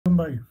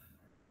ভাই।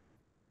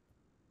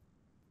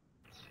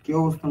 কি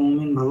অবস্থা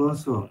মুমিন, ভালো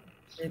আছো?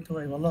 এই তো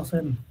ভাই, ভালো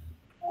আছেন?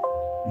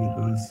 এই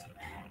তো আছি।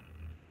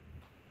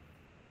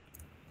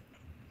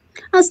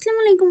 আসসালামু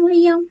আলাইকুম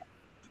ভাইয়া।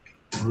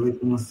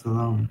 ওয়ালাইকুম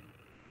আসসালাম।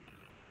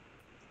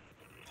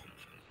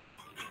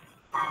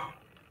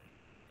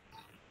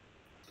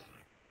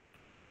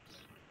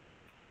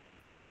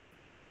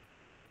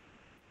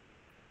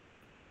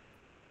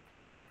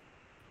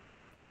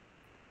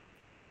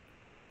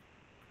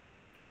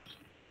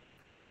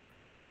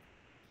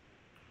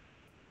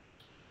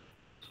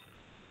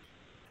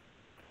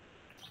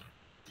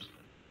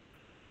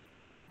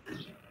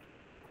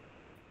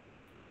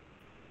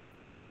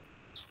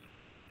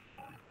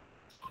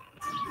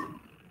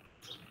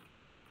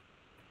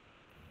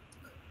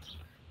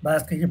 ভাই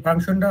আজকে কি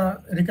ফাংশনটা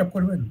রিক্যাপ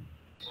করবেন?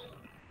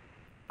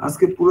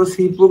 আজকে পুরো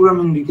সি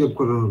প্রোগ্রামিং রিক্যাপ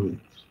করা হবে।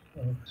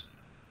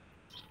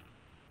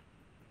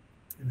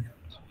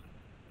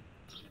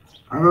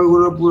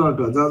 আগাগোড়া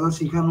পুরাটা যা যা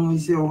শেখানো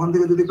হয়েছে ওখান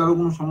থেকে যদি কারো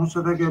কোনো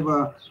সমস্যা থাকে বা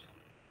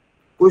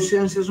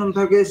কোশ্চেন সেশন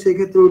থাকে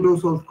সেক্ষেত্রে ওটাও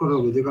সলভ করা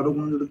হবে, যে কারো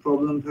কোনো যদি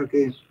প্রবলেম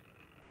থাকে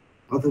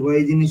অথবা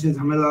এই জিনিসে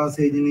ঝামেলা আছে,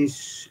 এই জিনিস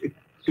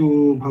একটু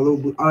ভালো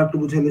আর একটু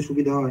বুঝাইলে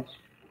সুবিধা হয়,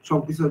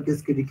 সবকিছু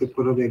আজকে রিক্যাপ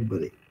করা হবে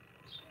একবারে।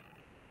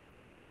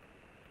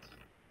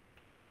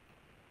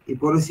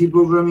 এরপরে সি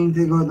প্রোগ্রামিং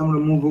থেকে হয়তো আমরা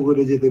মুভও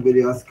করে যেতে পারি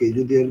আজকে,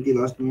 যদি আর কি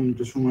লাস্ট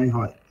মোমেন্টে সময়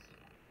হয়।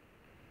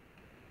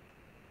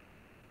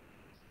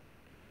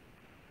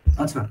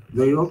 আচ্ছা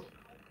যাই হোক,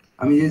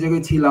 আমি যে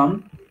জায়গায় ছিলাম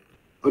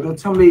ওটা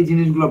হচ্ছে আমরা এই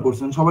জিনিসগুলো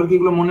পড়ছেন, সবার কি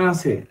এগুলো মনে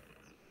আছে?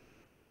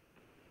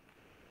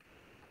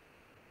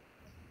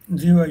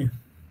 জি ভাই।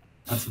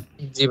 আচ্ছা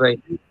জি ভাই।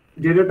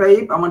 ডেটা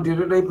টাইপ, আমার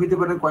ডেটা টাইপ হইতে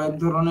পারে কয়েক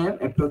ধরনের।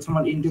 একটা হচ্ছে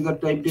আমার integer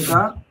type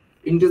data.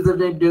 Integer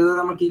type data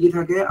আমার কি কি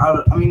থাকে, আর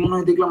আমি মনে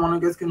হয় দেখলাম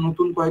অনেকে আজকে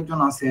নতুন কয়েকজন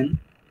আছেন,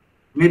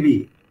 মেবি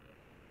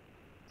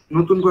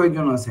নতুন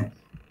কয়েকজন আছেন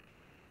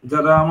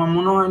যারা আমার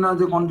মনে হয় না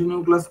যে কন্টিনিউ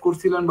ক্লাস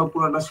করছিলেন বা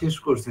পুরোটা শেষ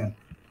করছেন।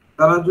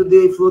 তারা যদি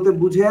এই ফ্লোতে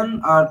বুঝেন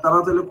আর তারা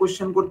তাহলে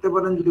কোশ্চেন করতে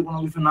পারেন যদি কোনো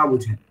কিছু না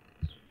বুঝেন,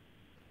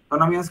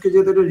 কারণ আমি আজকে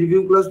যেহেতু একটা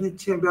রিভিউ ক্লাস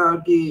নিচ্ছি, এটা আর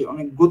কি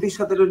অনেক গতির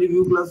সাথে একটা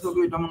রিভিউ ক্লাস হবে।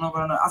 এটা মনে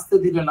করেন আস্তে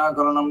ধীরে না,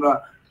 কারণ আমরা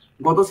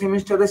গত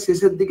সেমিস্টারের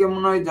শেষের দিকে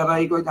মনে হয় যারা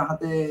এই কয়েকটা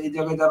হাতে এই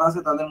জায়গায় যারা আছে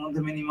তাদের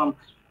মধ্যে মিনিমাম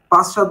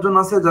 5-7 জন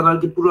আছে যারা আর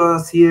কি পুরো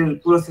সি এর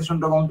পুরো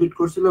সেশনটা কমপ্লিট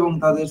করছিল এবং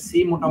তাদের সি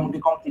মোটামুটি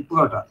কমপ্লিট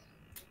পুরোটা।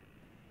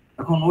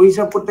 এখন ওই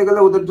হিসাব করতে গেলে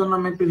ওদের জন্য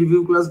আমি একটা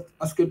রিভিউ ক্লাস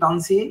আজকে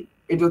টানছি।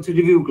 এটা হচ্ছে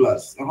রিভিউ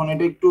ক্লাস। এখন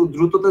এটা একটু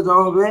দ্রুততে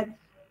যাওয়া হবে,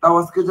 তাও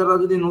আজকে যারা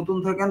যদি নতুন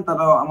থাকেন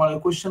তারা আমার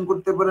কোশ্চেন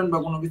করতে পারেন বা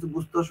কোনো কিছু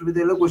বুঝতে অসুবিধা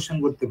হলে কোশ্চেন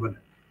করতে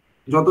পারেন।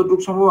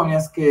 যতটুকু সম্ভব আমি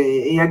আজকে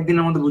এই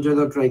একদিনের মধ্যে বুঝিয়ে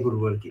দেওয়ার ট্রাই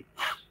করবো আর কি।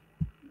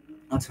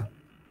 আচ্ছা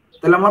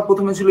তাহলে আমার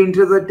প্রথমে ছিল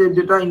integer type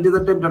data.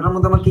 Integer type ডেটার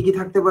মধ্যে আমার কি কি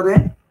থাকতে পারে,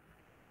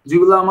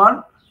 যেগুলো আমার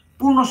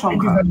পূর্ণ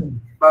সংখ্যা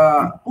বা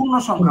পূর্ণ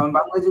সংখ্যা,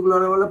 বাংলায় যেগুলো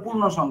বলে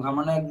পূর্ণ সংখ্যা,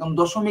 মানে একদম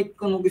দশমিক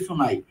কোনো কিছু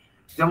নাই,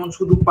 যেমন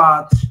শুধু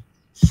 5,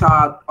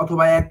 7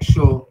 অথবা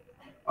 100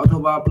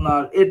 অথবা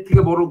আপনার এর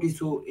থেকে বড়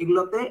কিছু,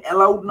 এগুলোতে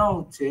অ্যালাউড না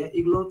হচ্ছে,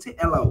 এগুলো হচ্ছে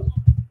অ্যালাউ,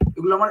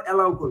 এগুলো আমার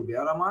অ্যালাউ করবে।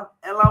 আর আমার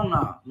অ্যালাউ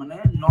না মানে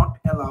নট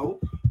অ্যালাউ,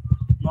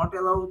 নট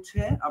অ্যালাউ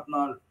হচ্ছে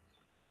আপনার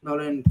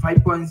ধরেন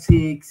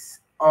 5.6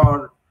 অর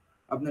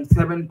আপনার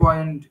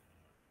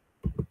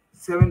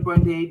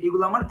 7.8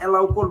 এগুলো আমার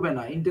অ্যালাউ করবে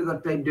না ইন্টিজার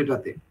টাইপ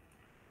ডেটাতে।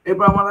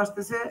 এরপর আমার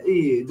আসতেছে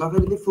এই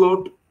যথারীতি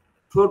ফ্লোট।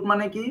 ফ্লোট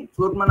মানে কি?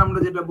 ফ্লোট মানে আমরা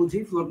যেটা বুঝি,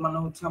 ফ্লোট মানে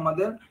হচ্ছে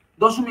আমাদের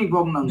দশমিক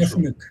ভগ্নাংশ।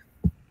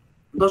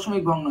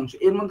 দশমিক ভগ্নাংশ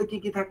এর মধ্যে কি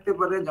কি থাকতে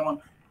পারে, যেমন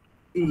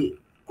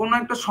কোন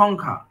একটা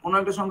সংখ্যা,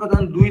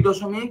 ধরেন 2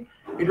 দশমিক,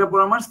 এটার পর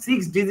আমার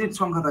 6 ডিজিট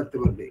সংখ্যা থাকতে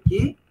পারবে।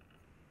 কি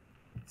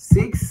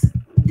 6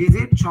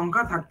 ডিজিট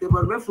সংখ্যা থাকতে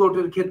পারবে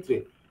ফ্লোটের ক্ষেত্রে।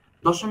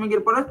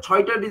 দশমিকের পরে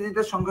 6টা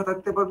ডিজিটের সংখ্যা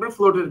থাকতে পারবে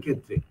ফ্লোটের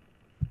ক্ষেত্রে,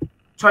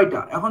 6টা।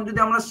 এখন যদি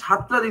আমরা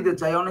 7টা দিতে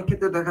চাই, অনেক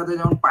ক্ষেত্রে দেখা যায়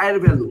যেমন পায়ের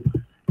ভ্যালু,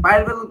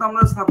 পায়ের ভ্যালু তো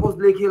আমরা সাপোজ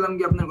লিখিলাম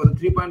কি আপনার কথা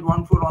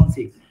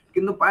 3.1416,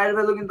 কিন্তু পায়ের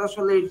ভ্যালু কিন্তু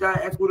আসলে এটা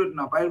অ্যাকুরেট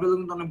না। পায়ের ভ্যালু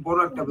কিন্তু অনেক বড়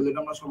একটা ভ্যালু,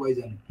 এটা আমরা সবাই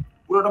জানি।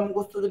 পুরোটা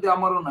মুখস্থ যদি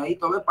আমারও নাই,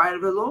 তবে পায়ের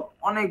ভ্যালু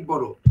অনেক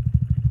বড়।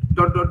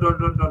 Dot dot dot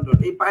dot dot dot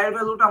এই পায়ের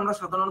ভ্যালুটা আমরা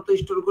সাধারণত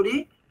স্টোর করি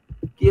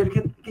কি এর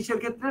ক্ষেত্রে, কিসের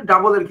ক্ষেত্রে?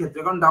 ডাবলের ক্ষেত্রে।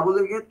 কারণ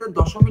ডাবলের ক্ষেত্রে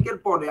দশমিকের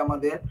পরে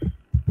আমাদের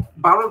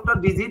 12টা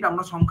ডিজিট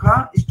আমরা সংখ্যা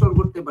স্টোর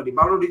করতে পারি,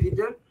 12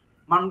 ডিজিটের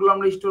মানগুলো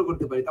আমরা স্টোর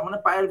করতে পারি। তার মানে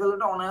পায়ের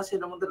ভ্যালুটা অনায়াসে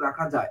এর মধ্যে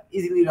রাখা যায়,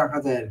 ইজিলি রাখা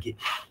যায় আর কি,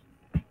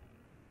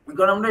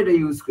 কারণ আমরা এটা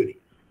ইউজ করি।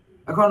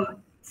 এখন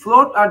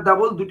ফ্লোট আর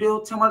ডাবল দুটোই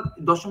হচ্ছে আমার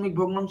দশমিক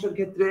ভগ্নাংশের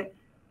ক্ষেত্রে।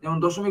 যেমন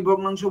দশমিক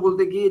ভগ্নাংশ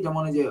বলতে কি,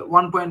 যেমন এই যে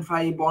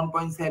 1.5,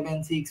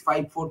 1.76,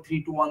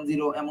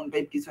 543, এমন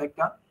টাইপ কিছু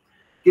একটা।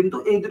 কিন্তু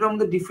এই দুটোর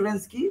মধ্যে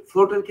ডিফারেন্স কি?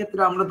 ফ্লোটের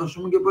ক্ষেত্রে আমরা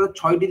দশমিকের পরে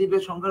 6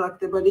 ডিজিটের সংখ্যা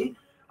রাখতে পারি,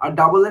 আর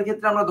ডাবলের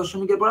ক্ষেত্রে আমরা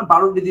দশমিকের পরে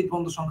 12 ডিজিট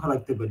পর্যন্ত সংখ্যা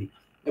রাখতে পারি।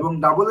 এবং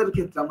ডাবলের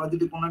ক্ষেত্রে আমরা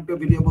যদি কোনো একটা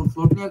ভেরিয়েবল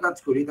ফ্লোট নিয়ে কাজ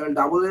করি, তাহলে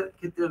ডাবলের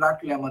ক্ষেত্রে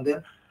রাখলে আমাদের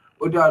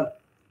ওইটার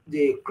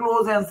যে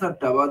ক্লোজ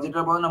অ্যান্সারটা বা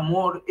যেটা বলে না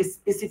মোর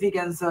স্পেসিফিক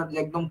অ্যান্সার, যে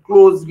একদম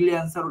ক্লোজলি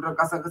অ্যান্সার, ওটার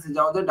কাছাকাছি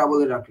যাওয়া যায়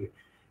ডাবলে রাখলে।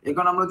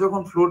 এখন আমরা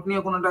যখন ফ্লোট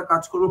নিয়ে কোনো একটা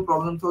কাজ করব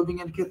প্রবলেম সলভিং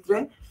এর ক্ষেত্রে,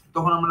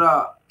 তখন আমরা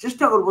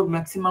চেষ্টা করব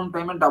ম্যাক্সিমাম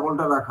টাইমে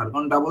ডাবলটা রাখার,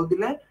 কারণ ডাবল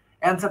দিলে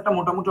অ্যান্সারটা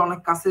মোটামুটি অনেক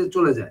কাছে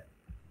চলে যায়।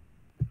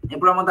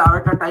 এরপর আমাদের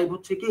আরেকটা টাইপ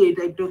হচ্ছে কি, এই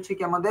টাইপটা হচ্ছে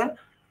কি আমাদের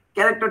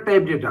character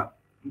type data.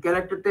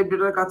 Character type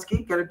ডেটার কাজ কি?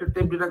 ক্যারেক্টার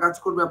টাইপ ডেটা কাজ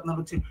করবে আপনার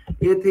হচ্ছে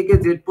এ থেকে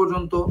জেড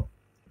পর্যন্ত,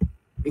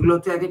 এগুলো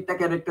হচ্ছে এক একটা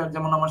ক্যারেক্টার।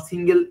 যেমন আমার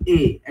সিঙ্গেল এ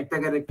একটা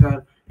ক্যারেক্টার,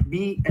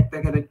 বি একটা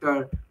ক্যারেক্টার,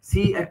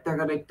 সি একটা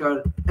ক্যারেক্টার,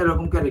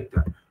 এরকম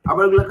ক্যারেক্টার।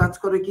 আবার এগুলো কাজ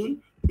করে কি,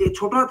 এই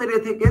ছোট হাতের এ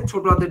থেকে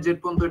ছোট হাতের জেড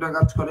পর্যন্ত এটা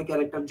কাজ করে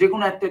ক্যারেক্টার, যে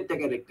কোনো একটা একটা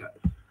ক্যারেক্টার।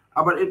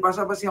 আবার এর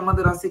পাশাপাশি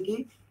আমাদের আছে কি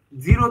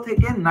 0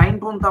 থেকে 9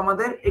 পর্যন্ত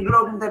আমাদের, এগুলো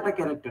কিন্তু একটা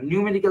ক্যারেক্টার,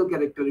 নিউমেরিক্যাল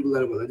ক্যারেক্টার এগুলো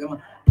বলে। যেমন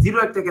 0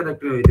 একটা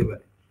ক্যারেক্টার হইতে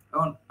পারে।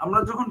 এখন আমরা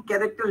যখন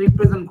ক্যারেক্টার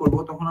রিপ্রেজেন্ট করব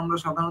তখন আমরা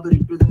সাধারণত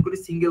রিপ্রেজেন্ট করি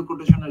সিঙ্গেল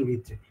কোটেশনের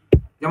ভিতরে।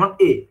 যেমন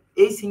এ,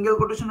 এই সিঙ্গেল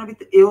কোটেশনের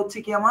ভিতরে এ হচ্ছে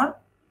কি আমার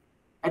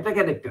একটা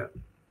ক্যারেক্টার।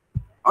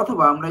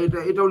 অথবা আমরা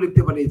এটাও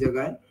লিখতে পারি এই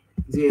জায়গায়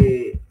যে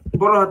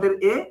বড় হাতের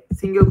এ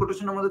সিঙ্গেল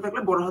কোটেশনের মধ্যে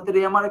থাকলে বড় হাতের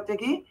এ আমার একটা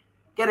কি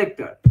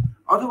ক্যারেক্টার।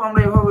 অথবা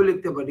আমরা এভাবে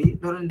লিখতে পারি,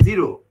 ধরেন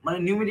 0 মানে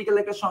নিউমেরিক্যাল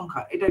একটা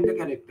সংখ্যা, এটা একটা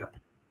ক্যারেক্টার।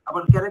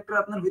 আবার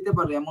ক্যারেক্টার আপনার হইতে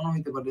পারে, এমনও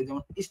হইতে পারে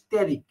যেমন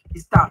স্টারিক,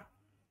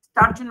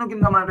 স্টার চিহ্ন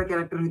কিন্তু আমার একটা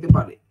ক্যারেক্টার হইতে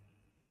পারে।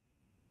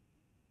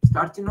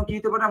 স্টার চিহ্ন কি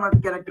হইতে পারে? আমার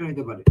একটা ক্যারেক্টার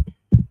হইতে পারে,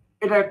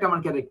 এটা একটা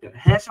আমার ক্যারেক্টার।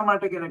 হ্যাশ আমার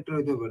একটা ক্যারেক্টার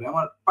হইতে পারে,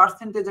 আমার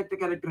পার্সেন্টেজ একটা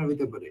ক্যারেক্টার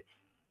হইতে পারে,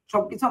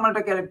 সবকিছু আমার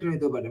একটা ক্যারেক্টার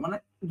হইতে পারে। মানে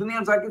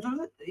দুনিয়ার যা কিছু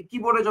আছে,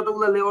 কিবোর্ডে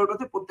যতগুলো লেআউট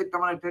আছে প্রত্যেকটা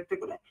আমার একটা একটা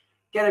করে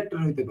ক্যারেক্টার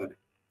হইতে পারে।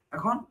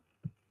 এখন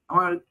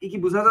আমার কি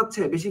বোঝা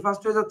যাচ্ছে? বেশি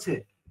ফাস্ট হয়ে যাচ্ছে?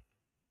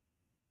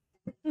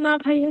 না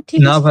ভাইয়া ঠিক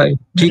না আছে। ভাই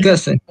ঠিক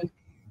আছে।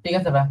 ঠিক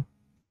আছে ভাই।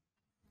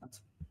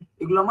 আচ্ছা,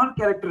 এগুলো আমার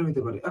ক্যারেক্টার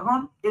হইতে পারে। এখন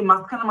এই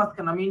মাঝখানে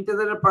আমি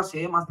ইন্টিজারের পাশে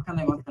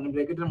মাঝখানে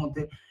ব্র্যাকেটের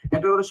মধ্যে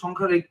একটা করে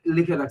সংখ্যা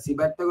লিখে রাখছি,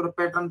 বা একটা করে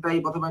প্যাটার্ন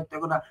টাইপ, অথবা একটা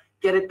করে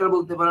ক্যারেক্টার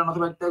বলতে পারেন,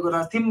 অথবা একটা করে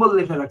সিম্বল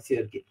লিখে রাখছি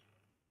আর কি।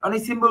 কারণ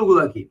এই সিম্বল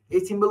গুলা কি,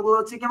 এই সিম্বল গুলো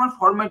হচ্ছে কি আমার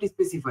ফরম্যাট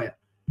স্পেসিফায়ার।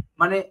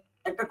 মানে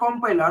একটা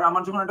কম্পাইলার,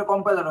 আমার যখন একটা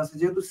কম্পাইলার আছে,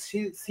 যেহেতু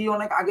সি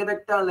অনেক আগের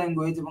একটা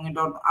ল্যাঙ্গুয়েজ এবং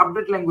এটা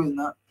আপডেট ল্যাঙ্গুয়েজ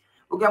না,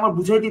 ওকে আমার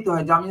বুঝাই দিতে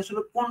হয় যে আমি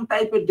আসলে কোন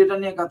টাইপের ডেটা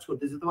নিয়ে কাজ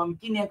করতেছি, তো আমি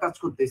কি নিয়ে কাজ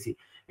করতেছি,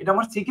 এটা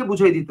আমার সি কে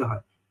বুঝাই দিতে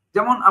হয়।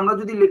 যেমন আমরা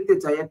যদি লিখতে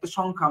চাই একটা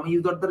সংখ্যা, আমি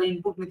ইউজার দ্বারা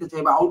ইনপুট নিতে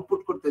চাই বা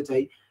আউটপুট করতে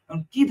চাই,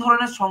 কি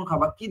ধরনের সংখ্যা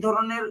বা কি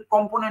ধরনের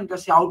কম্পোনেন্টটা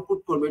সে আউটপুট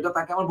করবে, এটা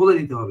তাকে আমার বলে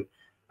দিতে হবে।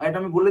 আর এটা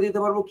আমি বলে দিতে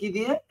পারবো কি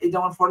দিয়ে? এই যে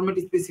আমার ফরম্যাট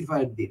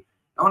স্পেসিফায়ার দিয়ে।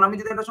 এখন আমি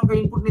যদি একটা সংখ্যা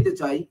ইনপুট নিতে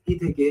চাই, ই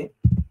থেকে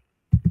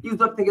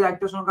ইউজার থেকে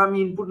একটা সংখ্যা আমি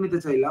ইনপুট নিতে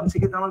চাইলাম,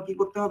 সেক্ষেত্রে আমার কি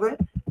করতে হবে?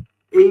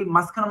 এই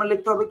মাঝখানে আমার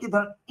লিখতে হবে কি,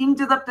 ধর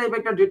ইন্টিজার টাইপ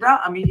একটা ডেটা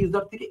আমি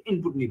ইউজার থেকে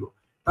ইনপুট নিব,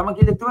 তো আমাকে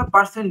লিখতে হবে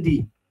 %d,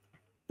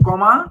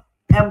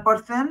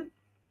 %,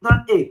 ধর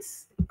x,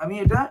 আমি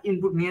এটা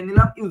ইনপুট নিয়ে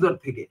নিলাম ইউজার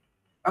থেকে।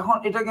 এখন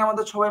এটাকে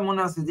আমাদের সবাই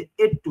মনে আছে যে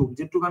এটুক,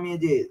 যেটুক আমি এই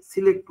যে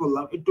সিলেক্ট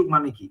করলাম, এটুক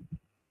মানে কি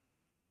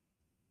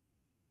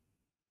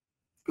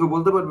কেউ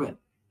বলতে পারবেন?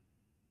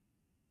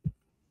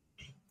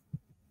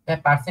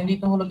 পার্সেন্টেজ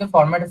তো হলো কি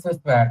ফরম্যাট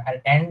স্পেসিফায়ার, আর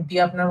এন্ড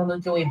দিয়ে আপনার হলো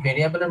যে ওই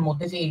ভেরিয়েবলের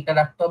মধ্যে যে এইটা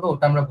রাখতে হবে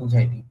ওটা আমরা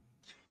বুঝাই দিই।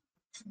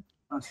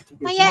 আচ্ছা ঠিক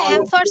আছে। ভাইয়া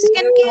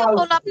এমফারসেন কে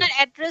হলো আপনার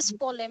অ্যাড্রেস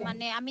বলে,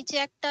 মানে আমি যে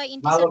একটা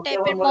ইন্টিজার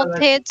টাইপের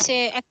মধ্যে যে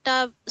একটা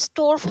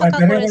স্টোর ফাঁকা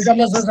করেছি ভ্যারিয়েবলটা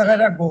আমরা যে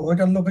জায়গায় রাখবো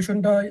ওইটার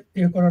লোকেশনটা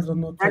করার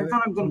জন্য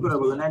একজন করে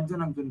বলেন,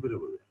 একজন করে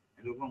বলেন,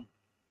 এরকম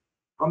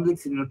কমপ্লেক্স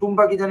ছিল না।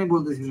 টুম্পা কি জানি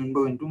বলতেছিলেন,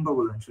 বলেন টুম্পা,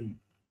 বলেন শুনি।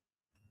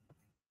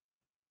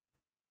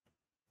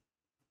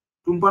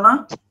 টুম্পা না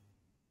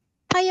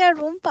ভাইয়া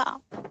রুম্পা।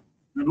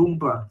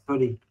 রুম্পা,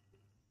 সরি।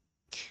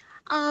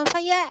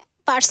 ভাইয়া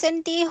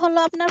পার্সেন্টই হলো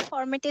আপনার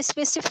ফরম্যাট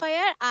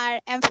স্পেসিফায়ার, আর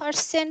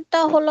এমপারসেন্টটা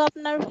হলো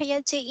আপনার ভাইয়া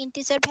যে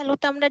ইন্টিজার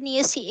ভ্যালুটা আমরা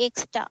নিয়েছি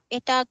এক্সটা,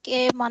 এটাকে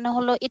মানে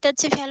হলো এটার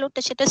যে ভ্যালুটা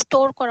সেটা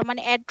স্টোর করা,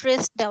 মানে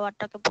অ্যাড্রেস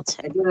দেওয়াটাকে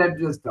বোঝায়। এটার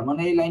অ্যাড্রেসটা,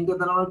 মানে এই লাইনটা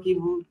দ্বারা আমরা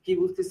কি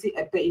বুঝতেছি?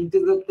 একটা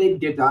ইন্টিজার টাইপ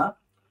ডেটা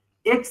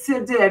এক্স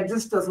এর যে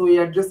অ্যাড্রেসটা আছে, ওই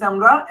অ্যাড্রেসে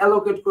আমরা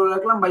অ্যালোকেট করে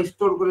রাখলাম বা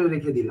স্টোর করে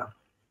রেখে দিলাম।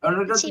 কারণ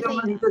এটা যদি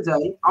আমরা নিতে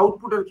যাই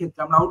আউটপুটের ক্ষেত্রে,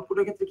 আমরা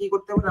আউটপুটের ক্ষেত্রে কি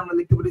করতে পারি? আমরা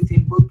লিখতে পারি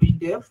সিম্পল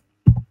প্রিন্টএফ।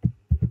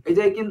 এই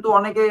যে কিন্তু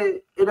অনেকে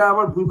এটা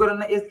আবার ভুল করে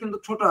না, এস কিন্তু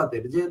ছোট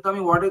হাতের, যেহেতু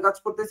আমি ওয়ার্ডে কাজ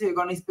করতেছি এই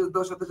কারণে স্পেস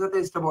দেওয়ার সাথে সাথে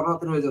এসটা বড়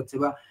হাতের হয়ে যাচ্ছে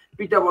বা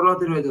পিটা বড়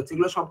হাতের হয়ে যাচ্ছে,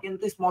 এগুলো সব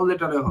কিন্তু স্মল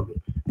লেটারে হবে,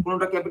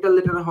 কোনোটা ক্যাপিটাল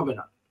লেটারে হবে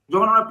না।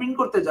 যখন আমরা প্রিন্ট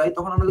করতে যাই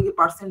তখন আমরা লিখি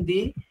 %d,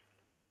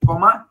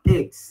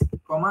 x,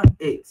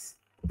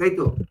 তাই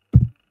তো?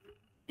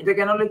 এটা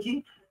কেন লিখি?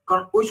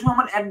 কারণ ওই সময়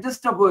আমার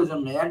অ্যাড্রেসটা প্রয়োজন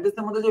নেই,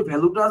 অ্যাড্রেসের মধ্যে যে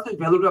ভ্যালুটা আছে ওই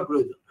ভ্যালুটা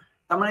প্রয়োজন।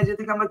 তার মানে যে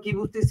থেকে আমরা কি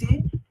বুঝতেছি?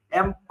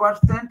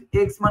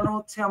 %x মানে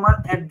হচ্ছে আমার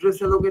অ্যাড্রেস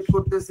এলোকেট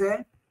করতেছে,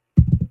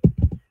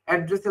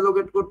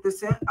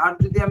 আর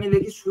যদি আমি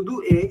লিখি শুধু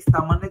x,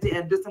 তার মানে যে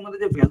অ্যাড্রেসের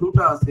মধ্যে যে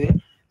ভ্যালুটা আছে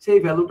সেই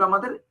ভ্যালুটা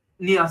আমাদের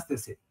নিয়ে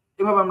আসতেছে।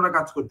 এভাবে আমরা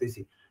কাজ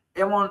করতেছি।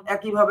 এমন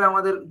একইভাবে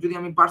আমাদের যদি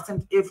আমি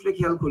 %f রে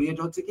খেয়াল করি,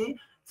 এটা হচ্ছে কি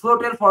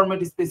ফ্লোটের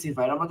ফরম্যাট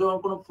স্পেসিফায়ার। আমরা যখন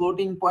কোনো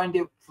ফ্লোটিং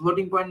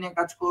পয়েন্ট নিয়ে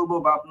কাজ করব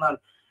বা আপনার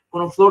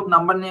কোনো ফ্লোট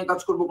নাম্বার নিয়ে কাজ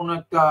করব কোনো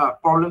একটা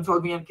প্রবলেম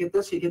সলভিং এর ক্ষেত্রে,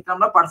 সেই ক্ষেত্রে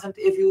আমরা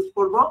 %f ইউজ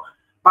করব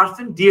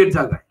 %d এর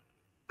জায়গায়,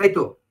 তাই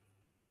তো?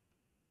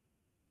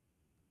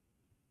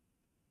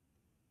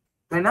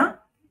 তাই না?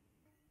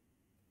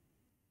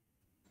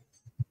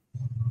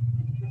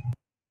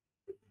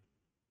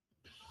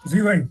 জি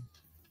ভাই।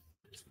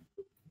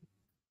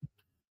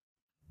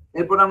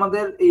 এরপর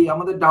আমাদের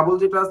ডাবল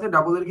যেটা আছে,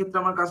 ডাবলের ক্ষেত্রে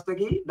আমার কাজটা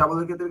কি?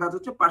 ডাবলের ক্ষেত্রে কাজ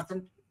হচ্ছে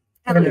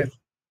 %lf,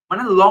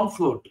 মানে লং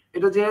ফ্লোট।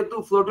 এটা যেহেতু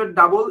ফ্লোটের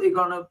ডাবল, এই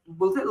কারণে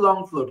বলছে লং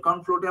ফ্লোট, কারণ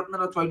ফ্লোটে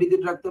আপনারা 6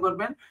 ডিজিট রাখতে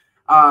পারবেন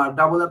আর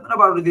ডাবল আপনারা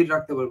 12 ডিজিট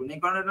রাখতে পারবেন, এই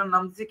কারণে এটার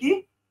নাম হচ্ছে কি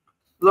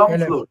লং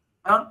ফ্লোট।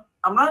 এখন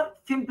আমরা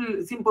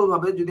সিম্পল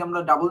ভাবে যদি আমরা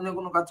ডাবল নিয়ে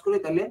কোনো কাজ করি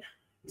তাহলে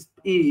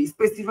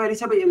স্পেসিফায়ার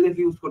হিসাবে এলএফ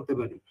ইউজ করতে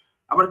পারি।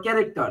 আবার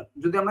ক্যারেক্টার,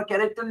 যদি আমরা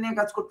ক্যারেক্টার নিয়ে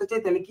কাজ করতে চাই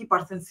তাহলে কি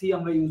 % সি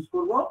আমরা ইউজ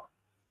করব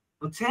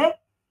হচ্ছে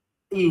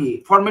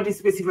ফরম্যাট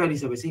স্পেসিফায়ার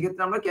হিসাবে। সেই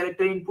ক্ষেত্রে আমরা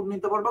ক্যারেক্টার ইনপুট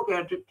নিতে পারবো,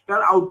 ক্যারেক্টার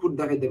আউটপুট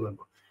দেখাইতে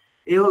পারবো।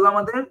 এই হলো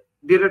আমাদের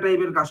ডেটা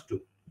টাইপের কাজটু।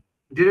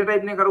 ডেটা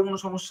টাইপ নিয়ে কারো কোনো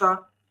সমস্যা?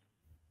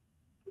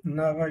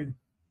 না ভাই।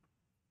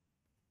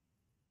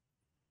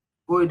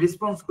 কই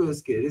রেসপন্স কই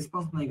আজকে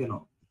রেসপন্স নাই কেন?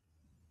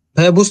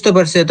 হ্যাঁ বুঝতে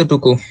পারছি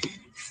এতটুকু।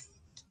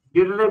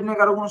 ডেটা টাইপ নিয়ে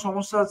কারো কোনো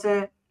সমস্যা আছে?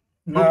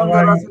 না নতুন ভাই।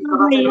 যারা আছেন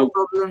তারা চাইলে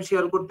প্রবলেম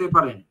শেয়ার করতে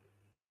পারেন।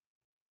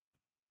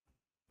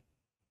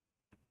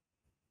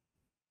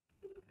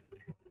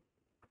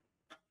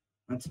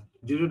 আচ্ছা,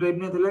 ডেটা টাইপ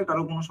নিয়ে তাহলে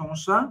কারো কোনো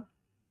সমস্যা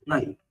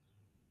নাই।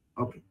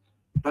 ওকে,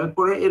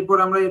 তারপরে এরপর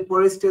আমরা এর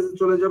পরের স্টেজে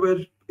চলে যাব।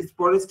 এর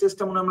পরের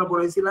স্টেজটা মনে আমরা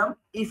পড়াইছিলাম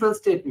ইফ এলস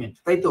স্টেটমেন্ট,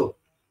 তাই তো?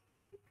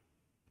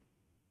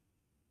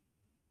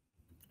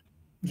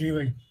 জি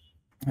ভাই।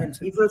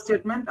 ইফ এলস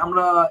স্টেটমেন্ট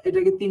আমরা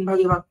এটাকে 3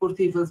 ভাগে ভাগ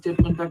করছি। ইফ এলস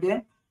স্টেটমেন্টটাকে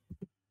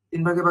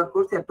 3 ভাগে ভাগ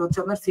করছি। একটা হচ্ছে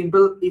আপনার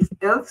সিম্পল ইফ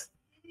এলস,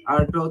 আর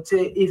একটা হচ্ছে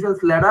ইফ এলস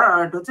ল্যাডার,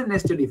 আর একটা হচ্ছে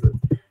nested if else.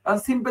 R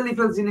simple if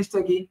else জিনিসটা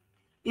কি?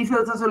 ইফ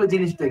এলস আসলে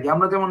জিনিসটা কি?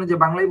 আমরা যেমন যে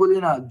বাংলায় বলি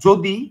না,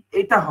 যদি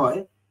এটা হয়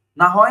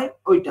না হয়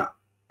ওইটা,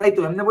 তাই তো?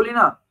 এমনি বলি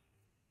না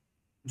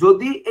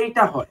যদি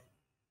এইটা হয়।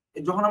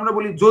 যখন আমরা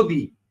বলি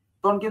যদি,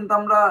 তখন কিন্তু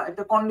আমরা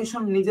একটা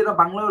কন্ডিশন নিজেরা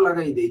বাংলায়ও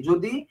লাগাই দেই।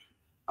 যদি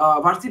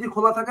ভার্সিটি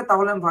খোলা থাকে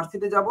তাহলে আমি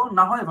ভার্সিটি যাব,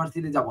 না হয়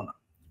ভার্সিটি যাব না,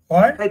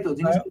 হয় তাই তো?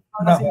 জিনিসটা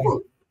না সিম্পল।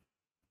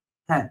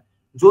 হ্যাঁ,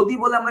 যদি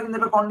বলে আমরা কিন্তু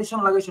একটা কন্ডিশন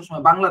লাগাই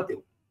সবসময় বাংলাতেও।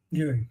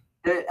 জি ভাই।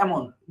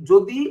 এমন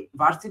যদি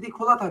ভার্সিটি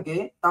খোলা থাকে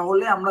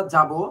তাহলে আমরা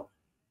যাব,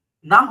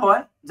 না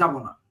হয় যাব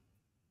না,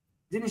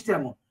 জিনিসটা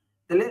এমন।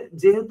 তাহলে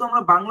যেহেতু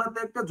আমরা বাংলাতে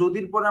একটা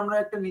যদির পরে আমরা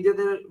একটা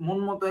নিজেদের মন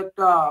মতো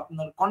একটা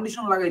আপনার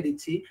কন্ডিশন লাগাই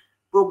দিচ্ছি,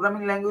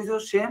 প্রোগ্রামিং ল্যাঙ্গুয়েজও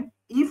সেম।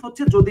 ইফ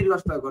হচ্ছে যদির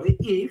কাজটা করে।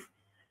 ইফ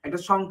একটা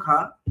সংখ্যা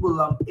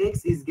বললাম x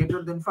is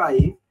greater than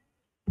 5,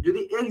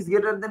 যদি x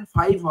greater than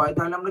 5 হয়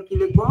তাহলে আমরা কি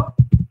লিখবো?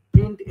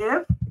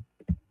 printf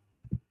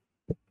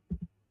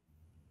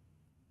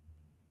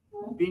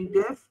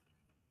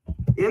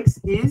x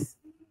is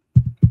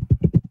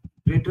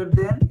greater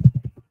than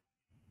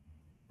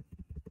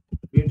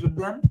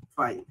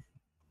 5,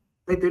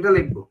 তাই তো? এটা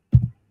লিখবো।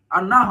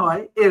 আর না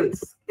হয় এলস।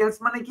 এলস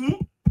মানে কি?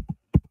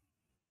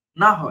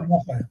 না হয়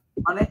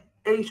মানে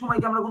এই সময়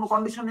কি আমরা কোনো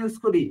কন্ডিশন ইউজ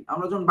করি?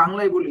 আমরা যখন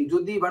বাংলায় বলি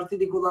যদি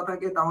ভার্সিটি খোলা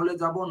থাকে তাহলে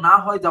যাব, না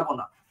হয় যাব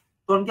না,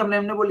 তখন কি আমরা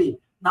এমনি বলি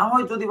না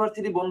হয় যদি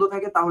ভার্সিটি বন্ধ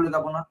থাকে তাহলে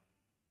যাব না?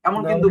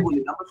 এমন কিন্তু বলি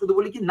না। আমরা শুধু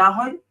বলি কি না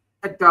হয়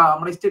একটা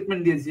আমরা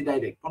স্টেটমেন্ট দিয়েছি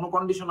ডাইরেক্ট, কোনো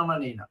কন্ডিশন আমরা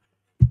নেই না।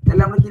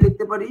 তাহলে আমরা কি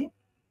লিখতে পারি?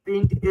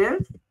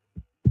 printf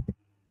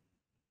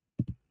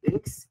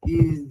x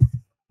is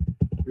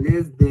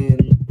less than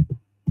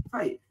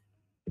 5।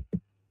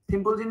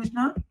 Simple জিনিস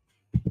না?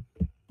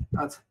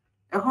 আচ্ছা,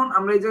 এখন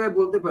আমরা এই জায়গায়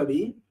বলতে পারি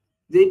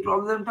যে এই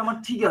প্রবলেমটা আমার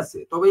ঠিক আছে,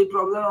 তবে এই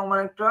প্রবলেম আমার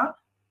একটা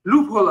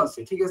লুপ হোল আছে,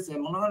 ঠিক আছে?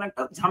 মনে করেন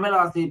একটা ঝামেলা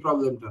আছে এই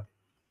প্রবলেমটা।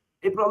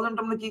 এই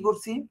প্রবলেমটা আমরা কি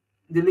করছি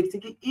যে লিখছি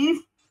কি if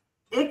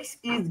x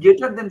is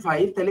greater than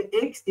 5, তাহলে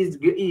x is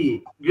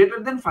greater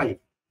than 5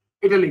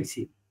 এটা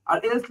লিখছি। আর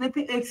এলস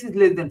লিখছি x is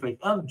less than 5।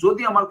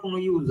 যদি আমার কোনো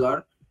ইউজার,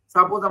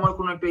 সাপোজ আমার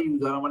কোনো একটা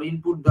ইউজার আমার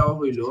ইনপুট দেওয়া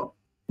হইলো,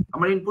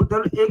 আমার ইনপুট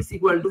দেওয়া হলো x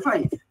equal to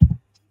 5,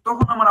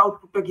 তখন আমার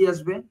আউটপুটটা কি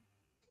আসবে?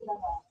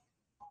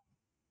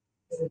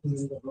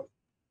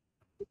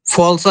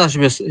 ফলস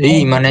আসবে, এই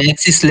মানে x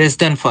is less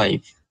than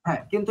 5।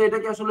 হ্যাঁ, কিন্তু এটা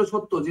কি আসলে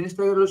সত্য?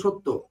 জিনিসটা হলো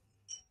সত্য?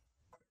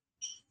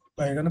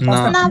 ভাই এখানে না।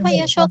 না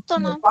ভাইয়া, সত্য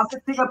না। 5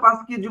 এর থেকে 5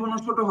 কি জীবনে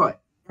ছোট হয়?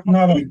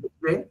 না ভাই। এই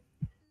ক্ষেত্রে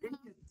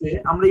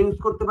আমরা ইউজ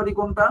করতে পারি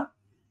কোনটা?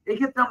 এই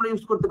ক্ষেত্রে আমরা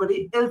ইউজ করতে পারি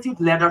এলস ইফ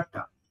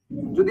ল্যাডারটা।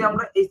 যদি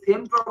আমরা এই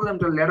সেম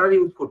প্রবলেমটা ল্যাডার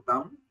ইউজ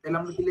করতাম তাহলে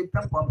আমরা কি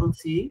লিখতাম? কন্ট্রোল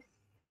সি,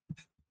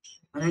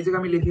 মানে এই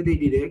জায়গায় আমি লিখে দিই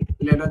ডাইরেক্ট,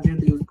 ল্যাডার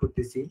যেহেতু ইউজ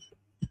করতেছি,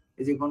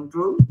 এই যে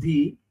কন্ট্রোল ভি,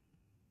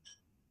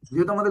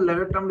 যেহেতু আমাদের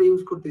ল্যাডারটা আমরা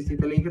ইউজ করতেছি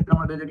তাহলে এই ক্ষেত্রে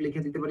আমরা ডাইরেক্ট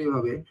লিখে দিতে পারি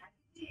এভাবে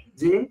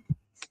যে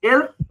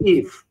else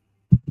if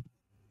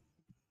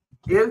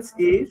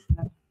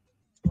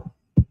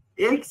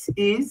x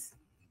is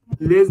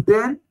less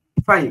than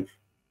 5,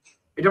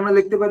 এটা আমরা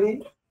লিখতে পারি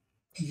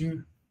জি।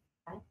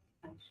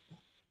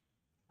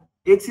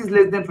 x is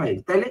less than 5,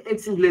 তাহলে x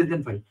is less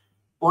than 5।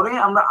 পরে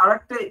আমরা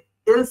আরেকটা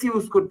else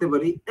ইউজ করতে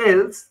পারি,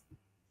 else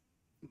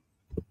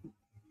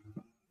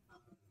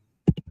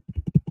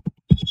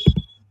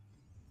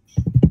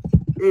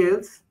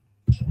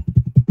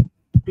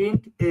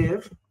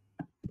printf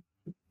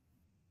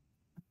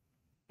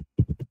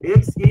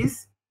x is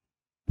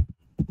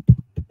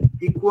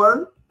equal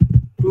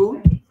to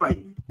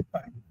 5।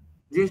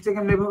 জিনিসটাকে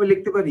আমরা এভাবে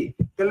লিখতে পারি।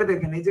 তাহলে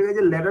দেখেন এই জায়গায়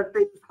যে ল্যাডারটা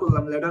ইউজ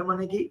করলাম, ল্যাডার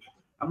মানে কি?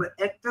 আমরা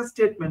একটা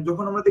স্টেটমেন্ট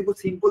যখন আমরা দেখবো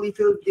সিম্পল ইফ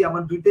এলস দিয়ে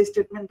আমার দুইটা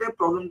স্টেটমেন্টে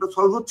প্রবলেমটা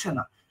সলভ হচ্ছে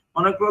না।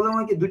 অনেক প্রবলেম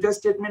হয় কি দুইটা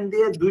স্টেটমেন্ট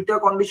দিয়ে দুইটা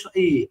কন্ডিশন,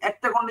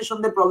 একটা কন্ডিশন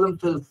দিয়ে প্রবলেম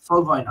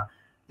সলভ হয় না।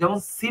 যেমন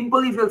সিম্পল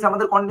ইফ এলস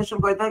আমাদের কন্ডিশন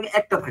কয়টা থাকে?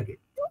 একটা থাকে।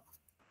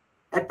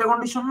 একটা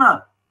কন্ডিশন না,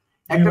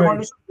 একটা ভাই।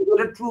 কন্ডিশন যদি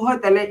এটা ট্রু হয়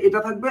তাহলে এটা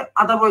থাকবে,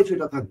 আদারওয়াইজ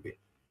এটা থাকবে।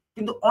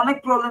 কিন্তু অনেক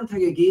প্রবলেম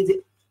থাকে কি যে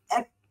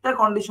একটা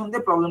কন্ডিশন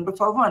দিয়ে প্রবলেমটা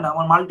সলভ হয় না,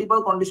 আমার মাল্টিপল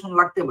কন্ডিশন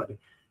লাগতে পারে।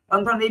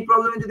 কারণ ধরেন এই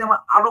প্রবলেমে যদি আমার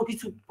আরো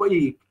কিছু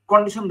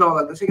কন্ডিশন দেওয়া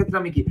লাগতো,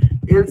 সেক্ষেত্রে আমি কি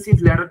এলস ইফ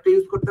ল্যাডারটা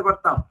ইউজ করতে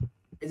পারতাম,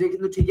 এই যে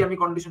কিন্তু ঠিকই আমি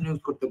কন্ডিশন ইউজ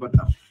করতে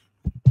পারতাম,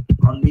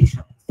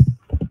 কন্ডিশন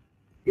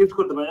ইউজ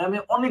করতে পারি, আমি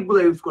অনেকগুলো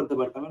ইউজ করতে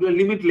পারতাম, এগুলো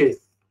লিমিটলেস,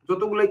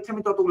 যতগুলো ইচ্ছা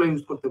আমি ততগুলো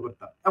ইউজ করতে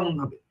পারতাম এমন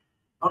ভাবে।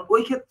 কারণ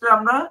ওই ক্ষেত্রে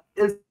আমরা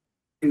এলস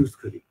ইউজ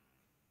করি।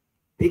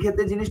 এই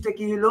ক্ষেত্রে জিনিসটা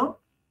কি হলো,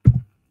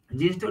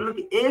 জিনিসটা হলো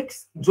কি এক্স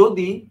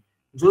যদি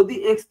যদি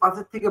এক্স 5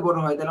 এর থেকে বড়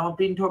হয় তাহলে আমার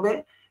প্রিন্ট হবে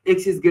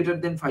এক্স ইজ গ্রেটার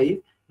দেন 5,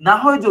 না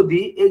হয় যদি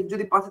এক্স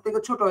যদি 5 এর থেকে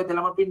ছোট হয়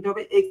তাহলে আমার প্রিন্ট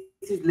হবে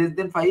এক্স ইজ লেস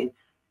দেন 5,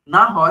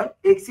 না হয়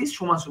এক্স ইজ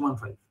সমান সমান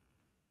 5।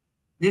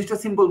 জিনিসটা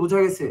সিম্পল, বোঝা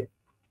গেছে?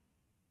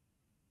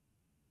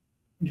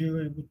 জি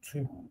ভাই বুঝছি।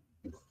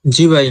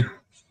 জি ভাই।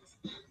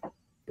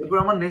 এরপর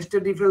আমার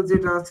নেস্টেড ইফ এলস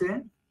যেটা আছে,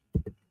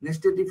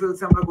 নেস্টেড ইফ এলস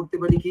আমরা করতে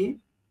পারি কি,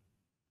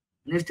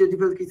 নেস্টেড ইফ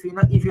এলস কিছুই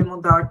না, ইফ এর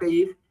মধ্যে আরেকটা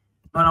ইফ,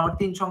 ধরেন আমার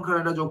 3 সংখ্যার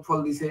একটা যোগফল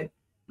দিছে,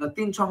 না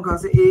 3 সংখ্যা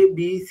আছে A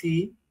B C,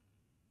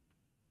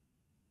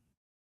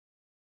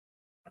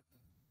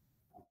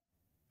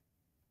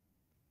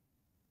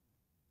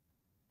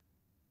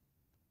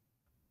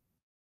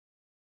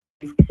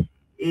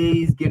 a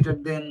is greater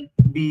than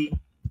b।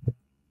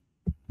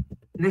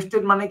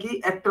 Nested মানে কি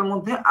একটার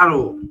মধ্যে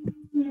আরো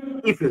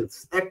ইফ এলস,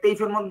 একটা ইফ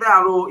এর মধ্যে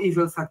আরো ইফ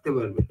এলস থাকতে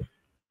পারবে।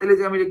 তাহলে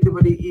যে আমি লিখতে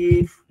পারি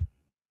if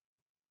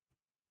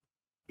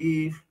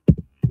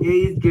a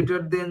is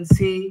greater than c,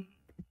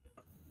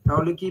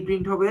 তাহলে কি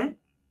প্রিন্ট হবে?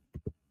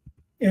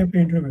 এ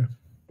প্রিন্ট হবে।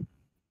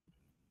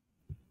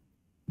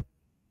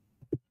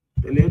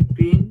 তাহলে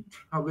প্রিন্ট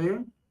হবে,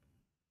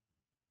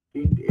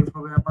 প্রিন্ট এফ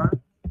হবে আমার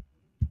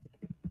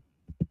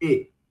এ,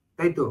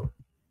 তাই তো?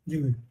 জি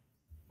ভাই।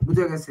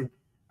 বুঝা গেছে?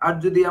 আর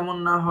যদি এমন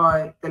না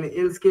হয় তাহলে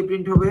এলস কে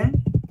প্রিন্ট হবে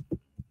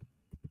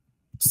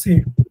সি।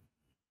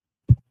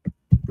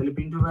 তাহলে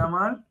প্রিন্ট হবে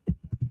আমার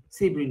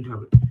সি প্রিন্ট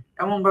হবে।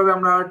 এমন ভাবে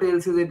আমরা আরেকটা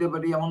এলসে যেতে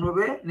পারি, এমন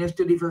ভাবে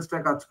নেস্টেড ইফ এলসটা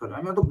কাজ করে।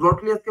 আমি অত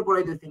ব্রডলি আজকে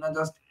পড়াইতেছি না,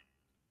 জাস্ট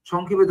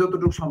সংক্ষেপে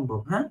যতটুকু সম্ভব।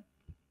 হ্যাঁ,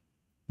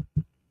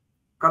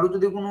 কারো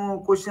যদি কোনো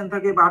কোশ্চেন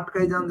থাকে বা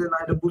আটকাই যান যে না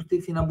এটা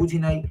বুঝতেছি না, বুঝি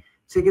নাই,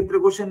 সেক্ষেত্রে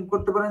কোশ্চেন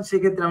করতে পারেন,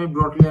 সেক্ষেত্রে আমি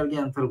ব্রডলি আর কি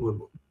অ্যান্সার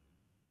করবো।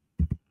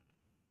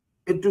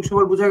 একটু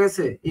সবার বোঝা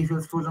গেছে ইফ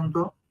এলস পর্যন্ত?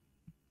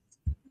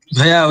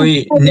 ভাইয়া ওই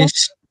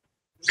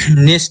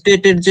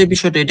নেস্টেড এর যে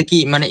বিষয়টা, এটা কি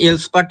মানে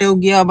এলস পার্টেও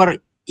গিয়ে আবার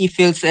ইফ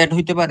এলস অ্যাড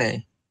হইতে পারে?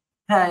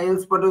 হ্যাঁ,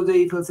 এলস পার্টেও যে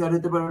ইফ এলস অ্যাড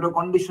হতে পারে, ওটা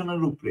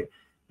কন্ডিশনের উপরে।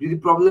 যদি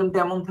প্রবলেমটা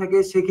এমন থাকে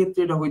সেক্ষেত্রে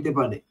এটা হইতে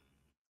পারে,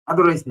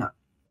 আদারওয়াইজ না।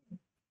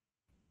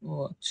 ও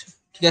আচ্ছা,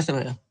 ঠিক আছে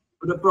ভাইয়া।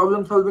 ওটা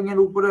প্রবলেম সলভিং এর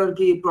উপরে আর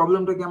কি,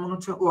 প্রবলেমটা কেমন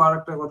হচ্ছে। ও আর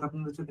একটা কথা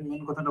আপনাদের সাথে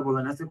মেইন কথাটা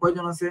বলেন, আছে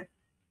কয়জন আছে?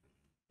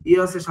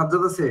 আছে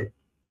সাজ্জাদ আছে?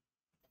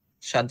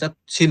 সাজ্জাদ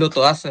ছিল তো,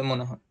 আছে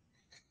মনে হয়,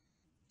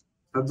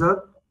 সাজ্জাদ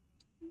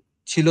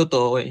ছিল তো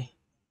ওই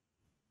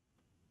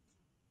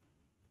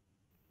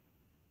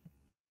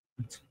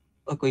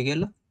ও কই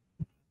গেল?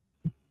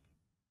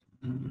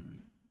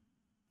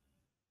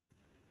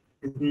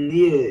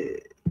 ইয়ে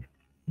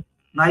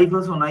নাইফ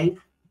আছো? নাইফ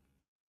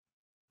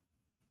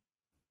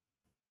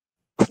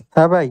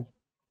হ্যাঁ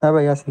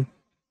ভাই আছি।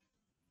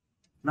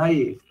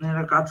 নাইফ তুমি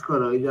একটা কাজ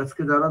করো, এই যে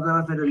আজকে যারা যারা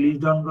আছে এটা লিস্ট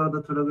ডাউন করো তো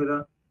ছোট করে।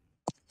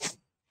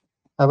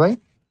 হ্যাঁ ভাই।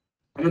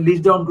 একটা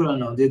লিস্ট ডাউন করে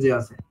নাও যে যে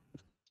আছে।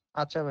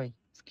 আচ্ছা ভাই,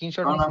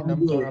 স্ক্রিনশট কারণ আমি নিছিলাম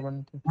তো যে- আবার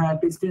নিতে। হ্যাঁ,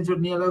 একটা স্ক্রিনশট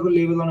নিয়ে দেখো,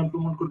 লেভেল অনেক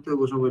প্রমোট করতে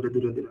হবে সবাই, এটা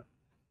ধীরে ধীরে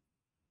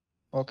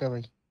ওকে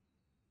ভাই।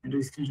 একটা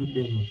স্ক্রিনশট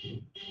দিয়ে দাও।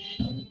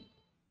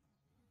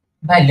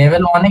 ভাই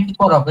লেভেল 1 এ কি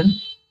করাবেন?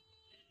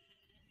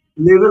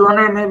 লেভেল 1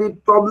 এ মেবি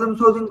প্রবলেম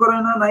সলভিং করে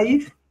না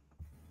নাইফ?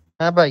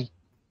 হ্যাঁ ভাই,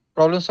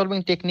 প্রবলেম সলভিং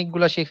টেকনিক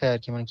গুলা শেখায় আর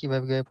কি, মানে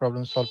কিভাবে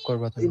প্রবলেম সলভ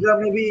করবা তুমি। এটা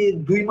মেবি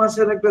 2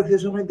 মাসের একটা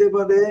সেশন হইতে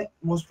পারে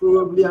মোস্ট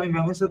প্রবাবলি। আমি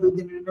ম্যামের সাথে ওই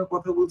দিন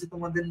কথা বলছি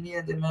তোমাদের নিয়ে,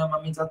 যে ম্যাম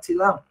আমি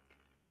চাচ্ছিলাম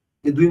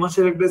যে 2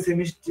 মাসের একটা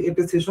সেমিস্টার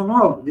একটা সেশন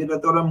হোক,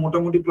 যেটাতে ওরা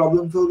মোটামুটি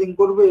প্রবলেম সলভিং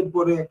করবে।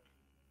 এরপরে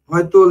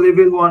হয়তো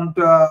লেভেল 1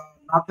 টা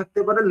না থাকতে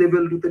পারে,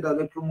 লেভেল 2 তে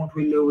ডাইরেক্ট প্রমোট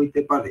হইলেও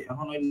হইতে পারে।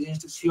 এখন ওই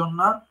জিনিসটা শিওর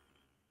না।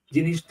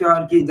 জিনিসটা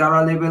আর কি যারা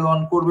লেভেল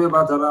 1 করবে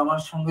বা যারা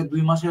আমার সঙ্গে 2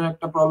 মাসের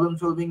একটা প্রবলেম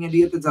সলভিং এর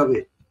ইয়েতে যাবে,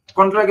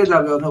 কন্ট্রাক্টে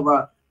যাবে, অথবা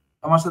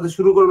আমার সাথে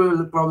শুরু করবে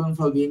প্রবলেম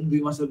সলভিং 2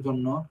 মাসের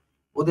জন্য,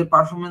 ওদের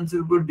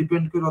পারফরম্যান্সের উপর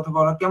ডিপেন্ড করে অথবা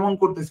ওরা কেমন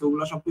করতেছে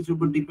ওগুলা সবকিছুর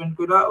উপর ডিপেন্ড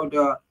করে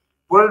ওইটা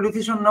পরে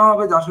ডিসিশন নেওয়া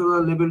হবে যে আসলে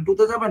লেভেল 2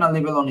 তে যাবে না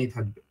লেভেল 1 এই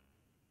থাকবে।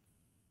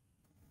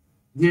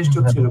 জিনিসটা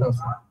ছিল।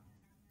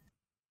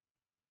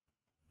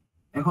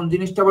 এখন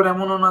জিনিসটা আবার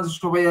এমনও না যে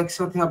সবাই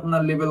একসাথে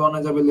আপনার লেভেল 1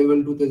 এ যাবে, লেভেল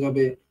 2 তে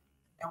যাবে,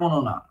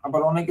 এমনও না।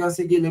 আবার অনেকে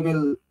আছে কি লেভেল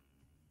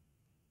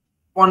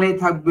 1 এ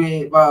থাকবে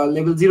বা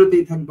লেভেল 0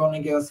 তেই থাকবে,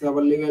 অনেকে আছে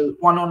আবার লেভেল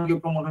 1 এ অনেকে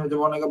প্রমোট হয়ে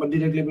যাবে, অনেকে আবার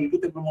ডিরেক্ট লেভেল 2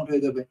 তে প্রমোট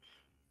হয়ে যাবে।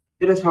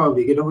 এটা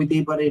স্বাভাবিক, এটা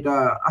হইতেই পারে, এটা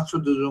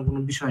আশ্চর্যজনক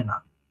কোনো বিষয় না।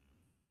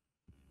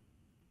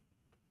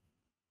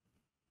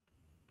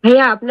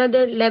 ভাইয়া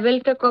আপনাদের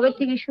লেভেলটা কবে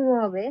থেকে শুরু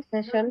হবে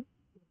সেশন?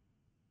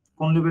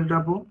 কোন লেভেলটা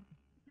আপু?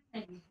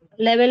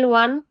 লেভেল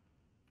 1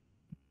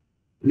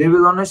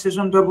 লেভেল 1 এর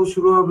সেশনটা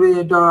শুরু হবে,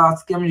 এটা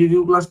আজকে আমি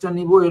রিভিউ ক্লাসটা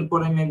নিব,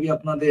 এরপরে মেবি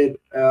আপনাদের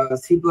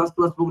সি প্লাস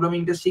প্লাস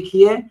প্রোগ্রামিংটা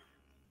শিখিয়ে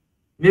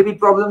মেবি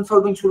প্রবলেম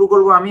সলভিং শুরু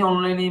করব। আমি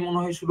অনলাইনেই মনে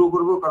হয় শুরু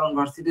করব, কারণ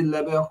ভার্সিটির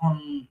ল্যাবে এখন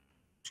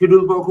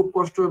শিডিউল পাওয়া খুব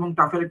কষ্ট এবং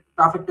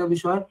টাফ একটা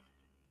বিষয়।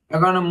 এ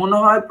কারণে মনে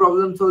হয়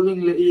প্রবলেম সলভিং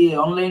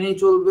অনলাইনেই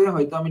চলবে,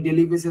 হয়তো আমি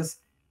ডেইলি বেসিস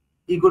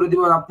করে দিব।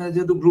 আর আপনাদের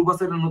যেহেতু গ্রুপ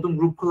আছে, একটা নতুন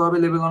গ্রুপ খোলা হবে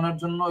লেভেল 1 এর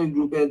জন্য, ওই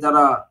গ্রুপে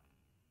যারা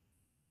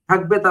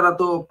থাকবে তারা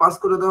তো পাস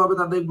করে দেওয়া হবে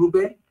তাদের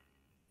গ্রুপে।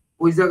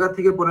 ওই জায়গা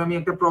থেকে পরে আমি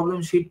একটা প্রবলেম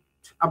শিট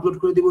আপলোড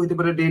করে দিব, হতে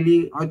পারে ডেইলি,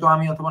 হয়তো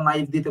আমি অথবা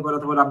নাইফ দিতে পারে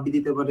অথবা রাব্বি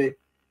দিতে পারে,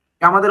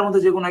 আমাদের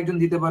মধ্যে যে কোনো একজন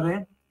দিতে পারে।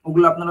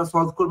 ওগুলো আপনারা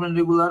সলভ করবেন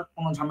রেগুলার,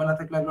 কোনো ঝামেলা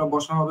থাকলে একবার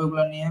বসা হবে,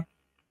 ওগুলা নিয়ে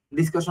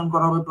ডিসকাশন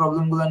করা হবে,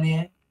 প্রবলেম গুলা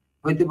নিয়ে।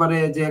 হইতে পারে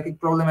যে এক এক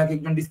প্রবলেম এক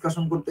একজন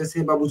ডিসকাশন করতেছে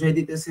বা বুঝাই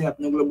দিতেছে,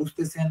 আপনি ওগুলো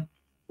বুঝতেছেন,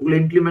 ওগুলো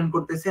ইমপ্লিমেন্ট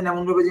করতেছেন,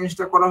 এমন ভাবে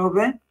জিনিসটা করা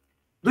হবে।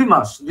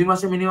 2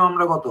 মাসে মিনিমাম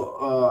আমরা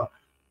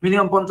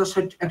মিনিমাম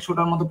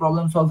 50-60-100টার মতো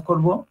প্রবলেম সলভ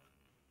করব।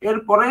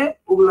 এরপরে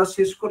ওগুলা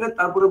শেষ করে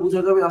তারপরে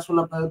বোঝা যাবে আসলে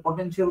আপনাদের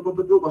পটেনশিয়াল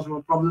কতটুকু, আসলে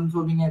প্রবলেম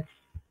সলভিং এর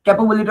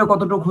ক্যাপাবিলিটি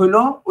কতটুকু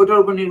হইলো,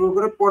 ওইটার উপর নির্ভর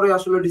করে পরে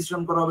আসলে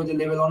ডিসিশন করা হবে যে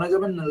লেভেল 1 এ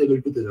যাবেন না লেভেল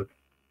 2 তে যাবেন।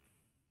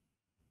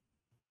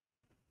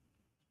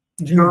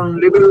 কারণ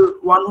লেভেল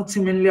 1 হচ্ছে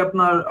মেইনলি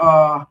আপনার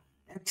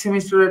এক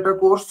সেমিস্টারের একটা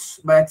কোর্স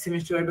বা এক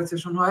সেমিস্টারের একটা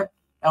সেশন হয়।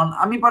 কারণ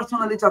আমি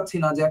পার্সোনালি চাচ্ছি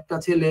না যে একটা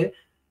ছেলে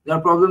যার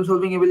প্রবলেম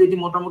সলভিং এবিলিটি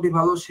মোটামুটি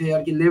ভালো, সে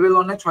আর কি লেভেল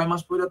 1 এ 6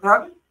 মাস পড়ে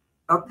থাক।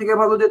 তার থেকে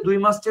ভালো যে 2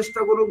 মাস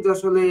চেষ্টা করুক যে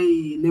আসলে এই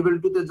লেভেল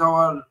 2 তে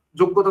যাওয়ার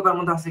যোগ্যতা তার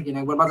মধ্যে আছে কিনা,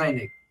 একবার বাজাই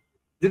নেই।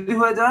 যদি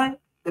হয়ে যায়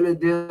তাহলে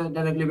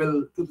ডাইরেক্ট লেভেল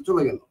 2 তে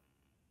চলে গেল।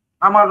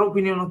 আমার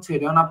ওপিনিয়ন হচ্ছে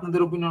এটা, কারণ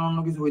আপনাদের ওপিনিয়ন অন্য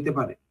কিছু হইতে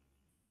পারে।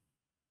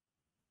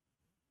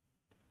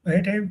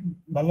 এটাই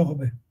ভালো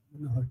হবে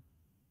মনে হয়,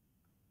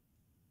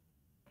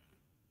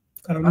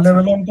 কারণ আচ্ছা।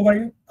 লেভেল 1 তো ভাই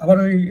আবার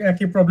ওই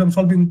একই প্রবলেম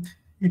সলভিং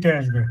এটাই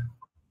আসবে।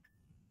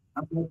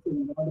 আপনার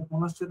ফোন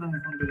আসছে তো, আমি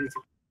ফোন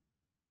করেছি।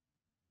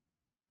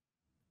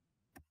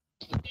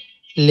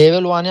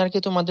 লেভেল 1 এ আর কি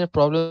তোমাদের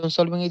প্রবলেম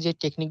সলভিং এর যে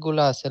টেকনিক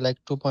গুলো আছে, like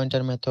 2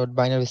 pointer method,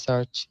 binary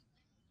search,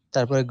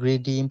 তারপরে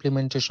গ্রিডি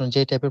ইমপ্লিমেন্টেশন,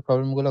 যে টাইপের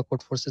প্রবলেম গুলো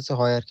কোড ফোর্সেসে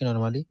হয় আর কি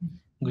normally,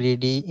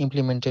 greedy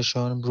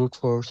implementation, brute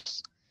force,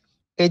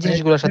 এই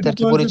জিনিসগুলোর সাথে আর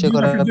কি পরিচয়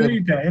করাবে।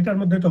 এটার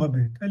মধ্যে তো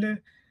হবে, তাহলে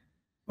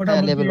ওটার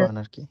হ্যাঁ, মধ্যে লেভেল 1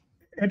 আর কি।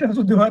 এটা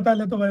যদি হয়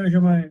তাহলে তো ভাই ওই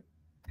সময়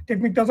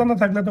টেকনিকটা জানা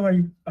থাকলে তো ভাই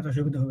আর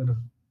অসুবিধা হবে না।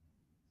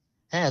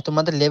 হ্যাঁ,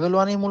 তোমাদের লেভেল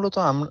 1 এ মূলত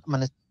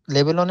মানে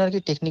লেভেল 1 এর কি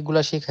টেকনিক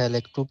গুলা শেখায়,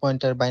 লাইক 2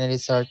 পয়েন্টার, বাইনারি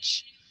সার্চ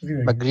জি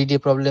ভাই। বা গ্রিডি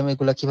প্রবলেম,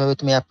 এগুলা কিভাবে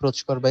তুমি অ্যাপ্রোচ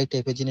করবে, এই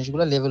টাইপের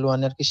জিনিসগুলো লেভেল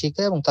 1 এ আর কি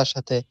শেখায়, এবং তার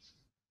সাথে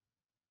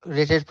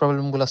রেটেড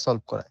প্রবলেম গুলা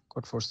সলভ করায়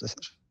কোড ফোর্সেস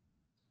এর।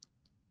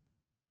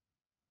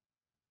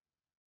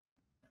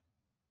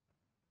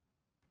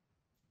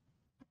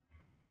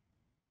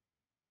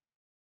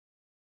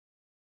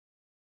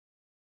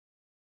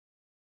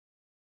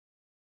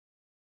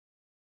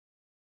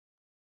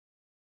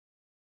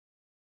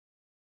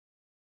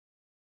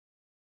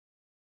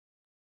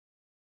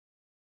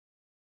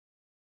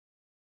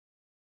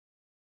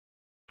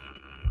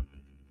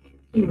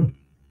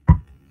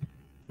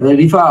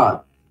 রিফাত,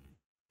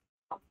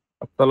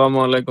 আসসালামু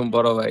আলাইকুম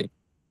বড় ভাই।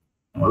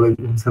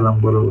 ওয়ালাইকুম সালাম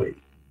বড় ভাই,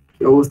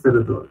 কি অবস্থা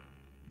রে তোর?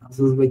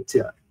 আসুস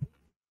বাচ্চা?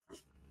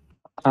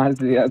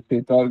 আছি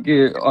তোর কি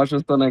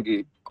অসুস্থ নাকি?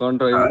 কণ্ঠ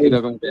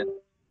এরকম কেন?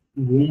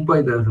 ঘুম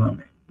পাইতেছে,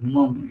 মানে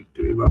ঘুমাম একটু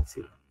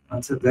ভাবছিলাম।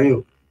 আচ্ছা যাই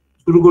হোক,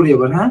 শুরু করি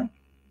এবার। হ্যাঁ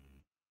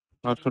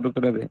শুরু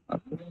করে দে।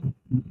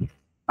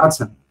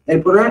 আচ্ছা,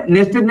 এরপরে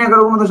নেস্টেড নিয়ে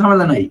কারো কোনো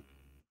ঝামেলা নাই?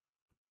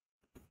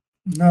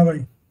 না ভাই,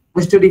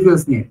 নেস্টেড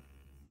ডিফেন্স নিয়ে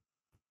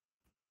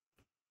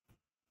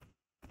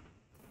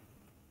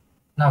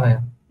না ভাই,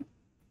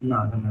 না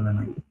ঝামেলা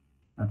নাই।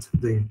 আচ্ছা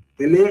যাই হোক,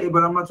 তাহলে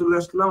এবার আমরা চলে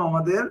আসলাম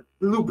আমাদের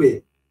লুপে।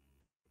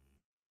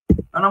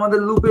 কারণ আমাদের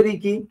লুপেরই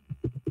কি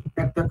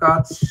একটা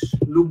কাজ,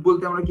 লুপ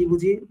বলতে আমরা কি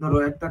বুঝি, ধরো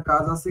একটা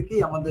কাজ আছে কি,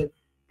 আমাদের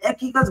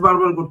একই কাজ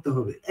বারবার করতে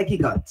হবে, একই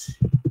কাজ,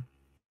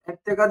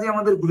 একটা কাজই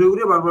আমাদের ঘুরে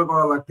ঘুরে বারবার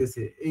করা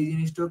লাগতেছে, এই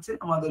জিনিসটা হচ্ছে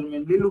আমাদের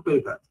মেইনলি লুপের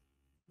কাজ।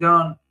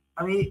 যেমন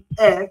আমি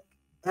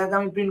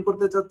আমি প্রিন্ট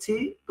করতে চাচ্ছি,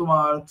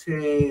 তোমার হচ্ছে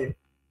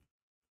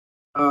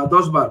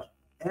 10 বার,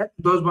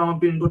 10 বার আমার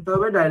প্রিন্ট করতে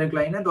হবে ডাইরেক্ট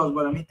লাইনে, 10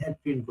 বার আমি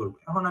প্রিন্ট করবো।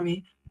 এখন আমি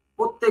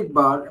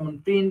প্রত্যেকবার এমন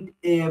প্রিন্ট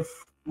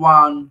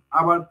F1,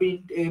 আবার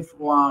প্রিন্ট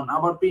F1,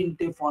 আবার প্রিন্ট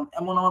F1,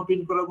 এমন আমার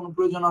প্রিন্ট করার কোনো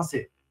প্রয়োজন আছে?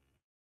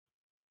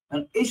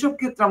 এইসব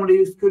ক্ষেত্রে আমরা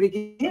ইউজ করি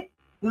কি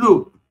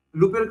লুপ।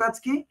 লুপের কাজ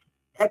কি,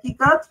 একই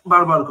কাজ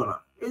বারবার করা।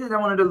 এই যে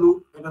যেমন এটা লুপ,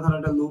 এটা ধরো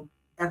এটা লুপ,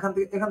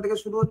 এখান থেকে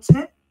শুরু হচ্ছে,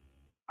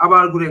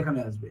 আবার ঘুরে এখানে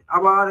আসবে,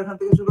 আবার এখান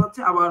থেকে শুরু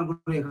হচ্ছে, আবার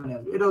ঘুরে এখানে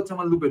আসবে, এটা হচ্ছে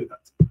আমার লুপের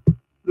কাজ।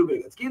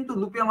 কিন্তু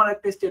লুপে আমার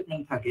একটা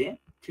স্টেটমেন্ট থাকে,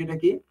 সেটা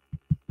কি,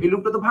 এই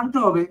লুপটা তো ভাঙতে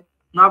হবে,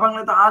 না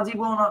ভাঙলে তো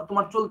আজীবন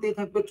তোমার চলতেই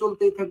থাকবে,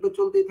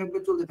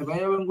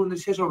 এবং কোনদিন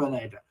শেষ হবে না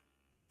এটা।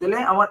 তাহলে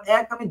আমার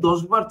আমি 10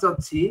 বার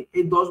চাচ্ছি,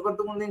 এই 10 বার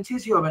তো কোনদিন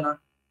শেষই হবে না,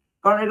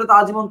 কারণ এটা তো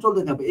আজীবন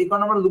চলতে থাকবে। এই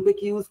কারণে আমরা লুপে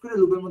কি ইউজ করি,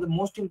 লুপের মধ্যে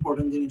মোস্ট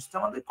ইম্পর্টেন্ট জিনিস হচ্ছে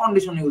আমাদের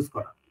কন্ডিশন ইউজ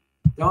করা।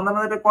 যেমন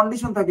আমাদের একটা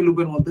কন্ডিশন থাকে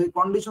লুপের মধ্যে,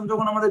 কন্ডিশন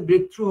যখন আমাদের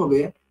ব্রেক থ্রু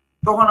হবে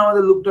তখন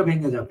আমাদের লুপটা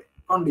ভেঙে যাবে।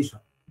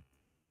 কন্ডিশন,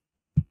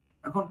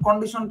 এখন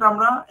কন্ডিশনটা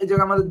আমরা এই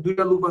জায়গায় আমাদের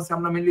দুইটা লুপ আছে,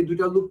 আমরা মেইনলি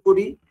দুইটা লুপ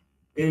করি।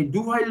 এই ডু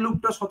হোয়াইল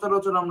লুপটা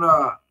সচরাচর আমরা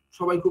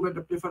সবাই খুব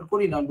একটা প্রেফার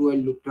করি না। ডু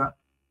হোয়াইল লুপটা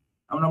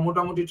আমরা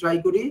মোটামুটি ট্রাই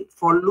করি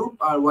for loop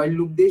R while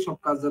loop দিয়ে সব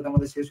কাজ যাতে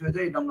আমাদের শেষ হয়ে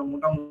যায়, এটা আমরা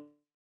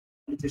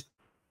মোটামুটি চেষ্টা।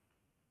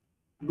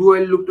 ডু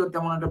হোয়াইল লুপটা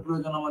তেমন একটা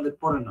প্রয়োজন আমাদের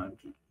পড়ে না আর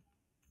কি।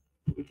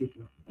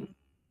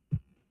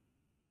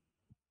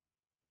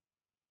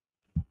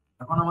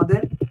 এখন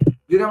আমাদের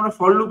যদি আমরা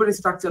ফর লুপের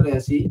স্ট্রাকচারে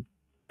আসি,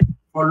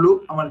 ফর লুপ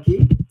আমার কি,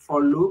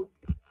 ফর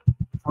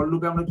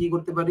লুপে আমরা কি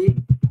করতে পারি,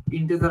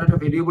 ইন্টিজার একটা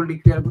ভেরিয়েবল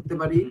ডিক্লেয়ার করতে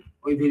পারি,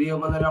 ওই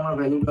ভেরিয়েবলের আমরা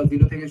ভ্যালুটা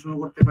 0 থেকে শুরু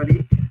করতে পারি।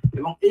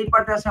 এবং এই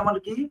পার্টে আসে আমার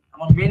কি,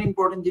 আমার মেইন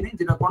ইম্পর্টেন্ট জিনিস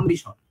যেটা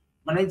কন্ডিশন,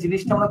 মানে এই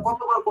জিনিসটা আমরা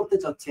কতবার করতে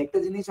চাচ্ছি, একটা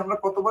জিনিস আমরা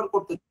কতবার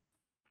করতে,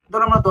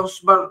 ধর আমরা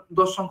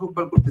 10 সংখ্যক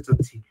বার করতে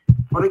চাচ্ছি,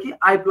 পরে কি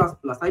i প্লাস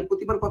প্লাস i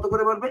প্রতিবার কত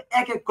করে বাড়বে,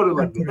 এক এক করে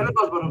বাড়বে, তাহলে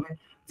 10 বার হবে।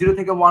 0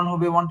 থেকে 1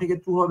 হবে, 1 থেকে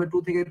 2 হবে, 2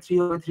 থেকে 3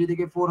 হবে, 3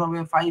 থেকে 4 হবে,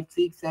 5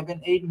 6 7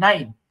 8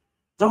 9,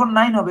 যখন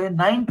 9 হবে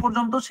 9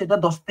 পর্যন্ত সেটা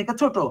 10 থেকে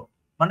ছোট,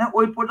 মানে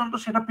ওই পর্যন্ত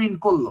সেটা প্রিন্ট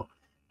করলো।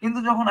 কিন্তু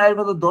যখন i এর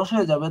ভ্যালু 10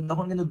 হয়ে যাবে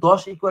তখন কিন্তু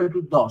 10 ইকুয়াল টু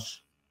 10,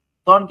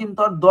 তখন কিন্তু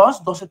আর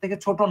 10 এর থেকে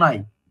ছোট নাই,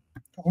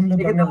 তখন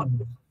কি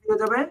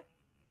হয়ে যাবে,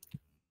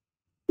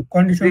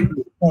 কন্ডিশন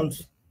ফলস।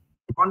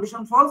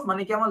 কন্ডিশন ফলস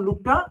মানে কি আমার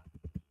লুপটা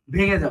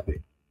ভেঙে যাবে,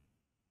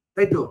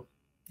 তাই তো?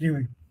 জি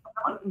ভাই,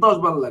 আমার 10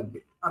 বার লাগবে।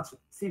 আচ্ছা,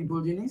 সিম্পল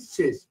জিনিস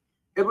শেষ।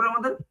 এরপর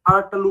আমাদের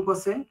আরেকটা লুপ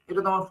আছে, এটা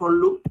তো আমার ফর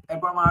লুপ।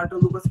 এরপর আমার আরেকটা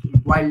লুপ আছে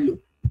হোয়াইল লুপ।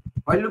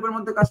 হোয়াইল লুপের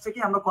মধ্যে কাজটা কি,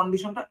 আমরা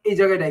কন্ডিশনটা এই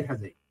জায়গায় রেখা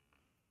যায়,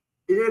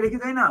 এই জায়গায় রেখে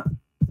যাই না।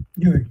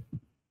 জি ভাই,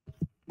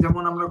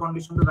 যেমন আমরা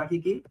কন্ডিশনটা রাখি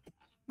কি,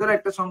 ধর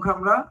একটা সংখ্যা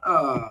আমরা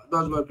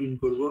 10 বার প্রিন্ট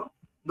করব,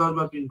 10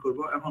 বার প্রিন্ট করব।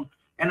 এখন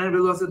n এর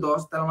ভ্যালু আছে 10,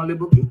 তার মানে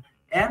লিখব কি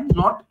n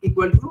নট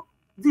ইকুয়াল টু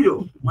 0,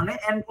 মানে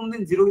n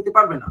কোনদিন 0 হতে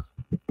পারবে না,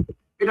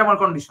 এটা আমার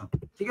কন্ডিশন।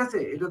 ঠিক আছে,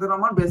 এটা ধরো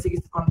আমার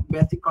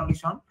বেসিক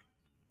কন্ডিশন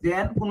যে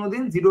n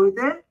কোনদিন 0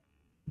 হইতে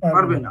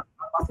পারবে না।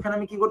 মাঝখানে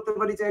আমি কি করতে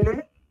পারি, চাইলে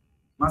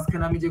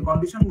মাঝখানে আমি যে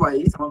কন্ডিশন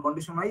ওয়াইজ, আমার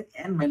condition wise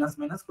n minus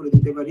minus করে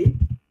দিতে পারি।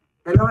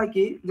 তাহলে হয়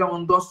কি, যেমন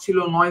 10 ছিল,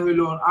 9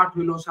 হইলো, 8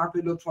 হইলো, 7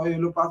 হইলো, 6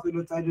 হইলো, 5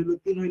 হইলো, 4 হইলো,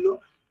 3 হইলো,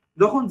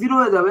 যখন 0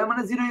 হয়ে যাবে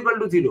মানে 0 ইকুয়াল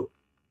টু 0,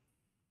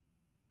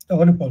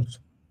 তখনই ফলস,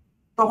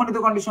 তখনই তো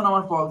কন্ডিশন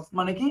আমার ফলস,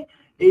 মানে কি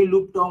এই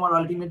লুপটা আমার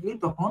আলটিমেটলি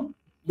তখন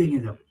ভেঙে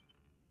যাবে,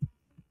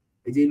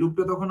 এই যে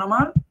লুপটা তখন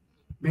আমার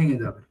ভেঙে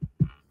যাবে।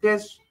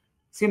 শেষ,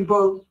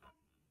 সিম্পল,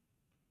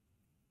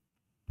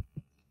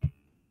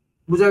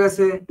 বুঝা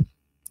গেছে?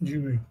 জি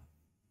ভাই,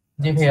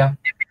 জি ভাইয়া।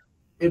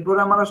 এরপরে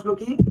আমার আসলো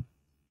কি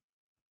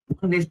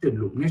নেস্টেড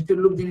লুপ। নেস্টেড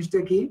লুপ জিনিসটা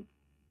কি,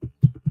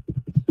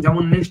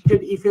 যেমন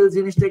নেস্টেড ইফ এলস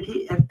জিনিসটা কি,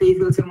 একটা ইফ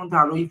এলস এর মধ্যে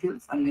আরো if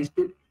else, R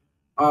nested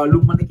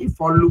loop মানে কি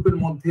ফর লুপের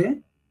মধ্যে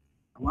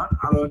আমার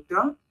আরো একটা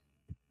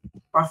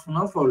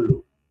পার্সোনাল ফর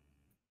লুপ।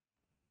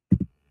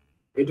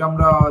 এটা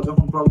আমরা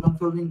যখন প্রবলেম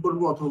সলভিং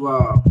করব অথবা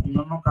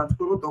অন্যান্য কাজ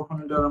করব তখন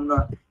এটা আমরা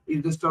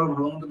ইউজটা আরো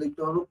ভালো মতো দেখতে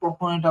পারবো।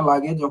 কখন এটা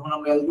লাগে, যখন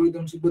আমরা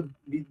অ্যালগরিদম শিখবো,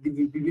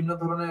 বিভিন্ন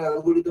ধরনের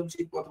অ্যালগরিদম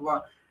শিখবো অথবা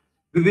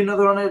বিভিন্ন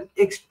ধরনের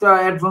এক্সট্রা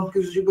অ্যাডভান্স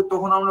কিছু শিখবো,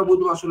 তখন আমরা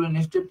বুঝবো আসলে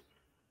নেস্টেড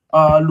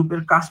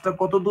লুপের কাজটা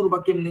কত দূর বা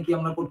কেমনে কি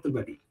আমরা করতে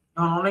পারি।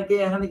 এখন অনেকে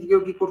এখানে কি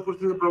কেউ কি কোর্স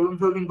করতে প্রবলেম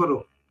সলভিং করো?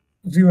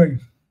 জি ভাই,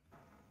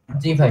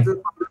 জি ভাই।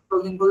 প্রবলেম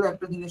সলভিং করলে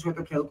একটা জিনিস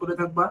হয়তো খেয়াল করে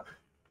থাকবা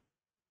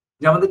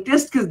যে আমাদের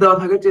টেস্ট কেস দেওয়া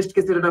থাকে, টেস্ট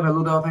কেসের একটা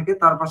ভ্যালু দেওয়া থাকে,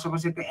 তার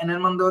পাশাপাশি একটা n এর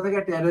মান দেওয়া থাকে,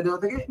 একটা অ্যারে দেওয়া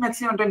থাকে,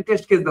 ম্যাক্সিমাম টাইম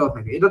টেস্ট কেস দেওয়া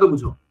থাকে, এটা তো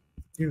বুঝো।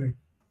 জি ভাই,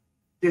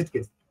 টেস্ট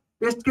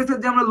কেসের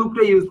যে আমরা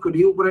লুপটা ইউজ করি,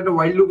 উপরে একটা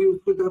হোয়াইল লুপ ইউজ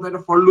করি, তখন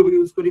একটা ফর লুপ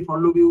ইউজ করি, ফর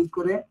লুপ ইউজ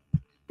করে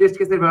টেস্ট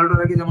কেসের ভ্যালুটা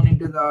রাখি, যেমন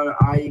integer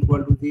i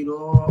equal to 0,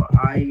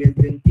 i less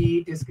than t,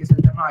 test কেসের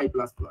জন্য i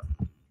প্লাস প্লাস,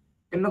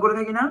 এমন করে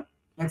থাকি না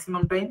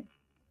ম্যাক্সিমাম টাইম।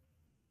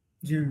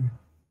 জি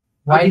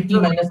while t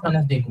মাইনাস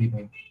মাইনাস দিয়ে করি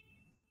ভাই।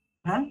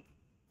 হ্যাঁ,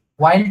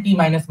 while t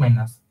মাইনাস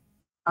মাইনাস।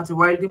 আচ্ছা,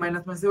 while t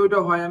মাইনাস মাইনাস ওইটা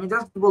হয়, আমি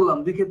জাস্ট বললাম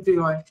দুই ক্ষেত্রেই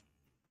হয়,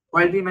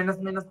 while t মাইনাস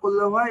মাইনাস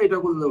করলেও হয়, এটা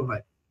করলেও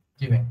হয়।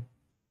 জি ভাই।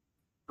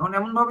 এখন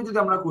এমন ভাবে যদি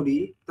আমরা করি,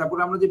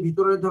 তারপরে আমরা যে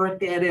ভিতরে ধরো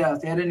একটা অ্যারে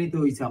আছে, অ্যারে নিতে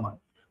হইছে আমার,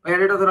 ওই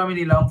অ্যারেটা ধরো আমি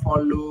নিলাম ফর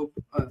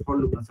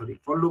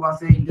লুপ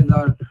আছে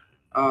integer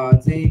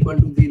j equal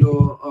to 0,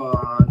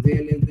 j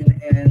less than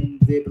n,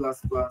 j plus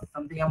plus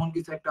something এমন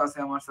কিছু একটা আছে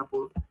আমার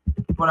সাপোজ।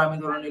 পরে আমি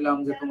ধরে নিলাম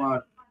যে তোমার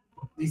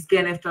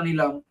scanf টা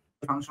নিলাম,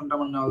 ফাংশনটা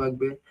আমার নেওয়া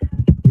লাগবে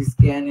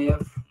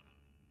scanf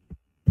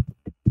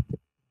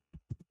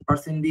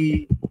 %d,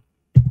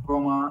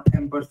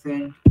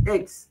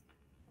 %x,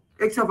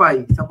 x of i,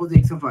 suppose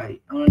x of i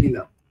আমরা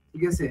নিলাম,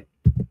 ঠিক আছে,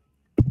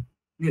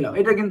 নিলাম।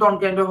 এটা কিন্তু অন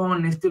কাইন্ড অফ আমার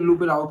নেস্টেড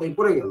লুপের আওতায়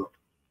পড়ে গেল,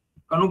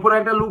 কারণ উপরে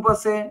একটা লুপ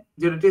আছে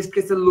যেটা টেস্ট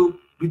কেসের লুপ,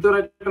 ভিতরে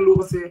একটা লুপ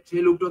আছে,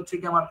 সেই লুপটা হচ্ছে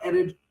কি আমার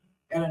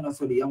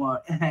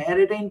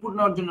অ্যারেটা ইনপুট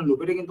নেওয়ার জন্য লুপ।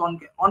 এটা কিন্তু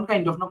অন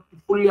কাইন্ড অফ না,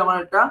 ফুললি আমার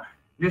একটা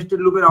নেস্টেড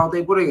লুপের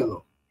আওতায় পড়ে গেল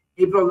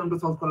এই প্রবলেমটা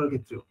সলভ করার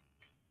ক্ষেত্রে।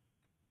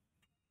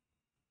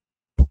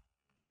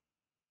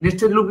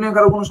 নেস্টেড লুপ নিয়ে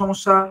কারো কোনো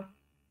সমস্যা?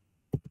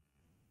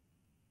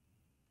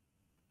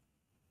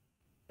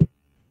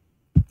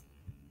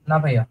 না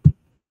ভাইয়া।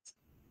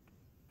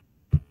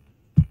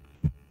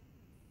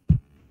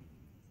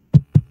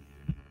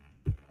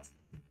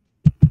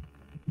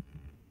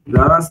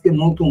 যারা আজকে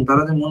নতুন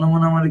তারা যে মনে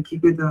মনে আমার কি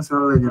কইতে আছে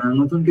আল্লাহ জানে।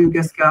 নতুন কেউ কি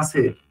আজকে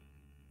আছে?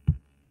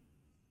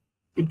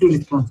 একটু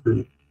রেসপন্স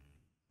করি।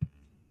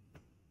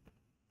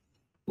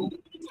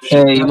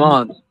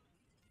 ইমন,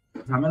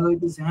 ঝামেলা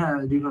হইতেছে। হ্যাঁ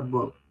রিভার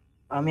বল।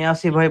 আমি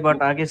আছি ভাই, বাট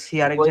আগে সি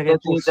আরেক জায়গায়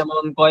বলতেছি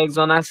যেমন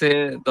কয়েকজন আছে,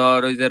 ধর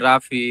ওই যে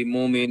রাফি,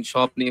 মুমিন,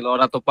 স্বপ্নিল,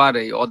 ওরা তো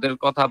পারে, ওদের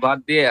কথা বাদ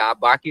দিয়ে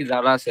বাকি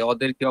যারা আছে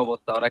ওদের কি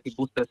অবস্থা, ওরা কি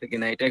বুঝতেছে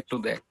কিনা এটা একটু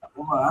দেখ।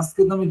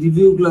 আজকে তো আমি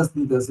রিভিউ ক্লাস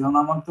নিতেছি, কারণ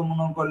আমার তো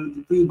মনে করলে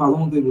তুই ভালো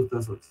মতোই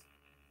বুঝতেছিস।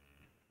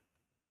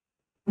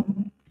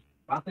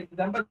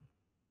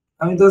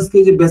 আমি তো আজকে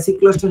যে বেসিক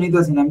ক্লাসটা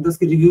নিতেছি না, আমি তো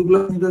আজকে রিভিউ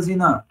ক্লাস নিতেছি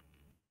না।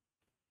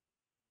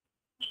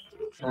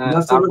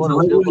 তারপর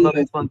ওদের কোনো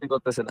রেসপন্সই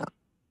করতেছে না।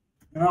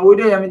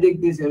 ওইটাই আমি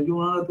দেখতেছি আর কি,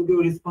 ওনারা তো কেউ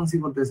রেসপন্সই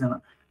করতেছে না।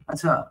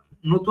 আচ্ছা,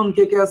 নতুন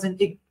কে কে আছেন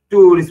একটু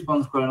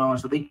রেসপন্স করেন আমার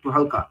সাথে, একটু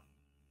হালকা,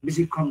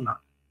 বেশিক্ষণ না।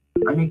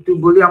 আমি একটু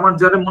বলি, আমার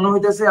যারা মনে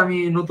হইতেছে আমি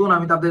নতুন,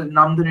 আমি তাদের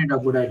নাম ধরে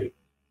ডাকবো ডাইরেক্ট।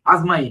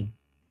 আজমাইন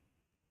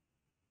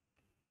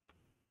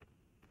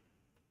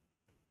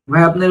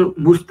ভাই, আপনি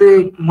বুঝতে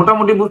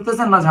মোটামুটি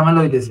বুঝতেছেন না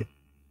ঝামেলা হইতেছে?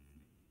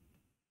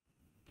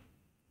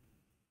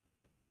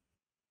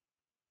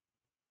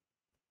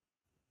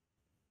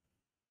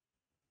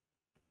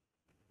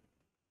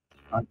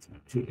 আচ্ছা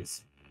ঠিক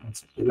আছে।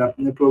 আচ্ছা তাহলে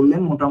আপনার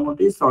প্রবলেম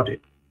মোটামুটি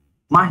সর্টেড।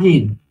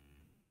 মাহিন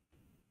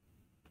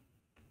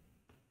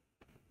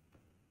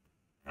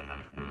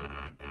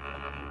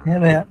হ্যাঁ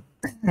ভাইয়া।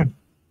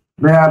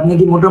 ভাই, আপনি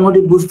কি মোটামুটি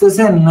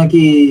বুঝতেছেন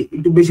নাকি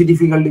একটু বেশি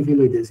ডিফিকাল্টি ফিল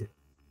হইতেছে?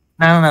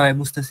 না না ভাই,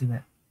 বুঝতেছি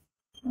ভাই।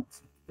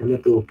 আচ্ছা তাহলে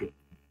তো ওকে।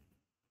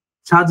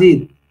 সাজিদ,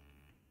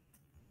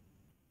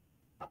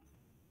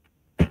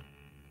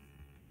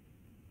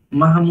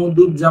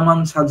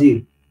 মাহমুদুজ্জামান সাজিদ।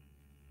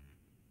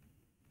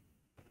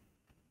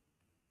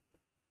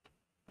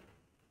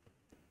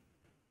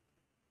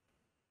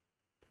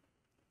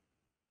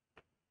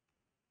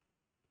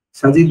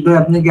 সাজিদ ভাই,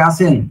 আপনি কি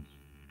আছেন?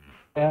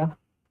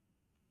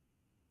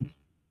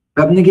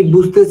 আপনি কি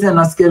বুঝতেছেন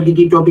আজকে আর কি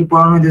কি টপিক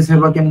পড়ানো হইতেছে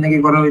বা কেমনে কি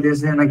করা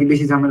হইতেছে, নাকি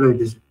বেশি ঝামেলা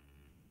হইতেছে?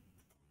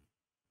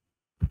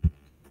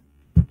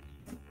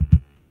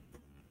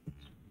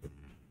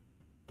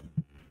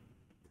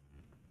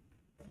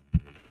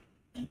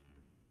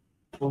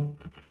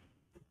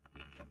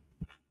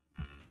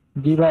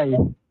 জি ভাই।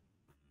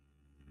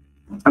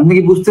 আপনি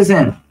কি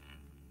বুঝতেছেন?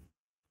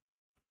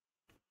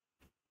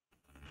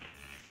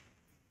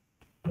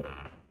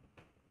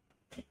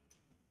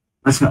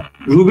 আচ্ছা,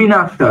 রুবিনা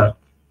আক্তার।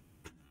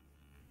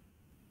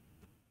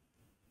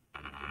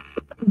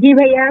 জি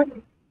ভাইয়া।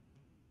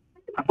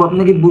 আপু,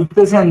 আপনি কি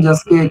বুঝতেছেন যে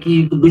আজকে কি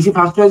একটু বেশি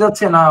ফাস্ট হয়ে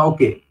যাচ্ছে না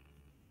ওকে?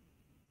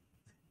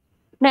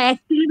 না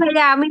অ্যাকচুয়ালি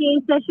ভাইয়া আমি এই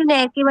সেশনে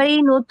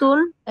একেবারেই নতুন,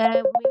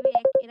 মেবি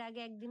এর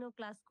আগে একদিনও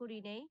ক্লাস করি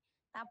নাই।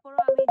 তারপরও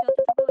আমি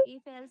যতটুকু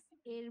ইফ এলস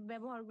এর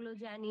ব্যবহারগুলো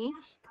জানি,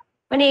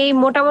 মানে এই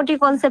মোটামুটি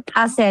কনসেপ্ট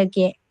আছে আর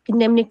কি,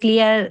 কিন্তু এমনি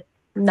ক্লিয়ার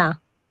না।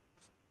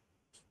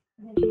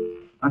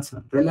 আচ্ছা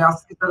তাহলে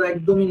আজকে তারা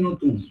একদমই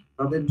নতুন,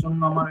 তাদের জন্য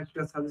আমার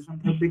একটা সাজেশন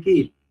থাকবে কি,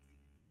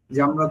 যে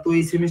আমরা তো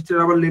এই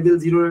সেমিস্টার আবার লেভেল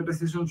 0 একটা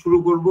সেশন শুরু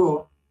করব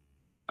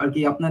আর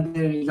কি,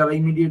 আপনাদের যারা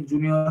ইমিডিয়েট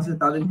জুনিয়র আছে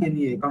তাদেরকে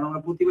নিয়ে। কারণ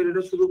আমরা প্রতিবার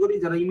এটা শুরু করি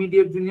যারা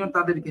ইমিডিয়েট জুনিয়র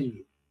তাদেরকে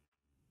নিয়ে।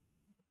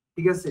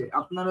 ঠিক আছে,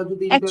 আপনারা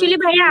যদি অ্যাকচুয়ালি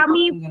ভাইয়া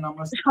আমি,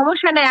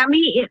 সমস্যা নাই, আমি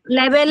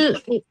লেভেল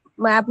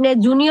আপনি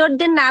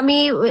জুনিয়রদের না, আমি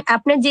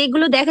আপনি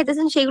যেগুলো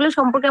দেখাইতেছেন সেগুলো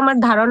সম্পর্কে আমার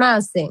ধারণা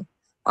আছে,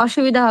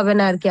 অসুবিধা হবে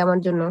না আর কি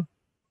আমার জন্য।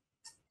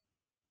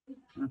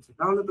 আচ্ছা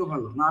তাহলে তো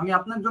ভালো। না, আমি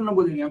আপনার জন্য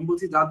বলিনি, আমি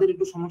বলছি যাদের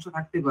একটু সমস্যা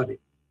থাকতে পারে,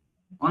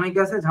 অনেকে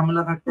আছে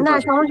ঝামেলা থাকতে না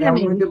পারে, সমস্যা এমন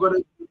নেই। হতে পারে।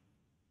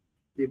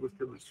 জি,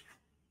 বুঝতে পারছি।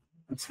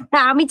 আচ্ছা, না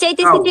আমি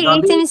চাইতেছি যে এই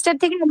যাদের সেমিস্টার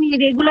থেকে আমি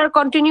রেগুলার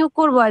কন্টিনিউ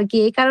করব আর কি,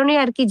 এই কারণে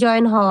আর কি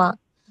জয়েন হওয়া,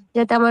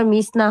 যাতে আমার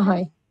মিস না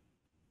হয়।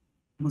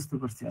 বুঝতে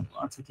পারছি আপু।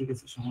 আচ্ছা ঠিক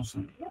আছে, সমস্যা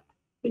নেই।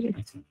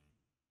 আচ্ছা,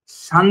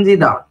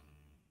 সানজিদা।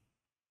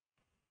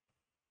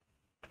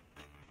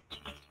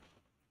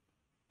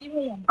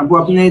 আপু,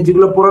 আপনি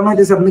যেগুলো পড়ানো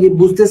হইতেছে আপনি কি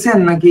বুঝতেছেন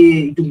নাকি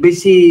একটু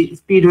বেশি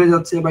স্পিড হয়ে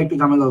যাচ্ছে বা একটু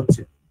ঝামেলা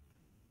হচ্ছে?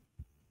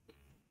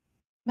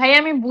 ভাই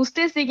আমি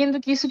বুঝতেছি, কিন্তু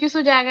কিছু কিছু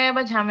জায়গায়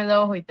আবার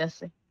ঝামেলাও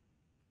হইতাছে।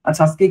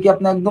 আচ্ছা, আজকে কি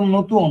আপনি একদম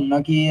নতুন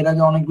নাকি এর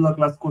আগে অনেকগুলো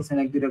ক্লাস করছেন,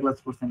 এক দুইটা ক্লাস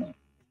করছেন?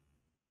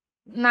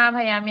 না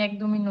ভাই, আমি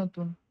একদমই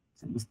নতুন।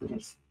 আচ্ছা, বুঝতে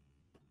পারছি।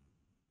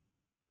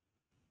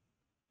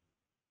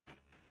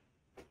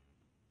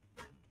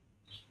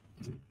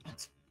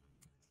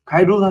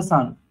 খায়রুল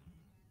হাসান।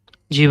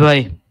 জি ভাই।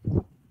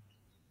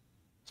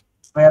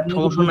 ভাই, আপনি কি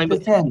সমস্যা নাই ভাই।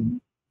 বুঝতেছেন?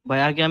 ভাই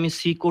আগে আমি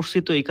সি করছি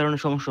তো এই কারণে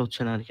সমস্যা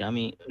হচ্ছে না আর কি,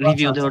 আমি আচ্ছা,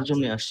 রিভিউ আচ্ছা, দেওয়ার আচ্ছা।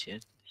 জন্য আসছি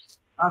আর কি।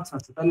 আচ্ছা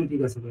আচ্ছা, তাহলে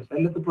ঠিক আছে ভাই,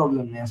 তাহলে তো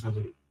প্রবলেম নেই আশা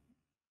করি।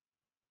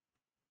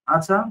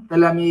 আচ্ছা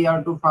তাহলে আমি আর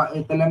একটু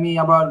তাহলে আমি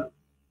আবার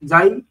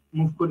যাই,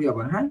 মুভ করি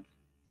আবার। হ্যাঁ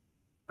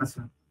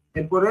আচ্ছা,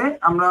 এরপরে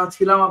আমরা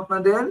ছিলাম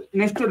আপনাদের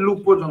নেস্টেড লুপ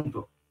পর্যন্ত।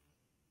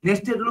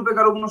 নেস্টেড লুপে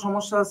কারো কোনো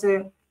সমস্যা আছে?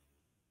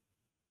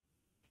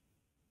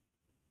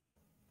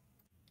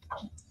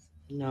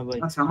 না ভাই।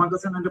 আচ্ছা, আমার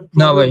কাছে না একটা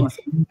না ভাই। প্রবলেম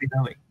আছে।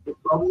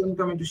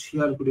 প্রবলেমটা আমি একটু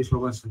শেয়ার করি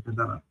সবার সাথে।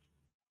 দাঁড়ান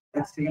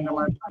এক সেকেন্ড,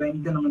 আমার টাইম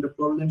দেন, আমি একটা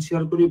প্রবলেম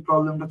শেয়ার করি,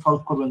 প্রবলেমটা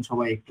সলভ করবেন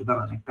সবাই একটু।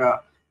 দাঁড়ান, একটা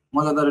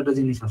মজাদার একটা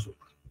জিনিস আসুক।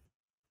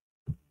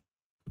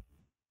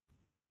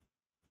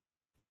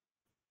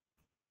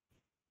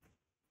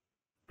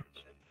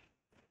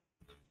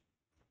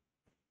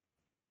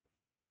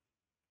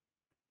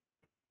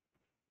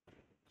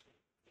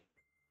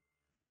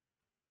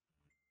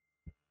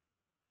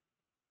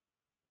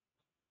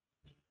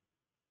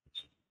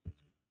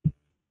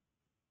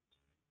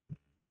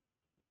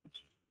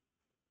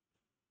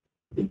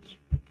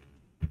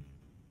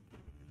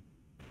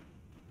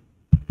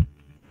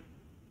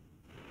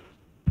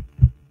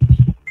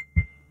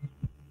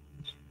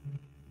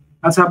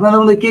 আচ্ছা, আপনাদের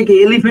মধ্যে কে কে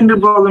এলিফ্যান্টের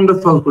প্রবলেমটা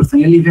সলভ করছেন?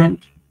 এলিফ্যান্ট,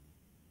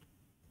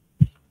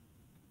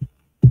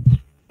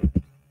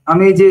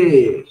 আমি যে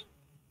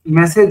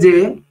মেসেজে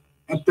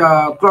একটা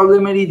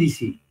প্রবলেমেরই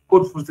দিছি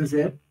কোড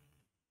ফোর্সেসের,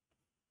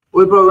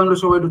 ওই প্রবলেমটা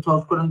সবাই একটু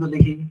সলভ করেন তো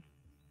দেখি।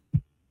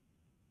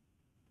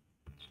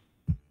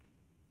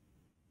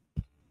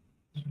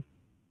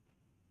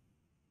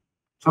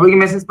 সবাই কি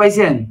মেসেজ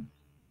পাইছেন?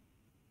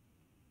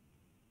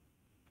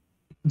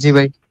 জি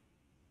ভাই।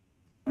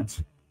 আচ্ছা,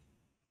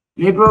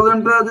 এই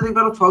প্রবলেমটা যদি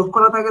কারো সলভ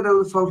করা থাকে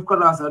তাহলে সলভ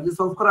করা আছে, আর যদি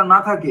সলভ করা না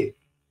থাকে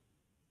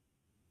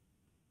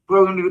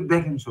প্রবলেমটা একটু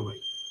দেখেন সবাই।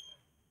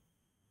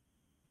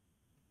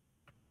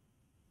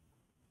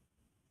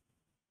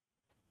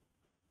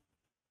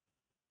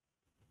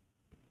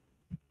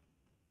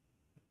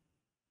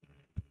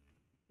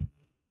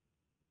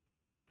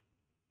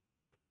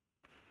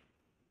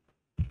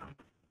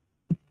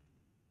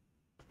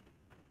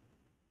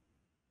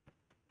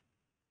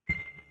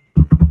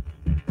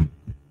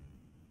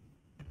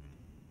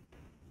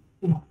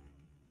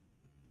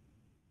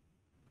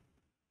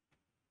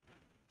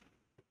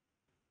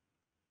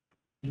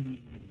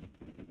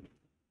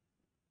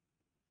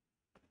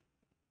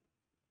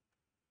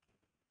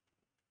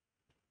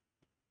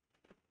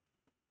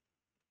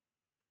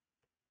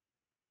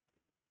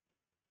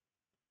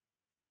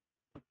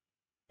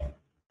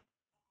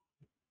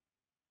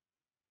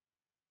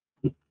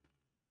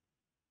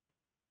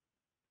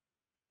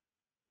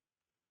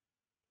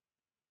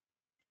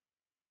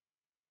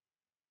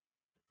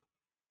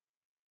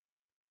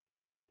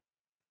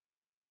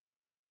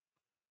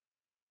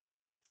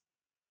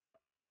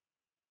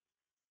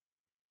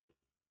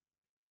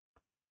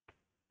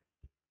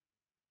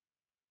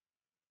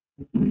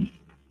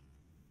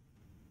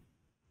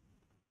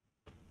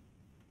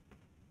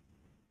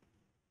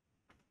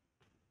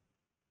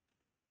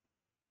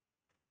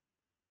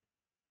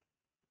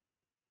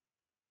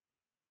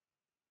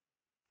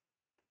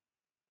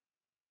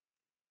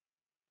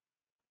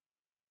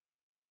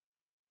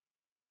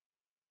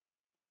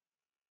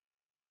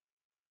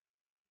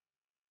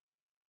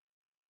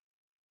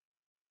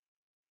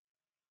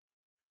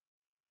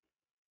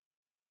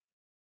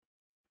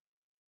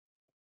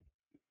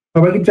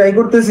 সবাই কি ট্রাই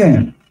করতেছেন?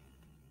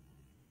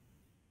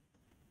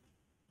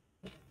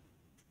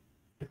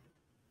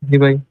 জি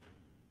ভাই।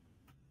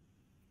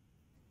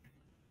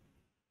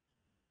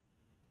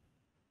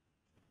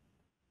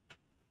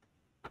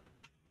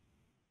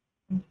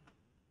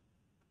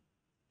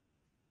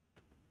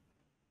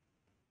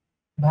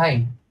 ভাই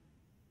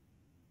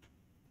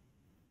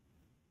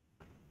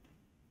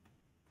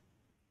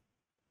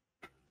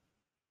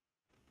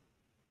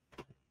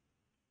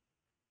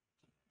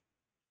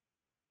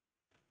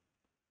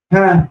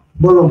হ্যাঁ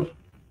বলো।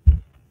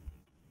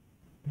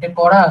 এটা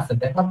করা আছে,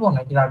 দেখাবো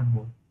নাকি রাখবো?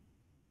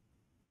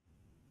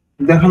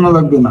 দেখানো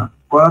লাগবে না,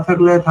 করা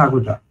থাকলে থাক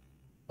ওটা।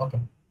 ওকে।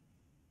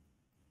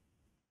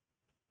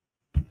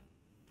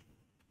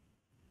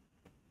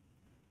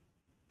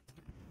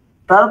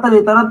 তাড়াতাড়ি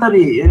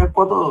তাড়াতাড়ি, এটা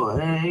কত,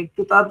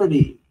 একটু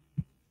তাড়াতাড়ি।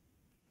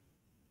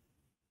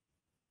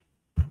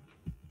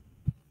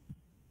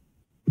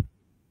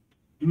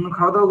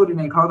 খাওয়া দাওয়া করি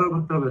নাই, খাওয়া দাওয়া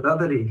করতে হবে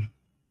তাড়াতাড়ি।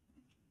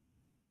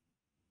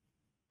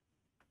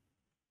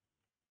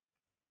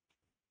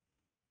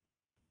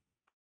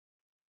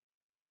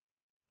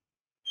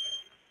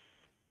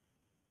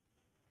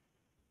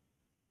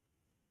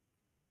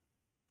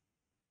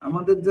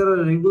 আমাদের যারা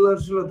রেগুলার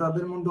ছিল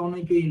তাদের মধ্যে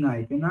অনেকেই নাই,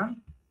 তাই না?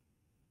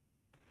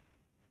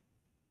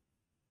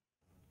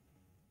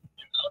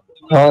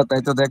 হ্যাঁ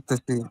তাই তো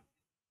দেখতেছি।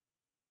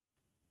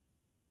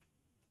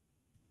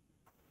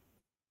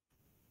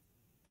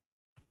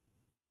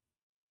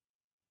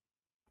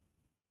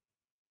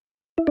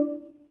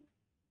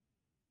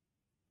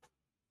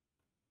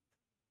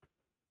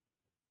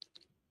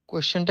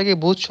 কোশ্চেনটা কি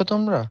বুঝছো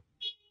তোমরা?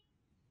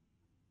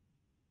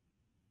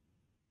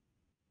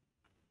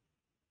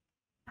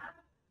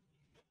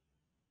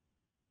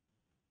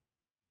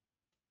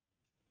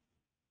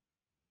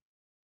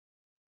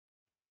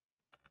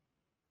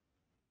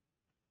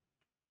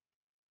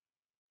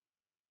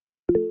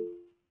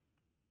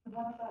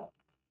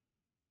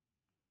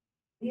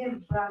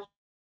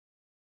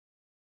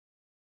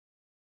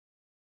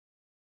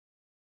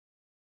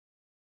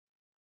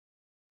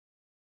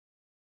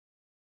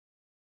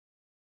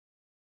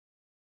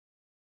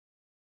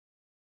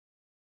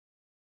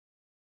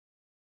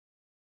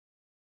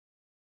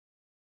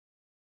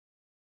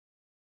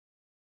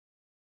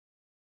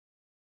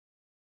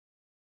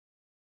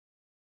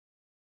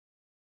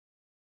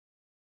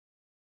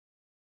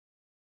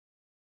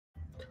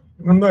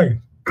 ইমন ভাই,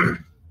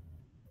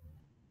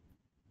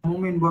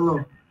 মুমিন বলো।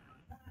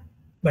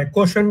 ভাই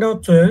কোশ্চেনটা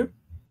হচ্ছে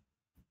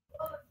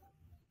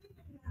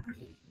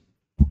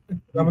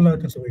ঝামেলা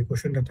হইতেছে ভাই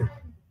কোশ্চেনটাতে।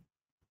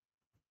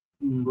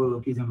 বলো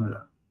কি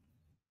ঝামেলা?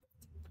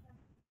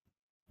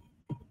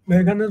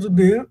 এখানে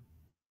যদি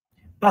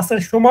 5 এর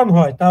সমান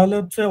হয় তাহলে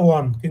হচ্ছে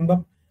 1, কিংবা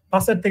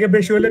 5 এর থেকে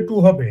বেশি হলে 2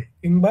 হবে,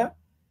 কিংবা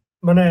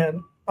মানে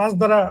 5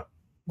 দ্বারা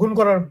গুণ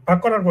করার ভাগ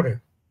করার পরে।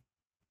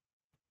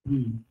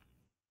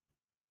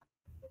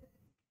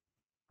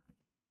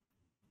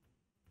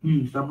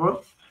 তারপর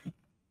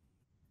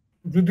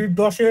যদি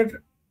 10-এর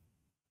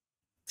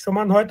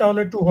সমান হয়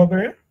তাহলে 2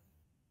 হবে,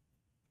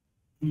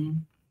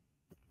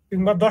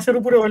 কিংবা 10-এর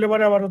উপরে হলে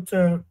পরে আবার হচ্ছে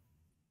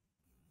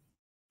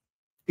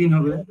 3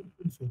 হবে।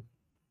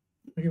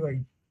 নাকি ভাই?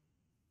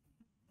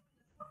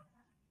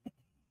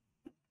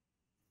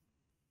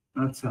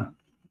 আচ্ছা,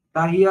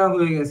 তাহিয়া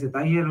হয়ে গেছে,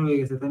 তাহিয়ার হয়ে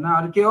গেছে, তাই না?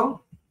 আর কেউ?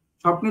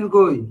 স্বপ্নিল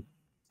কই?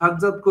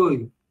 সাজ্জাদ কই?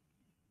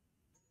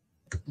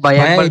 ভাই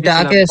একবার এটা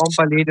দিছিলাম আগে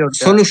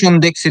কম্পাইলেটরটা। সলিউশন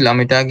দেখছিলাম,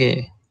 এটা আগে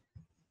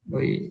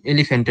ওই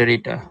এলিফ্যান্টের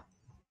এটা।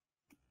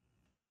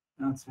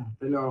 আচ্ছা,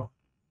 তাহলে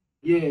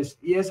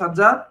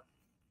সাজ্জাদ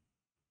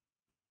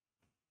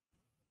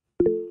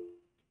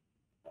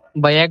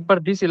ভাই একবার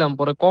দিছিলাম,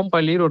 পরে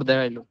কম্পাইল এরর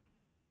দেখাইলো।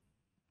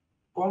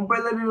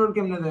 কম্পাইলার এরর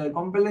কেমনে দেয়?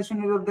 কম্পাইলেশন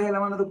এরর দেখাইলে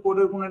মানে তো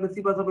কোডের কোন একটা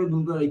চিপা চাপাই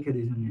ভুল করে রেখে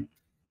দিয়েছেন।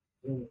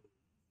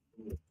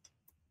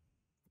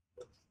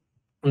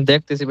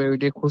 দেখতেছি ভাই,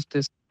 ওইটা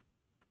খুঁজতেছি।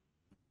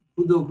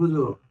 খুঁজো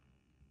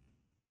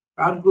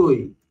কার কই?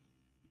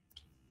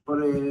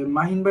 পরে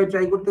মাহিন ভাই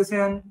ট্রাই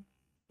করতেছেন,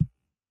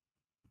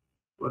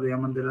 পরে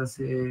আমাদের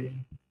আছে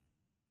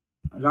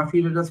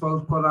রাফির এটা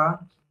সলভ করা।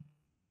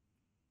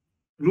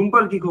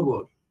 রুম্পার কি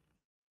খবর?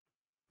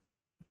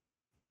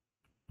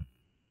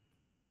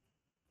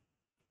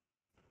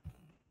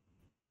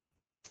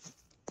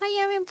 ভাই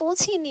আমি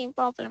বুঝিনি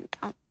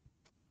প্রবলেমটা।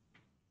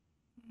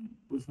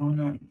 বুঝলাম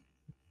না,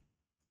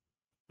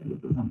 এটা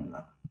তো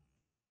ঝামেলা।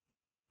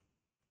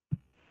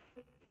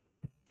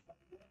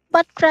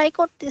 বাট ট্রাই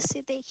করতেছি,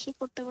 দেখি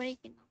করতে পারি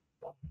কিনা।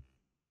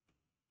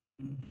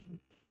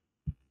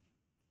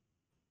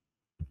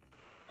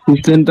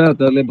 কোশ্চেনটা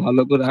তাহলে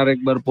ভালো করে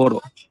আরেকবার পড়ো।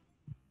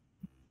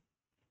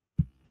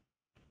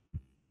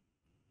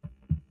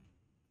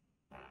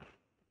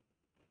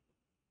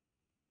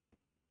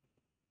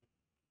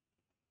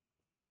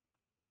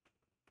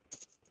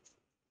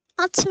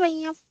 আচ্ছা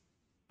ভাইয়া।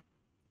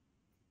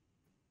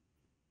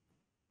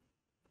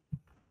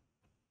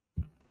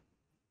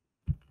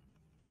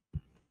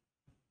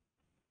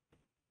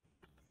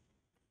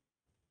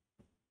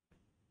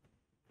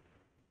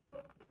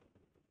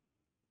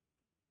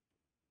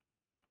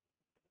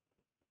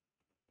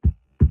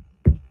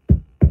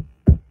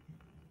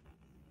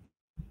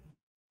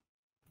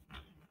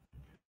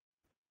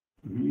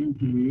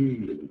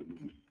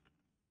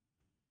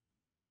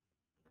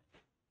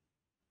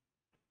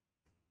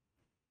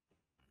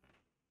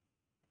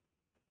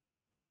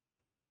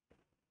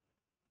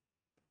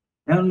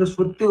 এখন তো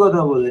সত্যি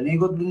কথা বলেন, এই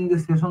কতদিন যে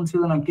সেশন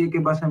ছিল না, কে কে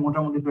বাসায়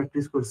মোটামুটি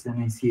প্র্যাকটিস করছেন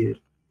এই সি এর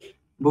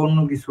বা অন্য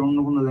কিছু, অন্য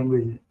কোনো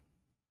ল্যাঙ্গুয়েজে?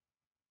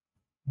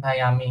 ভাই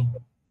আমি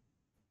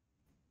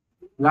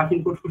রাফির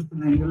কোড করতে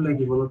হ্যান্ডেলটা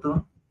কি বলতো?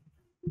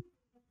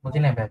 বুঝি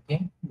না ভাই কি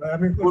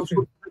আমি কোড করছি।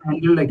 করতে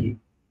হ্যান্ডেলটা কি?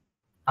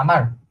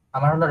 আমার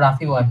আমার হলো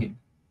রাফি ওয়াহিদ।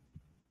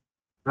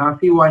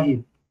 রাফি ওয়াহিদ।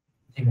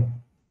 জি ভাই।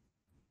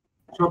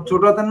 সব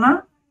ছোট হাতের না?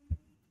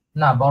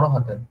 না, বড়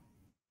হাতের।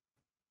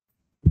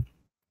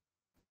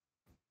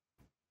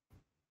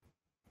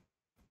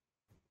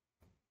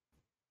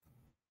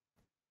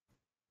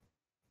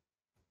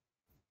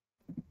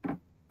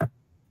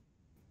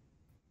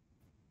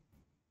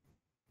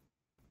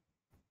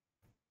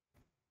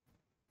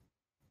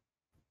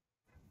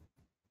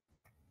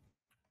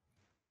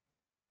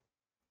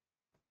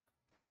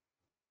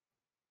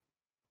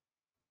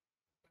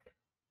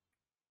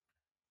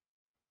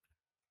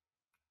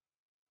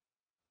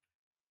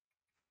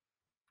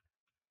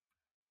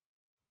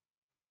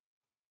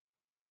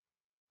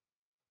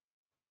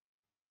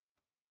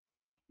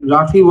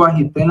 রাফি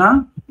ওয়াহিদ, তাই না?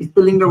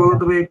 স্পেলিংটা বলো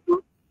তবে একটু,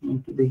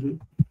 একটু দেখি।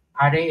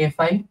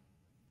 RAFI।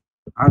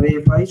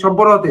 RAFI সব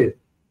বড় হাতের?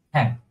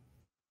 হ্যাঁ।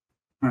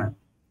 হ্যাঁ।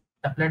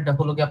 তারপরে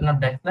হলো কি আপনার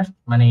ব্যাকস্ল্যাশ,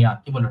 মানে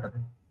কি বলে ওটাকে,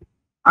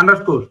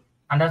 আন্ডারস্কোর।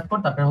 আন্ডারস্কোর,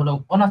 তারপরে হলো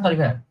না সরি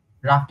ভাই,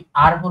 রাফি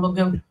আর হলো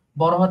কি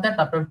বড় হাতের,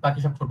 তারপরে বাকি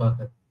সব ছোট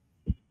হাতের।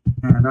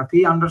 হ্যাঁ, রাফি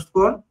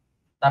আন্ডারস্কোর,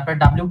 তারপরে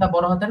ডাব্লিউটা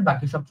বড় হাতের,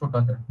 বাকি সব ছোট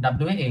হাতের,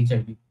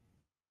 WAHID।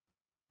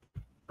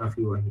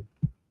 Rafi Wahid.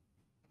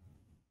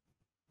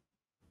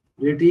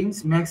 Ratings,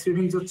 max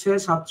ratings হচ্ছে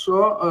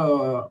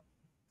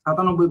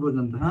 797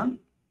 পর্যন্ত। হ্যাঁ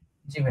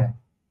জি ভাই।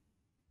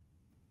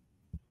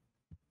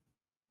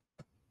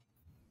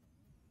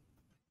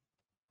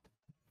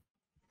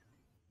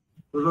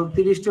 Total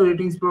 30টা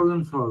ratings problem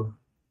solve.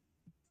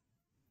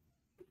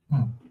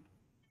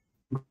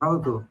 ভালো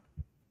তো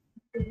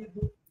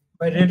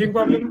ভাই রেটিং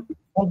প্রবলেম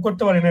সলভ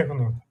করতে পারি না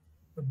এখনো,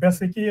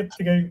 বেসিকই এর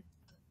থেকে।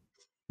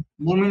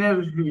 মুমিনের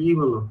ই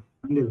বলো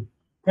হ্যান্ডেল।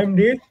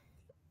 এমডি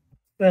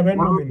 7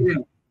 মুমিন,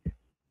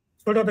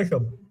 ছোটতে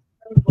সব।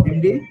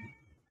 এমডি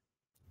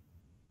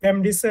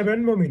এমডি 7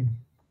 মুমিন,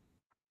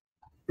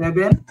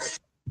 7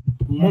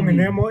 মুমিন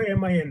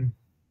MOMIN।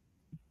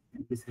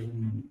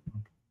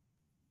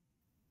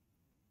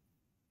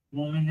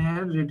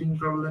 মুমিনের রেটিং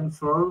প্রবলেম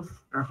সলভ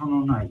এখনো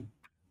নাই।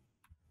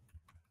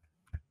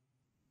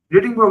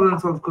 রেটিং প্রবলেম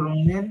সলভ করো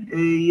মুমিন,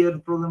 এই ইয়ার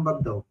প্রবলেম বাদ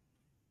দাও।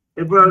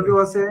 এরপর আর কেউ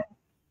আছে?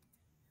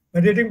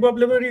 রেটিং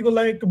প্রবলেমের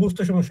এগুলা একটু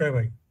বুঝতে সমস্যা হয়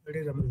ভাই,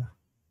 এটাই ঝামেলা।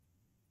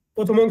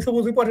 প্রথম অংশ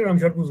বুঝি, পরের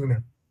অংশ আর বুঝি না।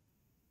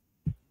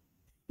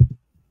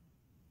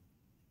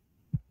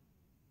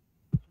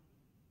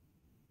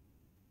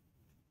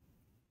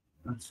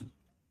 আচ্ছা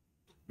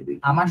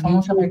আমার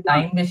সমস্যা ভাই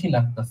টাইম বেশি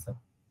লাগতেছে,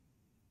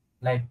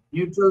 লাইক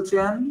নিউট্রাল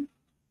চেন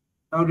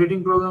তাও রিডিং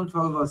প্রবলেম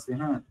সলভ আছে।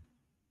 হ্যাঁ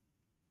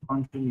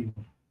কন্টিনিউ।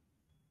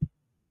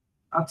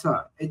 আচ্ছা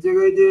এই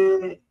জায়গায় যে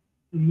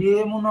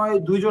মেয়ে মনে হয়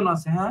দুইজন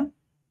আছে। হ্যাঁ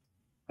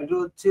এটা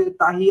হচ্ছে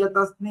তাহিয়া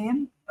তাসনিম,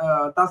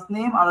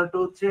 তাসনিম, আর একটা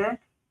হচ্ছে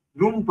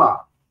রুম্পা,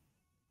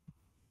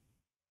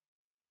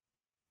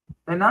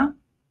 তাই না?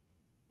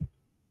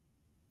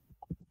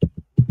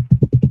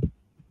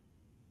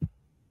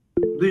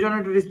 দুইজন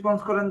একটু রেসপন্স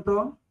করেন তো।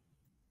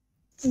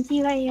 জি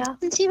ভাইয়া।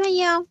 জি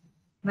ভাইয়া।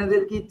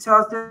 আপনাদের কি ইচ্ছা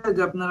আছে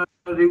যে আপনারা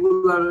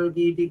রেগুলার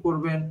কি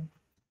করবেন,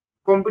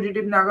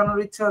 কম্পিটিটিভ নিয়ে আগানোর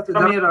ইচ্ছা আছে?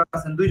 যারা মেয়েরা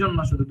আছেন, দুইজন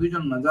না, শুধু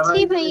দুইজন না, যারা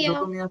জি এখানে ভাইয়া।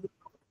 যত মেয়ে আছে।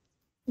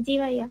 জি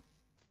ভাইয়া।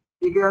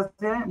 ঠিক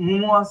আছে,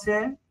 মুমু আছে,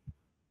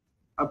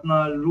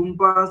 আপনার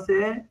রুম্পা আছে,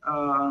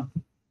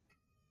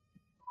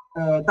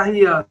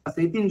 তাহিয়া আছে,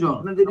 এই তিনজন।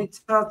 আপনাদের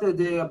ইচ্ছা আছে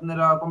যে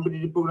আপনারা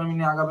কম্পিটিটিভ প্রোগ্রামিং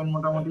নিয়ে আগাবেন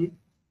মোটামুটি?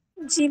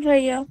 জি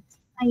ভাইয়া।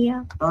 ভাইয়া।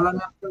 তাহলে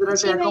আমি আপনাদের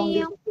একটা জি অ্যাকাউন্ট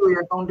ভাইয়া। দিচ্ছি, ওই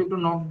অ্যাকাউন্টে একটু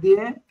নক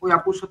দিয়ে ওই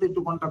আপুর সাথে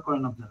একটু কন্টাক্ট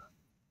করেন আপনারা।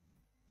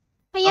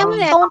 ভাইয়া আমার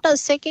অ্যাকাউন্ট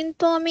আছে,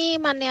 কিন্তু আমি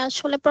মানে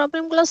আসলে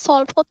প্রবলেমগুলো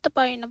সলভ করতে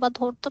পারি না বা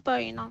ধরতে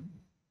পারি না।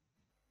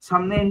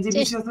 সামনে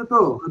এনজিবিসি আছে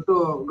তো, হয়তো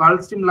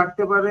গার্লস টিম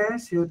লাগতে পারে,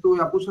 সেহেতু ওই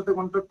আপুর সাথে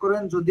কন্টাক্ট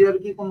করেন। যদি আর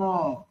কি কোনো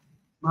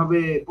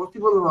ভাবে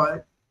পসিবল হয়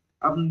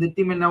আপনাদের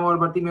টিমে নেওয়ার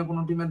বা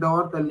কোনো টিমে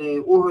দেওয়ার, তাহলে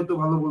ও হয়তো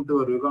ভালো বলতে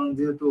পারবে, কারণ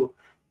যেহেতু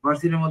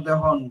ভার্সিটির মধ্যে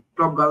এখন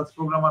টপ গার্লস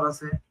প্রোগ্রামার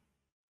আছে,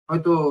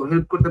 হয়তো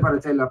হেল্প করতে পারে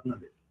চাইলে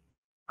আপনাদের।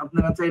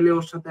 আপনারা চাইলে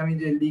ওর সাথে আমি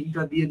যে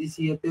লিংকটা দিয়ে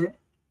দিছি এতে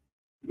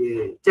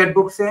চ্যাট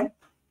বক্সে,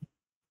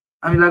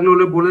 আমি লাগলে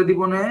ওলে বলে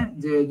দিব না,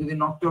 যে যদি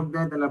নক টক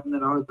দেয় তাহলে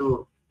আপনারা হয়তো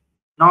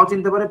নাও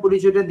চিনতে পারে,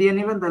 পরিচয়টা দিয়ে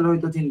নেবেন, তাহলে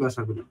হয়তো চিনবে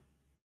আশা করি।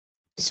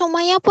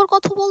 সুমাইয়াপুর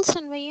কথা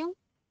বলছেন ভাইয়া?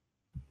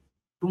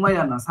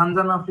 সুমাইয়া না,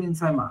 সানজানা আফরিন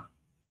সাইমা।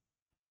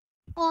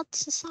 ও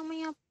আচ্ছা,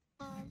 সুমাইয়া।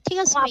 ঠিক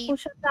আছে ভাইয়া। আপুর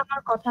সাথে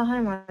আমার কথা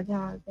হয় মাঝে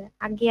মাঝে,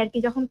 আগে আর কি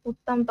যখন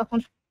পড়তাম তখন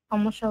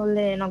সমস্যা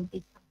হলে নক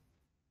দিতাম।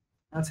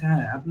 আচ্ছা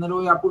হ্যাঁ, আপনারা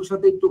ওই আপুর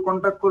সাথে একটু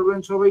কন্টাক্ট করবেন,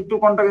 সবাই একটু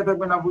কন্টাক্টে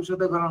থাকবেন আপুর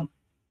সাথে, কারণ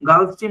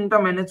গার্লস টিমটা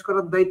ম্যানেজ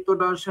করার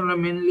দায়িত্বটা আসলে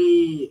মেইনলি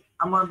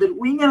আমাদের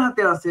উইং এর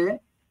হাতে আছে।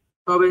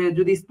 তবে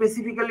যদি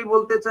স্পেসিফিক্যালি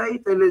বলতে চাই,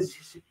 তাহলে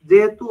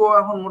যেহেতু ও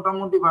এখন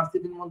মোটামুটি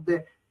ভার্সিটির মধ্যে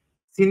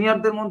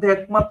সিনিয়রদের মধ্যে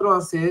একমাত্র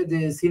আছে যে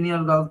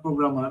সিনিয়র গার্লস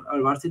প্রোগ্রামার, আর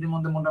ভার্সিটির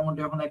মধ্যে মোটামুটি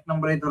এখন এক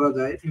নম্বরেই ধরা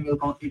যায় ফিমেল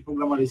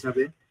প্রোগ্রামার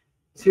হিসাবে,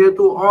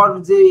 সেহেতু ওর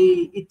যে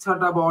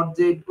ইচ্ছাটা বা ওর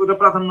যে ওটা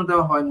প্রাধান্য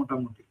দেওয়া হয়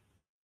মোটামুটি।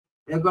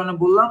 এই কারণে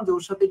বললাম যে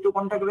ওর সাথে একটু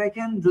কন্ট্যাক্ট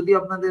রাখেন, যদি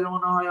আপনাদের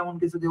মনে হয় এমন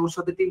কিছু যে ওর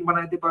সাথে টিম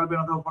বানাইতে পারবেন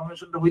অথবা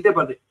ফরমেশনটা হইতে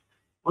পারে,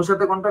 ওর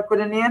সাথে কন্ট্যাক্ট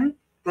করে নিয়েন,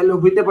 তাহলে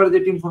হইতে পারে যে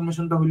টিম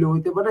ফরমেশনটা হইলেও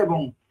হইতে পারে, এবং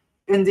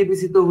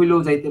এনজিপিসি তো হইলেও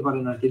যাইতে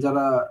পারেন আর কি,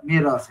 যারা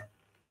মেয়েরা আছে।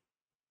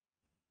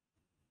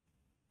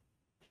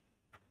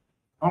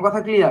 আমার কথা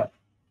ক্লিয়ার?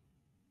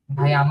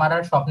 ভাই আমার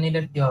আর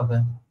স্বপ্নিলের কি হবে?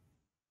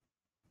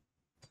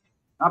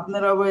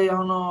 আপনারা ভাই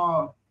এখনো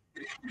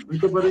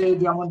হইতে পারে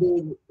যে আমাদের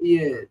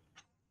ইয়ে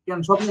কেন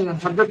স্বপ্নিল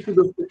সাবজেক্ট কি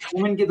দোষ করছে,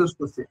 উমেন কি দোষ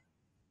করছে?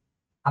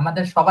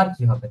 আমাদের সবার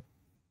কি হবে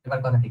এবার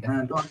কথা ঠিক আছে।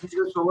 হ্যাঁ, তো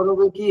আসলে সবার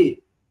হবে কি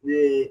যে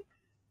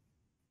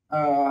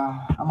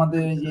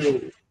আমাদের যে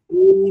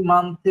এই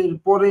মান্থের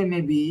পরে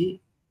মেবি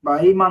বা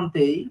এই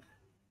মান্থেই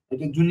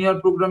একটা জুনিয়র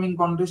প্রোগ্রামিং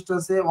কন্টেস্ট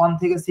আছে 1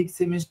 থেকে 6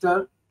 সেমিস্টার।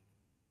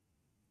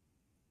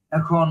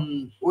 এখন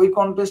ওই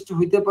কন্টেস্ট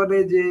হইতে পারে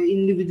যে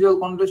ইন্ডিভিজুয়াল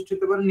কন্টেস্ট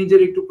হইতে পারে,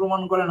 নিজের একটু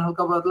প্রমাণ করেন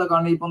হালকা পাতলা,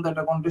 কারণ এই পর্যন্ত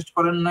একটা কন্টেস্ট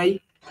করেন নাই।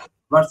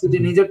 ভার্সিটি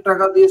নিজের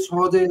টাকা দিয়ে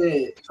সহজে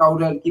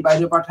কাউরে আর কি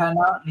বাইরে পাঠায়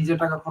না, নিজের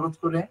টাকা খরচ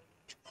করে।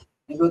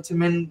 এটা হচ্ছে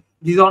মেন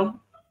রিজন,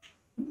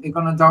 এই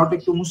কারণে যাওয়াটা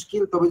একটু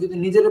মুশকিল। তবে যদি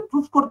নিজের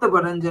প্রুফ করতে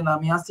পারেন যে না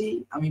আমি আসি,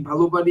 আমি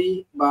ভালো পারি,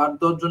 বা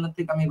 8-10 জনের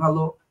থেকে আমি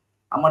ভালো,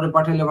 আমারে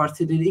পাঠাইলে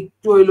ভার্সিটির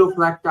একটু হইলেও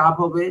ফ্ল্যাগটা আপ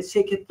হবে,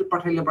 সেক্ষেত্রে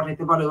পাঠাইলে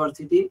পাঠাইতে পারে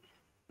ভার্সিটি,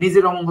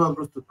 নিজের অমন ভাবে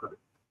প্রস্তুত করে।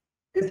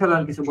 এছাড়া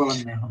আর কিছু বলার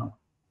নেই এখন।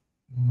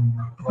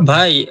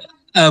 ভাই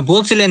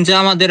বলছিলেন যে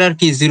আমাদের আর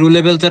কি জিরো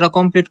লেভেল যারা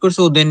কমপ্লিট করছে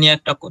ওদের নিয়ে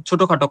একটা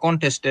ছোটখাটো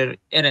কন্টেস্টের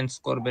অ্যারেঞ্জ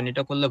করবেন,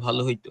 এটা করলে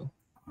ভালো হইতো।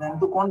 আমি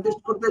তো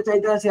কন্টেস্ট করতে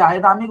চাইতে আছি,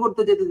 এটা আমি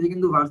করতে চাইতেছি,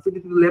 কিন্তু ভার্সিটি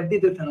ল্যাব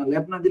দিতেছে না।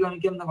 ল্যাব না দিলে আমি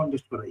কেমনে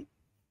কন্টেস্ট করাই?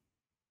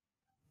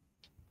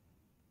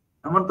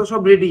 আমার তো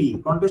সব রেডি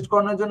কন্টেস্ট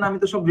করানোর জন্য, আমি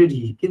তো সব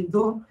রেডি,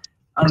 কিন্তু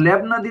আর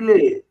ল্যাব না দিলে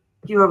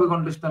কিভাবে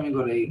কন্টেস্ট আমি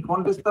করাই?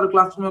 কন্টেস্ট তার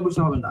ক্লাসরুমে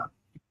বসে হবে না।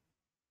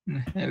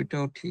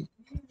 এটাও ঠিক।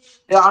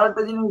 আর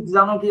একটা জিনিস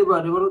জানো কি,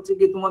 এবার হচ্ছে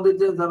কি, তোমাদের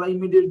যে যারা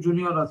ইমিডিয়েট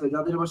জুনিয়র আছে,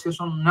 যাদের এবার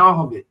সেশন নেওয়া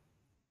হবে,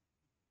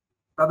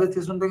 তাদের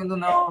সেশনটা কিন্তু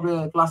নেওয়া হবে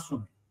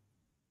ক্লাসরুমে,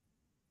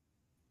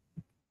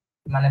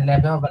 মানে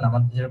ল্যাবে হবে না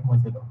আমাদের যেরকম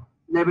হয়েছিল।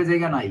 ল্যাবে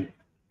জায়গা নাই।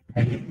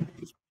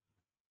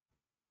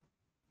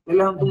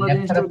 তাহলে এখন তোমরা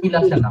জিনিসটা ফিল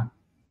আসে না।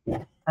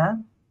 হ্যাঁ,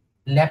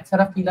 ল্যাব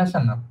ছাড়া ফিল আসে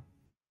না।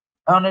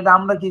 এখন এটা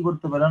আমরা কি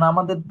করতে পারি?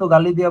 আমাদের তো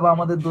গালি দেওয়া বা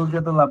আমাদের দোষ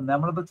দিয়ে তো লাভ নেই।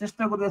 আমরা তো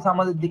চেষ্টা করি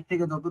আমাদের দিক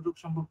থেকে যতটুকু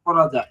সম্ভব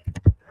করা যায়।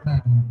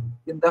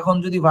 কিন্তু এখন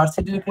যদি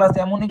ভার্সিটির ক্লাস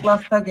এমনই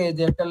ক্লাস থাকে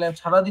যে একটা ল্যাব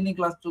সারাদিনই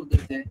ক্লাস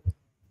চলতেছে,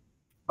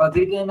 বা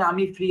যে টাইমে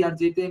আমি ফ্রি আর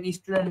যে টাইমে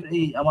স্টুডেন্ট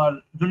আমার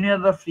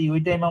জুনিয়ররা ফ্রি,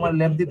 ওই টাইমে আমার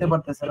ল্যাব দিতে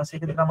পারতেছে না,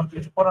 সেক্ষেত্রে আমার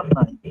কিছু করার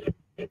নাই।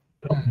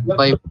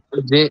 ভাই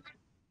যে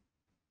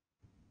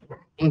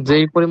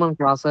যেই পরিমাণ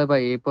ক্লাস হয়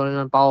ভাই এই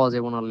পরিমাণ পাওয়া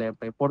যাবে না ল্যাব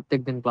ভাই,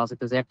 প্রত্যেকদিন ক্লাস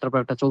হইতেছে, একটার পর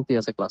একটা চলতেই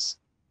আছে ক্লাস।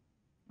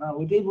 না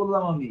ওইটাই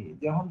বললাম আমি,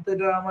 যখন তো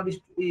এটা আমার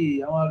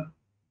আমার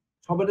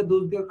সবাইটা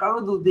দোষ দিয়ে কারো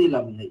দোষ দিয়ে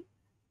লাভ নেই,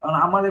 কারণ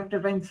আমার একটা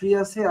টাইম ফ্রি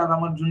আছে আর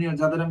আমার জুনিয়র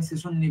যাদের আমি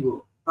সেশন নিব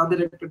তাদের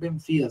একটা টাইম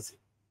ফ্রি আছে।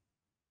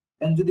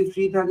 যদি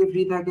ফ্রি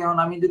থাকে এখন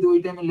আমি যদি ওই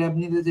টাইমে ল্যাব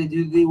নিতে চাই,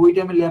 যদি ওই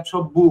টাইমে ল্যাব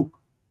সব বুক,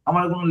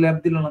 আমার কোনো ল্যাব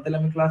দিল না, তাহলে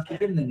আমি ক্লাসটা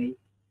কেমনে নেই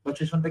বা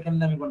সেশনটা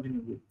কেমনে আমি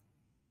কন্টিনিউ করি?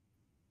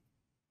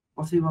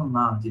 পসিবল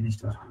না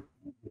জিনিসটা।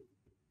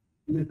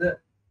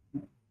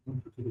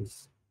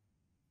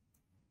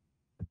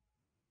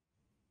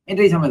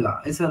 এটাই ঝামেলা,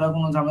 এছাড়া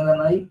কোনো ঝামেলা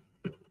নাই।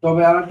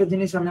 তবে আর একটা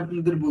জিনিস আমি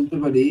আপনাদের বলতে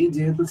পারি,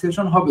 যেহেতু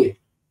সেশন হবে,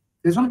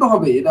 সেশন তো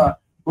হবে, এটা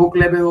হোক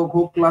ল্যাবে হোক,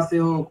 হোক ক্লাসে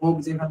হোক, হোক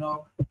যেখানে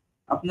হোক,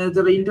 আপনারা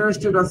যারা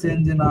ইন্টারেস্টেড আছেন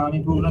যে না আমি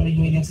প্রোগ্রামিং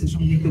নিয়ে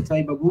সেশন নিতে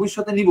চাই বা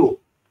ভবিষ্যতে নিব,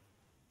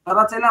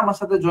 তারা চাইলে আমার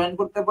সাথে জয়েন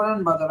করতে পারেন,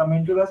 বা যারা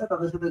মেন্টর আছে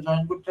তাদের সাথে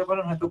জয়েন করতে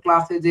পারেন। হয়তো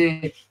ক্লাসে যে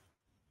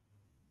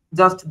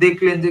জাস্ট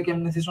দেখলেন যে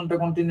কেমনে সেশনটা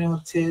কন্টিনিউ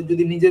হচ্ছে,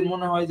 যদি নিজের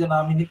মনে হয় যে না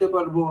আমি নিতে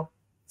পারবো,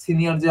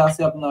 সিনিয়র যে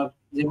আছে আপনার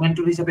যে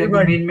মেন্টর হিসেবে,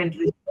 মেইন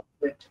মেন্টর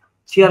হিসেবে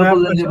শেয়ার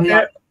করলেন যে ভাই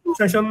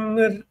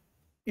সেশনের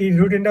এই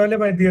রুটিনটা হলে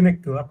ভাই দিয়েন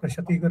একটু আপনার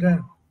সাথে করে,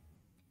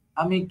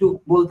 আমি একটু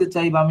বলতে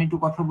চাই বা আমি একটু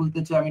কথা বলতে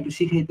চাই, আমি একটু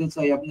শিখাইতে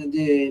চাই। আপনার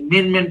যে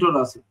মেন মেন্টর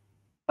আছে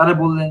তারা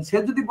বললেন, সে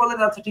যদি বলে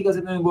আচ্ছা ঠিক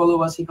আছে তুমি বলো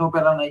বা শিখাও,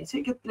 প্যারা নাই,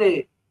 সেক্ষেত্রে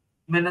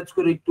ম্যানেজ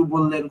করে একটু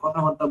বললেন,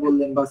 কথাবার্তা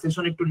বললেন বা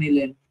সেশন একটু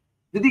নিলেন।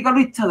 যদি কারো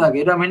ইচ্ছা থাকে,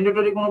 এটা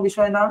ম্যান্ডেটরি কোনো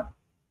বিষয় না,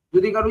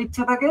 যদি কারো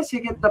ইচ্ছা থাকে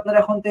সেক্ষেত্রে আপনারা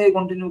এখন থেকে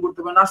কন্টিনিউ করতে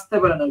পারেন, আসতে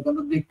পারেন আর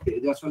কিন্তু দেখতে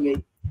যে আসলে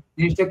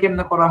জিনিসটা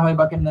কেমনে করা হয়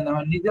বা কেমনে না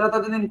হয়। নিজেরা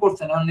ততদিন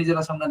করছেন, এখন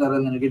নিজেরা সামনে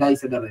দাঁড়ালেন, এটা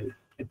আইসে দাঁড়াইলেন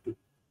একটু।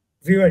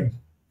 জি ভাই,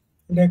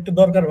 এটা একটু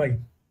দরকার ভাই।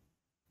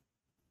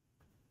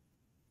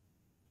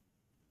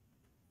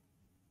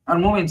 আর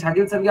মুমিন,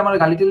 শাকিল স্যার কি আমার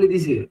গালি টালি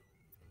দিছে?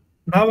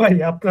 না ভাই,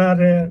 আপনার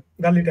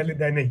গালি টালি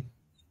দেয় নাই।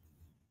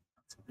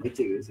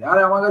 ঠিক আছে,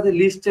 আরে আমার কাছে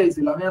লিস্ট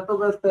চাইছিল, আমি এত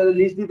ব্যস্ত,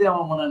 লিস্ট দিতে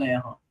আমার মনে নেই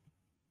এখন।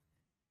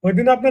 ওই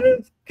দিন আপনার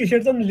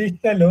কিসের জন্য লিস্ট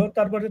চাইলো,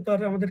 তারপরে তো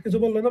আর আমাদের কিছু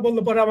বললো না,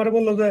 বললো পরে আমার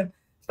বললো যে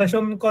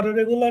সেশন করে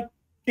রেগুলার,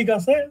 ঠিক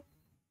আছে।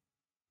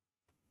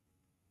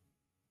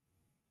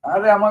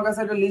 আরে আমার কাছে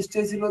একটা লিস্ট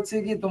চাইছিল, হচ্ছে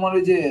কি তোমার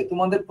ওই যে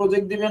তোমাদের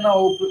প্রজেক্ট দিবে না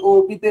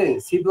ওপি তে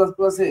C++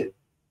 এ,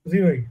 জি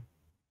ভাই,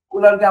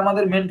 ওগুলাকে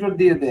আমাদের মেন্টর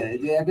দিয়ে দেয়,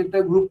 যে এক একটা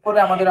গ্রুপ করে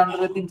আমাদের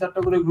আন্ডারে 3-4টা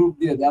করে গ্রুপ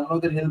দিয়ে দেয়, আমরা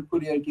ওদের হেল্প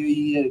করি আর কি,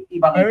 কি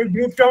বানাই। ওই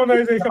গ্রুপটা মনে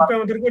হয় এই সপ্তাহে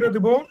আমাদের করে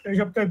দিব, এই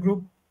সপ্তাহে গ্রুপ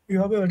কি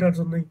হবে ওটার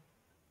জন্যই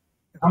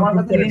আমার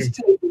কাছে লিস্ট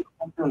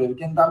কন্ট্রোলের,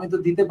 কিন্তু আমি তো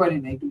দিতে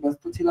পারিনি, একটু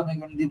ব্যস্ত ছিলাম এই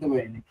কারণে দিতে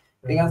পারিনি।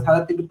 এখানে সারা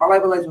একটু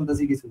পালায়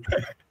চলতেছি কিছু।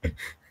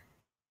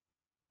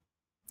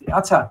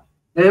 আচ্ছা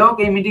যাই হোক,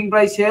 এই মিটিং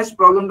প্রায় শেষ,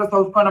 প্রবলেমটা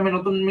সলভ করেন, আমি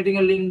নতুন মিটিং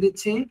এর লিংক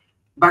দিচ্ছি,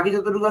 বাকি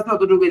যতটুকু আছে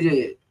ততটুকু যে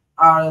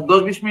আর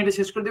 10-20 মিনিটে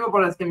শেষ করে দিব,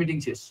 পরে আজকে মিটিং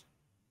শেষ।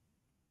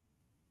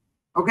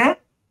 ওকে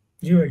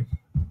জি ভাই,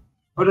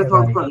 ওটা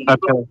সলভ করেন,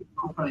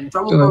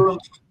 চালু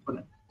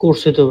করেন।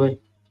 করছে তো ভাই।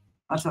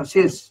 আচ্ছা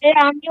শেষ,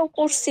 আমিও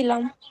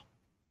করছিলাম।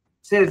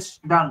 শেষ,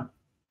 ডান।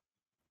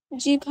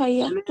 জি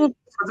ভাইয়া, একটু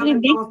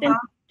দেখতেন।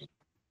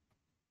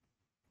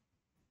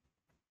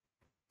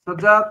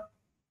 সাজ্জাদ,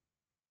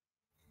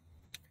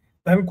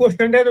 আমি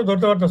কোশ্চেনটাই তো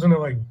ধরতে পারতেছি না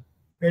ভাই,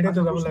 এটাই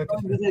তো ঝামেলা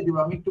হচ্ছে। বুঝাই দিব,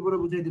 আমি একটু পরে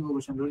বুঝাই দিব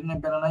কোশ্চেন, রুটিনে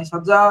প্যারা নাই।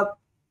 সাজ্জাদ,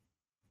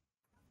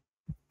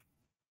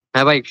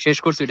 হ্যাঁ ভাই শেষ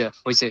করছি, এটা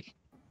হইছে,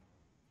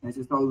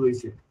 মেসেজ সলভ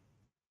হইছে।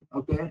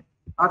 ওকে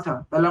আচ্ছা,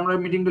 তাহলে আমরা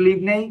মিটিংটা লিভ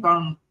নেই,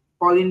 কারণ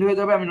কল ইন হয়ে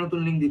যাবে, আমি নতুন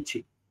লিংক দিচ্ছি।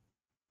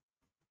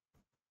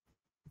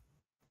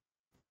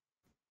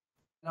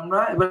 আমরা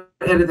এবার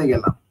এরেতে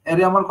গেলাম।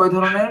 এরে আমার কয়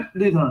ধরনের?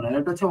 2 ধরনের,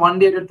 একটা হচ্ছে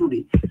 1D, একটা 2D।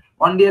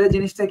 1D এর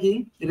জিনিসটা কি,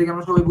 এটাকে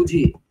আমরা সবাই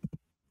বুঝি।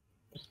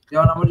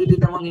 যেমন আমরা যদি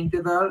তেমন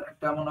ইন্টিজার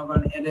একটা মনে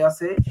করেন এরে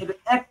আছে, এটা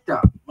একটা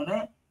মানে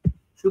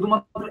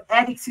শুধুমাত্র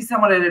এক এক্সিসে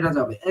আমার এরেটা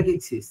যাবে, এক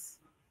এক্সিস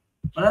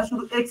মানে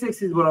শুধু এক্স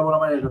এক্সিস বরাবর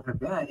আমার এরেটা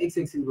থাকবে, হ্যাঁ এক্স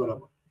এক্সিস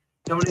বরাবর।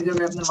 যেমন এই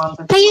জায়গায় আপনার মান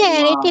থাকবে, ভাইয়া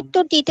এরিতে একটু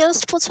ডিটেইলস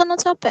বোঝানো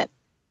যাবে?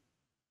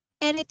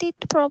 এরিতে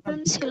একটু প্রবলেম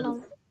ছিল।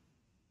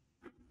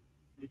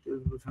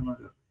 ডিটেইলস বোঝানো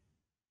যাবে।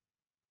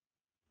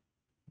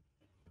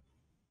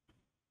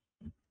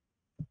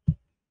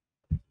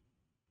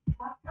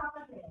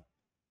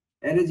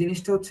 এরে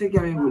জিনিসটা হচ্ছে কি,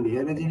 আমি বলি,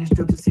 এরে জিনিসটা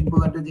হচ্ছে সিম্পল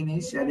একটা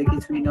জিনিস, এরে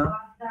কিছুই না।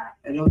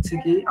 এরে হচ্ছে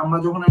কি, আমরা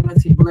যখন একটা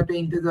সিম্পল একটা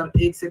ইন্টিজার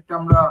x একটা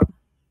আমরা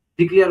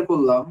ডিক্লেয়ার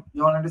করলাম,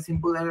 যখন একটা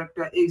সিম্পল এর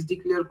একটা x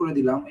ডিক্লেয়ার করে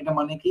দিলাম, এটা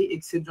মানে কি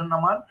x এর জন্য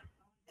আমার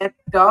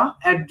একটা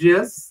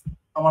অ্যাড্রেস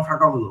আমার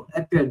ফাঁকা হলো,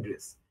 একটা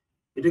অ্যাড্রেস।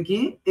 এটা কি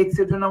x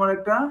এর জন্য আমার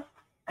একটা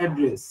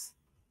অ্যাড্রেস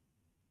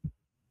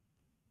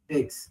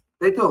x,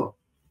 তাই তো?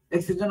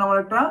 x এর জন্য আমার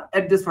একটা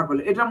অ্যাড্রেস ফাঁকা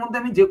হলো, এটার মধ্যে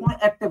আমি যে কোনো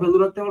একটা ভ্যালু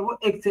রাখতে পারবো,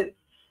 x এর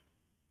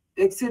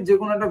যে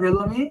কোনো একটা ভ্যালু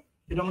আমি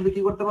এটার মধ্যে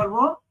কি করতে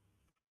পারবো,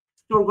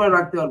 স্টোর করে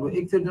রাখতে পারবো,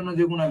 x এর জন্য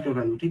যে কোনো একটা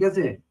ভ্যালু, ঠিক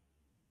আছে?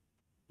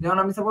 যেমন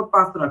আমি সাপোজ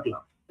 5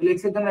 রাখলাম, তাহলে x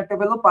এর জন্য একটা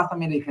ভ্যালু 5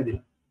 আমি রেখে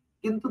দিলাম।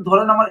 কিন্তু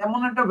ধরেন আমার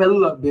এমন একটা ভ্যালু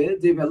লাগবে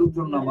যে ভ্যালুর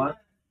জন্য আমার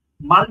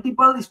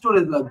মাল্টিপল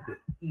স্টোরেজ লাগবে,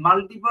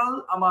 মাল্টিপল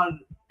আমার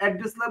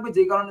অ্যাড্রেস লাগবে,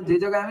 যে কারণে যে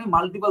জায়গায় আমি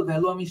মাল্টিপল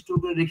ভ্যালু আমি স্টোর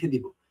করে রেখে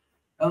দিব।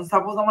 এখন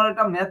সাপোজ আমার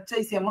একটা ম্যাথ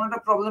চাইছে, এমন একটা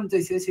প্রবলেম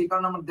চাইছে, সেই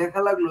কারণে আমার দেখা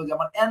লাগলো যে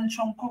আমার n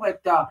সংখ্যক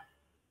একটা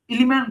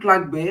এলিমেন্ট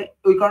লাগবে,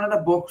 ওই কারণে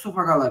একটা বক্সও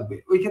ফাঁকা লাগবে।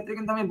 ওই ক্ষেত্রে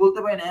কিন্তু আমি বলতে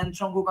পারি না n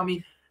সংখ্যক আমি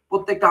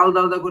প্রত্যেকটা আলাদা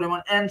আলাদা করে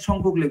মানে n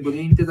সংখ্যক লিখবো, যে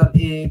ইন্টিজার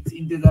x,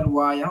 ইন্টিজার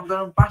y। এখন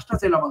ধরুন 5টা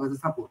চাইলো আমার কাছে,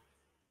 সাপোজ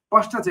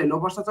 5টা চাইলো,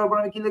 5টা চাওয়ার পর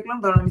আমি কি লিখলাম,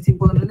 ধরুন আমি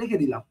সিম্পল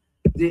লিখে দিলাম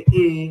যে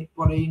a,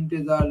 পরে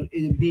ইন্টিজার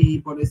এই যে b,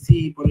 পরে c,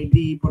 পরে d,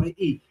 পরে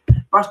e,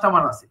 5টা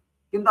আমার আছে।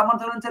 কিন্তু আমার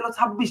ধরুন চাইলো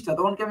 26টা,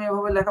 তখন কি আমি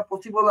এভাবে লেখা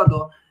পসিবল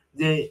আদৌ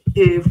যে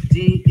f g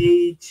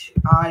h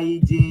i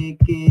j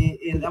k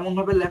l এমন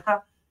ভাবে লেখা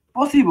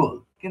পসিবল?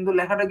 কিন্তু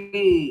লেখাটা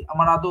কি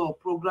আমার আদৌ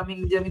প্রোগ্রামিং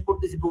যে আমি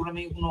করতেছি,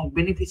 প্রোগ্রামিং কোনো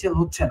বেনিফিশিয়াল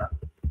হচ্ছে না।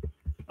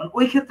 কারণ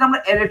ওই ক্ষেত্রে আমরা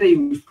অ্যারেটা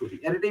ইউজ করি।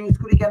 অ্যারেটা ইউজ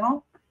করি কেন?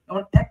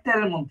 যেমন একটা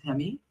অ্যারের মধ্যে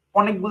আমি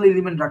অনেকগুলো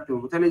এলিমেন্ট রাখতে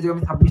পারবো। তাহলে যে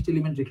আমি 26টা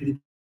এলিমেন্ট রেখে দিই,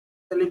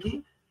 তাহলে কি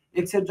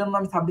x এর জন্য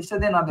আমি 26টা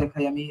দিয়ে না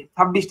দেখাই, আমি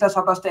 26টা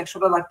 27টা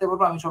 100টা রাখতে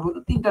পারবো, আমি সর্বোচ্চ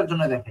 3টার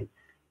জন্য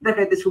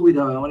দেখাইতে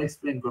সুবিধা হয় আমার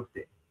এক্সপ্লেইন করতে।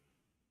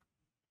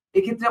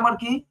 এক্ষেত্রে আমার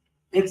কি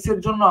x এর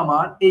জন্য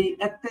আমার এই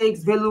একটা x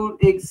ভ্যালুর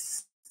x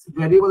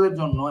ভ্যারিয়েবলের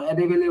জন্য,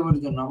 অ্যারে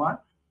ভ্যারিয়েবলের জন্য আমার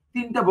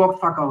 3টা বক্স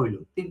ফাঁকা হইলো।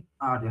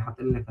 আরে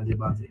হাতের লেখা যে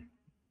বাজে।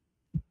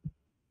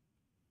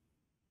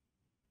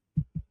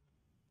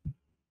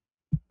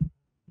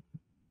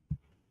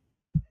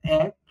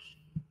 এক,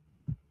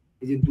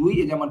 এই যে 2,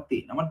 এই যে আমার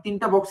 3, আমার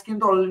 3টা বক্স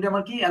কিন্তু অলরেডি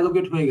আমার কি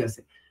অ্যালোকেট হয়ে গেছে।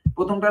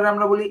 প্রথমটারে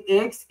আমরা বলি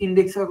x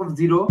index of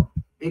 0,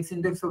 x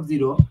index of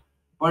 0,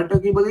 পরেরটা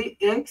কি বলি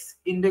x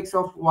ইনডেক্স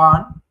অফ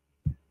 1,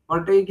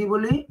 পরেরটা কি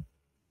বলি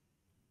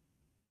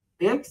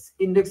x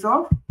ইনডেক্স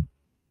অফ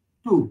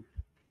 2।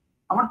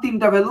 আমার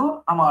 3টা ভ্যালু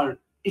আমার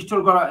স্টোর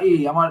করা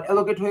আমার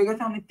অ্যালোকেট হয়ে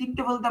গেছে। আমি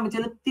 3টে ভ্যালুতে আমি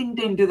চাইলে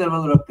 3টে ইন্টিজার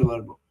ভ্যালু রাখতে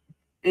পারবো।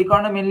 এই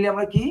কারণে মেইনলি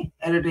আমরা কি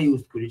অ্যারেটা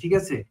ইউজ করি। ঠিক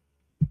আছে,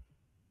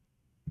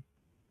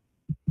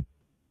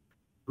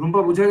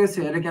 রুম্পা বুঝা গেছে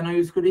অ্যারে কেন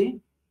ইউজ করি?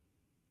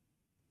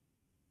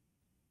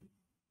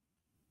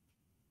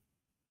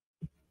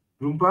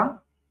 রুম্পা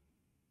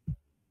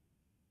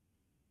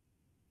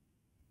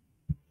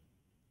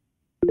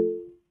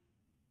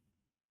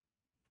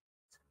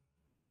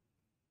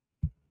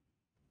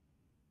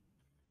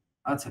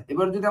আচ্ছা,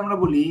 এবার যদি আমরা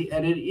বলি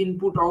অ্যারের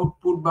ইনপুট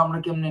আউটপুট বা আমরা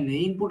কেমনে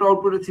নেই, ইনপুট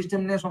আউটপুটের সিস্টেম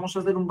নিয়ে সমস্যা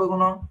আছে রুম্পা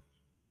কোনো?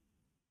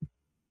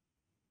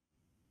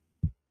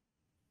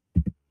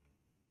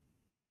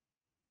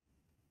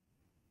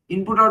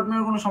 ইনপুট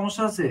আউটপুটের কোনো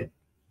সমস্যা আছে?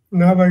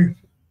 না ভাই,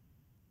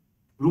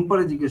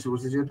 রুম্পারে জিজ্ঞাসা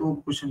করছি যেহেতু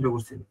কোশ্চেনটা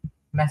করছিল।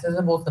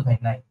 মেসেজে বলতে ভাই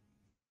নাই।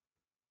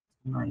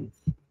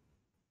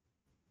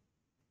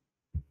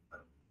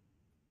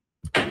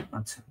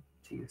 আচ্ছা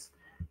ঠিক আছে,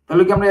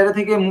 তাহলে কি আমরা এর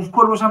থেকে মুভ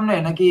করব সামনে,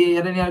 নাকি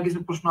এর নিয়ে আর কিছু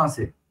প্রশ্ন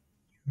আছে?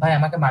 ভাই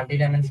আমাকে মাল্টি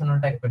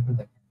ডাইমেনশনালটা একটু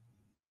দেখেন।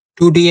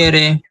 2D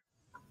array.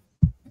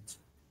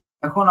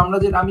 এখন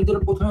আমি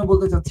যেটা প্রথমে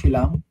বলতে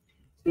চাচ্ছিলাম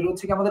সেটা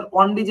হচ্ছে কি আমাদের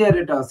 1D যে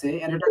অ্যারেটা আছে,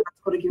 অ্যারেটা কাজ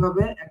করে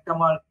কিভাবে? একটা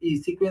আমার এই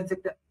সিকোয়েন্স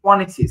একটা 1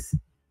 এক্সিস,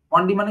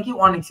 1D মানে কি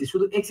 1 এক্সিস,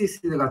 শুধু এক্স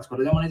এক্সিসে কাজ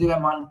করে। যেমন এই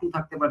জায়গায় মান 2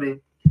 থাকতে পারে,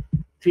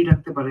 3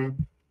 থাকতে পারে,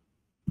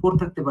 4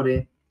 থাকতে পারে,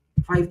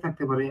 5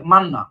 থাকতে পারে,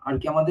 মান না আর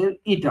কি আমাদের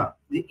এটা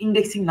যে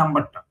ইন্ডেক্সিং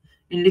নাম্বারটা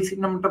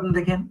আপনি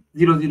দেখেন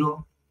 0 0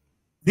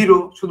 0,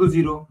 শুধু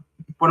 0,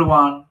 পরে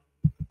 1,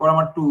 পরে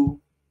আমার 2,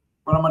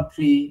 পরে আমার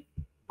 3,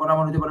 পরে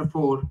আমার হতে পারে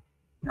 4,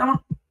 এমন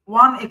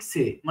 1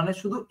 এক্সে মানে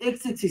শুধু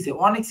এক্স এক্সিসে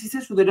 1 এক্সিসে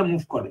শুধু এটা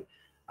মুভ করে।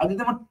 আর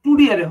যদি আমার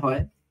 2D অ্যারে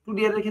হয়, 2D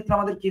অ্যারের ক্ষেত্রে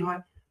আমাদের কি হয়?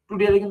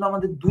 2D অ্যারে কিন্তু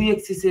আমাদের 2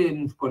 এক্সিসে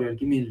মুভ করে আর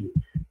কি মেইনলি।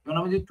 কারণ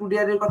আমি যদি 2D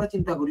অ্যারের কথা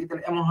চিন্তা করি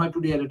তাহলে এমন হয়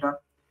 2D অ্যারেটা,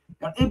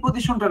 কারণ এই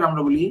পজিশনটারে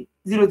আমরা বলি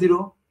 0 0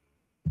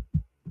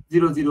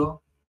 0 0।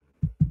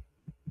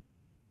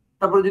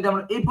 তারপরে যদি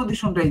আমরা এই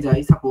পজিশনটাই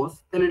যাই সাপোজ,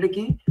 তাহলে এটা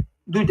কি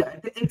দুইটা,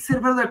 একটা এক্স এর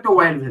ভ্যালু একটা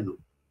ওয়াই এর ভ্যালু।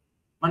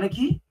 মানে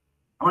কি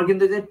আমার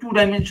কিন্তু এই যে 2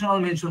 ডাইমেনশনাল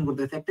মেনশন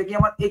করতেছে, একটা কি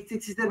আমার এক্স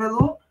এক্সিস এর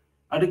ভ্যালু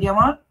আর এটা কি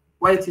আমার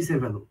ওয়াই এক্সিস এর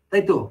ভ্যালু,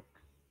 তাই তো?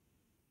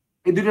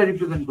 এই দুইটা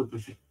রিপ্রেজেন্ট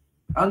করতেছে।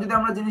 এখন যদি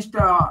আমরা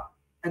জিনিসটা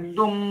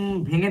একদম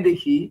ভেঙে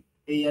দেখি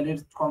এই অ্যারের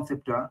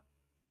কনসেপ্টটা,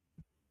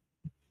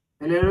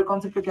 তাহলে অ্যারের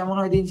কনসেপ্টটা কেমন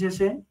হয় দিন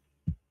শেষে?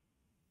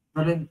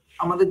 ধরেন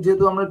আমাদের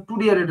যেহেতু আমরা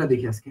 2D অ্যারেটা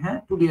দেখি আজকে, হ্যাঁ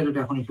 2D অ্যারেটা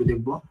এখন একটু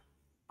দেখবো।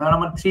 কারণ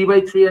আমার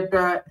 3x3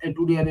 একটা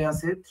 2D অ্যারে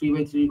আছে,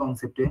 3x3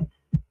 কনসেপ্টে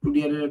 2D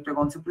অ্যারের একটা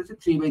কনসেপ্ট আছে,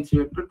 3x3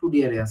 একটা 2D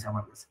অ্যারে আছে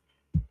আমার কাছে।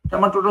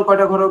 আমার টোটাল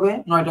কয়টা ঘর হবে?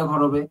 9টা ঘর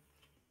হবে।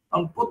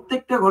 কারণ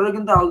প্রত্যেকটা ঘরে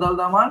কিন্তু আলাদা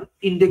আলাদা আমার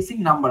ইন্ডেক্সিং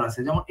নাম্বার আছে।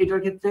 যেমন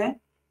এটার ক্ষেত্রে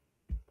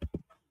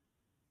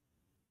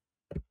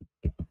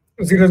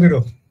 0 0,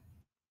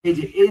 এই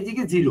যে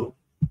এইদিকে 0,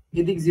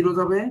 এদিক 0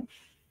 যাবে,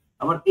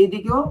 আবার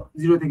এইদিকেও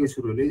 0 থেকে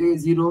শুরু হলো। এই যে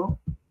 0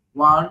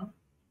 1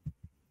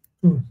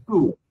 2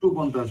 2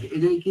 পর্যন্ত আছে।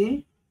 এই যে কি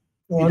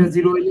এটা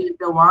 0,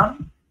 এটা 1,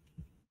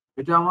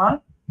 এটা আমার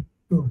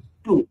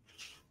 2,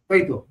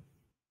 তাই তো?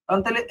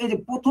 কারণ তাহলে এই যে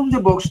প্রথম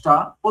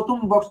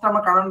বক্সটা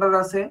আমার কারেন্টার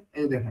আছে,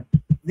 এই দেখেন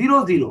 0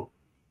 0,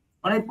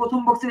 মানে প্রথম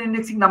বক্সের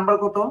ইন্ডেক্সিং নাম্বার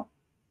কত?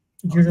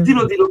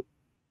 0 0।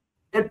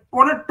 এর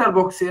পরেরটার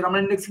বক্সের আমরা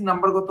ইন্ডেক্সিং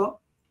নাম্বার কত?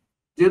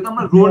 যেহেতু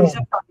আমরা রো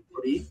হিসাবটা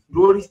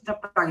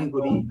আগে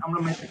করি, আমরা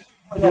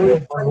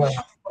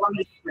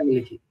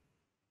লিখি।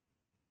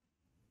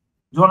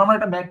 যখন আমরা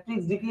একটা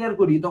ম্যাট্রিক্স ডিক্লেয়ার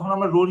করি তখন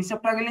আমরা রো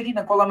হিসাবটা আগে লিখি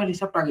না কলামের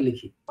হিসাবটা আগে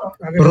লিখি?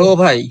 রো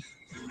ভাই।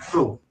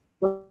 রো।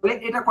 তাহলে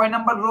এটা কয়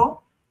নাম্বার রো?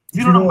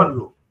 0 number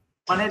rho.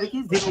 মানে এটা কি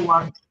 0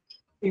 1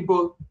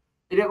 সিম্পল।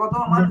 এটা কত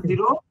আমার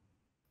 0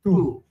 2।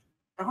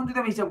 এখন যদি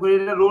আমি হিসাব করি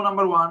এটা রো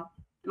নাম্বার 1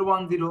 এটা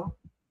 1 0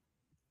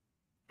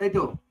 তাই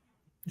তো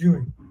জি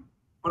ভাই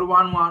পরে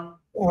 1 1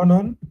 1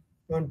 1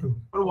 1 2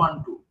 পরে 1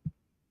 2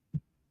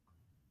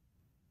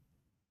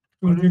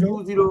 2 0 2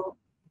 0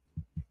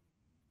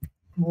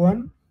 1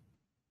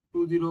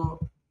 2 0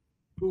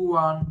 2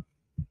 1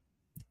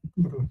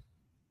 2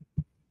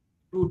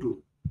 2 2।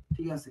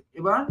 ঠিক আছে,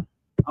 এবার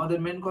আমাদের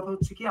মেন কথা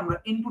হচ্ছে কি আমরা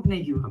ইনপুট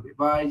নেই কিভাবে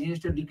বা এই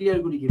জিনিসটা ডিক্লেয়ার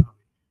করি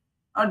কিভাবে।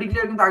 আর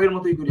ডিক্লেয়ার কিন্তু আগের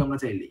মতোই করি আমরা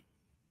চাইলেই,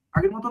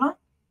 আগের মতো না।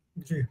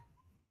 জি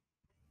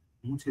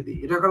মুছে দিই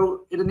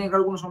এটা নিয়ে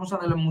কারো কোনো সমস্যা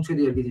নাহলে মুছে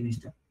দিই আর কি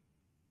জিনিসটা।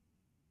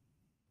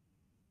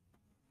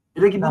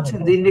 এটা কি বুঝছেন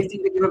যে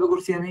ইন্ডেক্সিংটা কিভাবে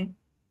করছি আমি?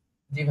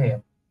 জি ভাইয়া।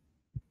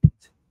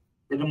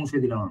 এটা মুছে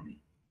দিলাম আমি।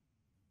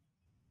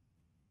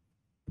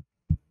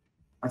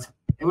 আচ্ছা,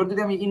 এবার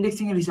যদি আমি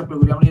ইন্ডেক্সিং এর হিসাবটা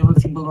করি, আমরা এভাবে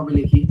সিম্পল ভাবে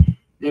লিখি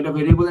যে এটা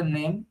ভেরিয়েবলের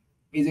নেম,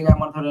 এই জায়গায়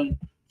আমার ধরেন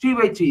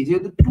 3/3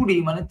 যেহেতু 2D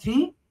মানে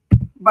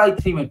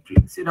 3/3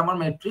 ম্যাট্রিক্স, এটা আমার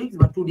ম্যাট্রিক্স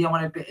বা 2D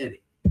আমার একটা অ্যারে।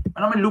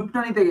 মানে আমি লুপটা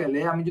নিতে গেলে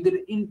আমি যদি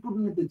ইনপুট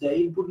নিতে চাই,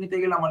 ইনপুট নিতে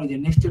গেলে আমার এই যে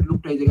নেস্টেড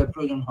লুপটা এই জায়গায়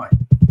প্রয়োজন হয়।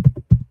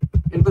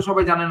 এটা তো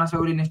সবাই জানেন আশা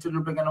করি নেস্টেড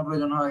লুপটা কেন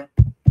প্রয়োজন হয়।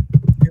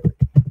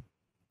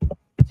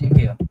 জি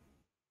ভাইয়া।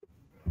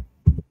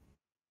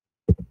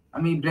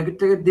 আমি ব্র্যাকেট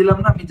ট্যাকেট দিলাম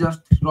না, আমি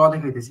জাস্ট র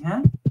দেখাইতেছি।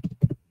 হ্যাঁ,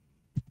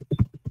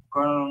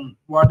 কারণ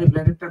ওয়ার্ডে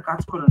ব্র্যাকেটটা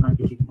কাজ করে না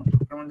ঠিক মতো,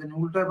 কেমন যেন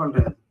উল্টায়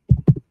পাল্টায় আছে।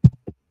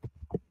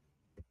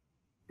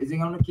 এই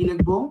জায়গায় আমরা কি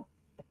লিখবো?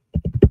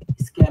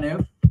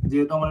 স্ক্যানফ,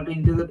 যেহেতু আমার এটা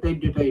ইন্টিজার টাইপ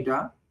ডেটা, এটা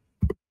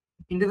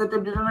ইন্টিজার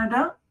টাইপ ডেটা না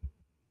এটা?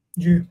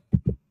 জি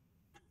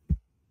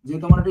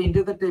যেহেতু আমার এটা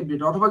ইন্টিজার টাইপ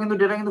ডেটা, অথবা কিন্তু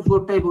ডেটা কিন্তু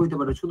ফ্লোট টাইপ হইতে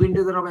পারে, শুধু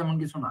ইন্টিজার হবে এমন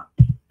কিছু না।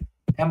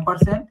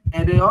 ampersand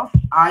array of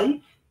I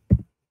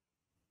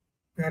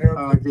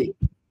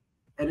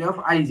array of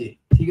ij,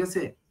 ঠিক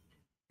আছে।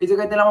 এই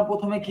জায়গায় তাহলে আমার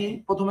প্রথমে কি,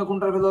 প্রথমে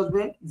কোনটার ভ্যালু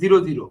আসবে? 0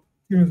 0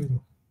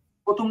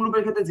 প্রথম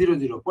লুপের ক্ষেত্রে 0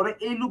 0। পরে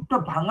এই লুপটা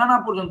ভাঙা না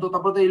পর্যন্ত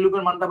তারপরে তো এই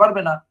লুপের মানটা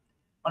বাড়বে না,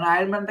 মানে i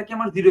এর মানটা কি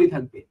আমার 0ই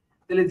থাকবে।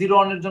 তাহলে 0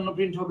 1 এর জন্য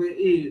প্রিন্ট হবে,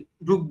 এই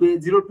ঢুকবে,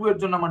 0 2 এর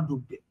জন্য আমার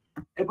ঢুকবে।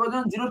 এরপর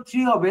যখন 0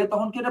 3 হবে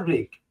তখন কি এটা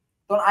ব্রেক,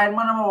 তখন i এর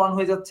মান আমার 1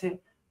 হয়ে যাচ্ছে।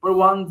 পরে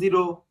 1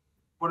 0,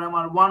 পরে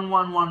আমার 1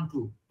 1 1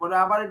 2, পরে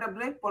আবার এটা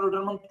ব্রেক, পরে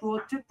ওটার মান 2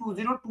 হচ্ছে 2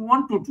 0 2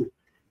 1 2 2।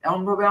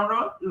 এমন ভাবে আমরা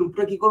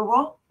লুপটা কি করব,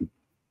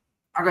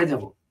 আগায়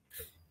যাব।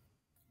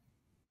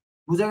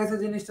 বুঝা গেছে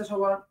জিনিসটা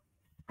সবার?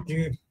 জি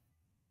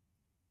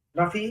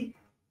রাফি?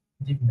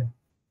 জি ভাইয়া।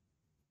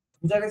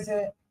 বুঝা গেছে?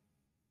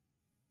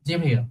 জি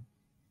ভাইয়া।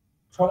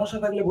 সমস্যা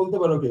থাকলে বলতে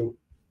পারো কেউ।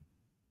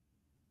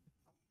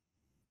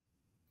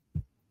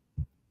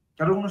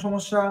 কারো কোনো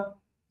সমস্যা?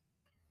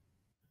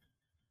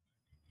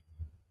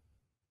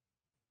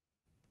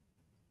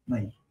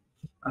 নাই।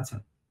 আচ্ছা,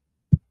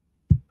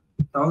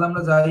 তাহলে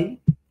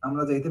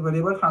আমরা যাইতে পারি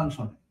এবার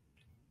ফাংশনে।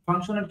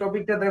 ফাংশনের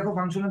টপিকটা দেখো,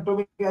 ফাংশনের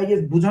টপিক আই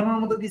গেস বোঝানোর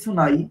মতো কিছু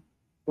নাই,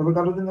 তবে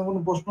কারো যদি কোনো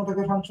প্রশ্ন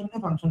থাকে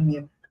ফাংশন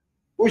নিয়ে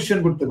কোশ্চেন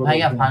করতে পারো।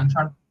 ভাইয়া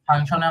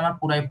ফাংশনে আমার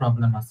পুরাই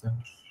প্রবলেম আছে,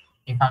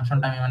 এই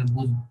ফাংশনটা আমি মানে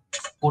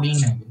পড়ি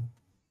না।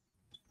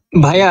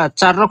 ভাইয়া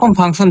 4 রকম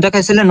ফাংশন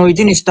দেখাইছিলেন, ওই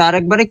জিনিসটা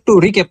আরেকবার একটু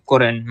রিক্যাপ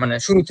করেন, মানে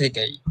শুরু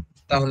থেকেই,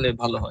 তাহলে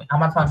ভালো হয়।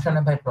 আমার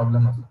ফাংশনে ভাই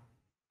প্রবলেম আছে।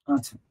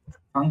 আচ্ছা,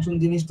 ফাংশন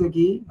জিনিসটা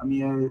কি আমি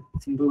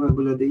সিম্পল ভাবে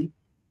বলে দেই।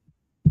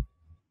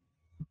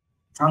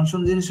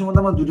 ফাংশন জিনিসের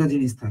মধ্যে আমার দুটো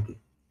জিনিস থাকে,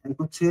 এক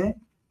হচ্ছে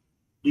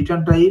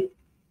রিটার্ন টাইপ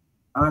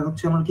আর এক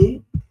হচ্ছে আমার কি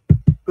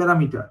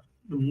প্যারামিটার।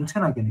 মুছে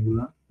না কেন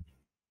এগুলা?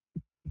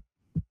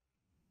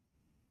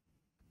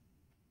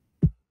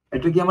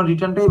 এটা কি আমার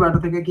রিটার্ন টাইপ, এটা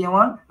থেকে কি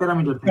আমার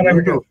প্যারামিটার থাকে,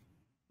 তাই তো?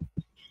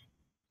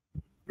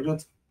 এটা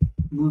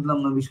বুঝলাম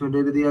না বিষয়টা,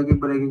 এটা দিয়ে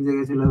একবার এক এক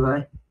জায়গায় চলে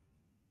যায়।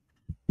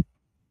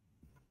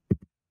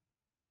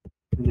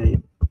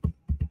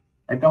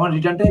 একটা আমার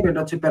রিটার্ন টাইপ, এটা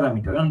হচ্ছে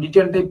প্যারামিটার। কারণ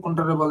রিটার্ন টাইপ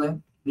কোনটারে বলে?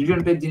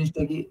 রিটার্ন টাইপ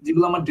জিনিসটা কি,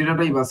 যেগুলো আমার ডেটা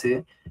টাইপ আছে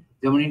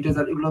যেমন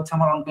ইন্টিজার, এগুলো হচ্ছে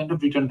আমার on kind of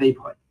return type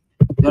হয়।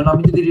 যেমন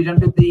আমি যদি রিটার্ন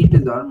টাইপ দিই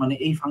ইন্টিজার, মানে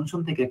এই ফাংশন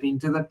থেকে একটা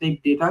ইন্টিজার টাইপ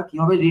ডেটা কি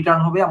হবে,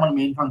 রিটার্ন হবে আমার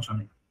মেইন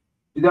ফাংশনে।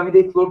 যদি আমি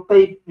দিই ফ্লোট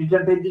টাইপ,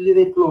 রিটার্ন টাইপ যদি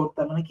দিই ফ্লোট,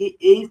 তার মানে কি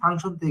এই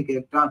ফাংশন থেকে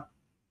একটা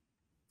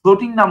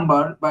ফ্লোটিং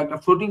নাম্বার বা একটা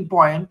ফ্লোটিং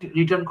পয়েন্ট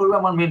রিটার্ন করবে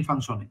আমার মেইন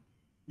ফাংশনে।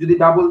 যদি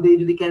ডাবল দিই,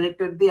 যদি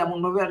ক্যারেক্টার দিই, এমন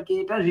ভাবে আর কি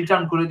এটা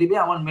রিটার্ন করে দিবে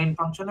আমার মেইন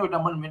ফাংশনে, ওটা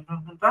আমার মেইন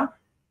ফাংশনটা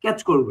ক্যাচ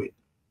করবে।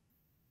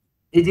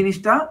 এই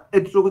জিনিসটা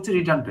এটুকু হচ্ছে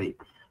রিটার্ন টাইপ।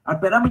 আর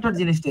প্যারামিটার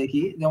জিনিসটা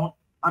কি, যেমন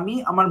আমি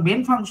আমার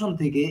মেইন ফাংশন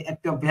থেকে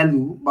একটা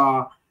ভ্যালু বা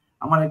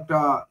আমার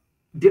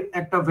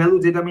একটা ভ্যালু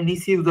যেটা আমি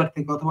নিছি ইউজার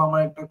থেকে, অথবা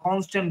আমার একটা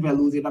কনস্ট্যান্ট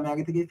ভ্যালু যেটা আমি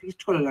আগে থেকে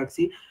ফিক্সড করে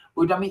রাখছি,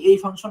 ওইটা আমি এই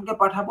ফাংশনকে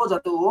পাঠাবো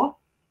যাতে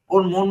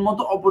ওর মন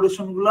মতো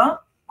অপারেশন গুলা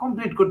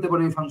কমপ্লিট করতে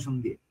পারে এই ফাংশন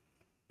দিয়ে।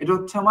 এটা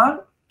হচ্ছে আমার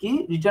কি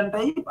রিটার্ন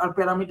টাইপ আর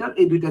প্যারামিটার,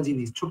 এই দুইটা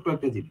জিনিস, ছোট্ট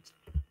একটা জিনিস।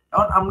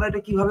 এখন আমরা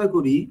এটা কিভাবে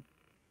করি,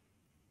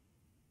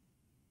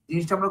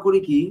 জিনিসটা আমরা করি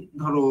কি,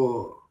 ধরো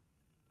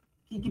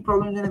কি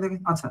প্রবলেম জানি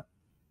দেখেন। আচ্ছা,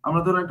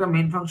 আমরা ধরো একটা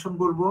মেইন ফাংশন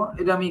করব,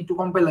 এটা আমি একটু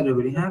কম্পাইলারে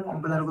করি। হ্যাঁ,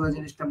 কম্পাইলার করে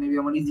জিনিসটা মেবি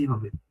আমার ইজি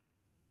হবে।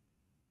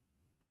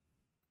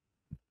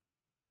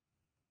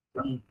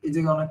 এই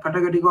জায়গায় অনেক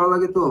কাটাকাটি করা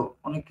লাগে, তো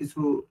অনেক কিছু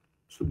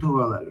শুদ্ধ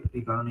করা লাগে,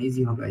 এই কারণে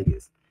ইজি হবে আই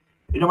গেস।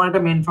 এটা আমার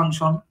একটা মেইন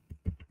ফাংশন।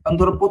 কারণ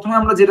ধরো প্রথমে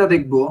আমরা যেটা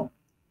দেখবো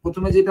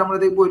প্রথমে যেটা আমরা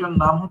দেখবো এটার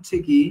নাম হচ্ছে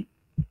কি,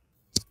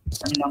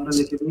 আমি নামটা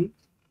লিখে দিই,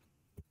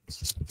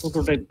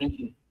 প্রোটোটাইপ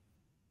নাকি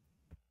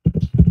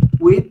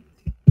উইথ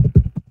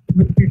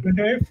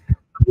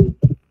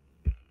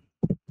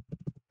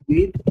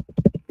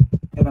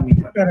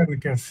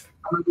প্যারামিটারস।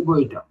 আমরা দেখবো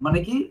এটা মানে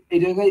কি, এই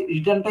জায়গায়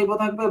রিটার্ন টাইপও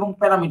থাকবে এবং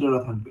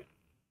প্যারামিটারও থাকবে।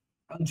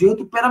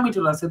 যেহেতু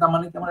প্যারামিটার আছে তার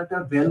মানে কি আমার একটা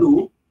ভ্যালু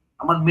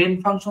আমার মেইন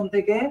ফাংশন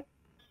থেকে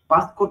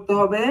পাস করতে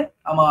হবে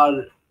আমার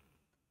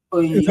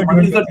ওই আমার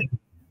ইউজার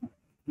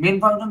মেইন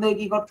ফাংশন থেকে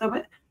কি করতে হবে,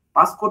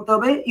 পাস করতে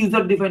হবে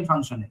ইউজার ডিফাইন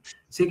ফাংশনে।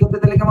 সেক্ষেত্রে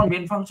তাহলে কি আমার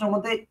মেইন ফাংশনের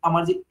মধ্যে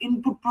আমার যে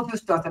ইনপুট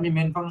প্রসেসটা আছে আমি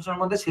মেইন ফাংশনের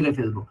মধ্যে ছেড়ে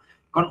ফেলবো,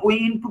 কারণ ওই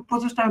ইনপুট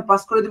প্রসেসটা আমি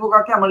পাস করে দিব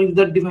কাকে, আমার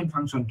ইউজার ডিফাইন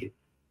ফাংশনকে।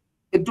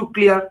 একটু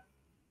ক্লিয়ার?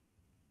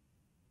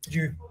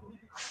 জি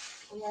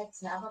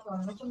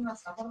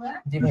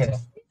জি ভাইয়া।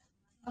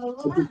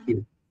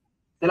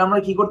 তাহলে আমরা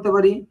কি করতে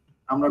পারি,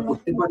 আমরা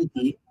করতে পারি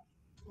কি,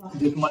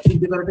 যে তোমার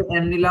ইন্টিজার একটা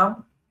n নিলাম,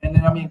 n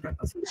এর আমি একটা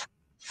আছে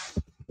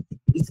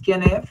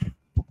scanf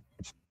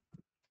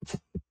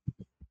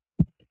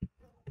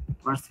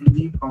 %d,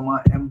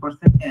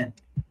 m%n,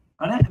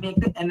 মানে আমি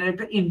একটা n এর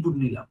একটা ইনপুট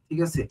নিলাম, ঠিক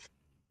আছে।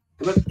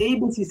 এবার এই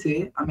বেসিসে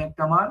আমি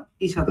একটা আমার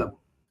ই সাজাবো,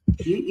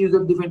 কি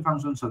ইউজার ডিফাইন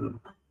ফাংশন সাজাবো।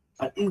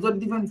 আর ইউজার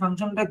ডিফাইন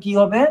ফাংশনটা কি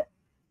হবে,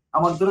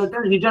 আমার ধরো এটা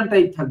রিটার্ন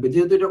টাইপ থাকবে,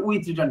 যেহেতু এটা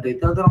উইথ রিটার্ন টাইপ,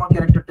 তাহলে ধরো আমার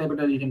ক্যারেক্টার টাইপ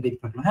এটা রিটার্ন টাইপ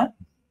থাকলো। হ্যাঁ,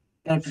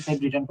 ক্যারেক্টার টাইপ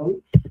রিটার্ন টাইপ,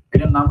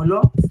 এটার নাম হলো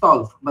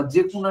সলভ, বা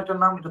যে কোনো একটা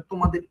নাম, এটা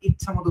তোমাদের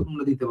ইচ্ছা মতো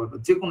তোমরা দিতে পারবে,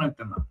 যে কোনো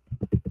একটা নাম,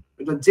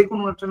 এটা যে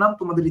কোনো একটা নাম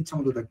তোমাদের ইচ্ছা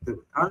মতো থাকতে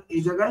হবে। আর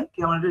এই জায়গায় কি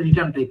আমার এটা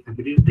রিটার্ন টাইপ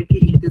থাকবে, রিটার্ন টাইপ কি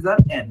ইন্টিজার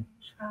n,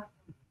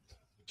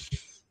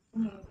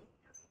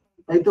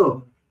 তাই তো?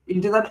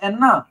 ইন্টিজার n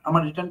না,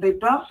 আমার return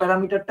টাইপটা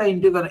প্যারামিটারটা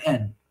integer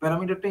n,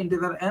 প্যারামিটারটা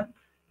integer n।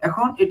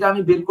 এখন এটা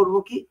আমি বের করব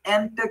কি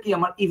n টা কি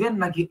আমার ইভেন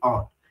নাকি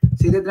অড।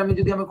 সেক্ষেত্রে আমি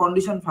যদি আমি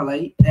কন্ডিশন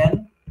ফালাই n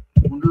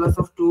modulus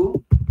of 2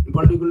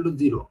 equal to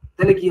 0,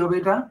 তাহলে কি হবে,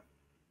 এটা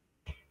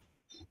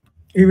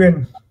ইভেন।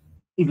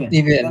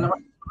 তাহলে আমার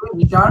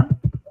রিটার্ন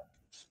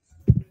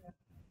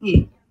ই,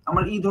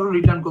 আমার ই ধরো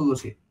রিটার্ন করলো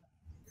সে,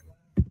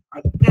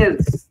 আর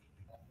এলস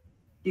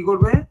কি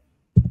করবে,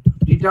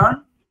 রিটার্ন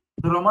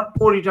ধরো আমার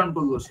ও রিটার্ন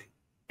করলো সে,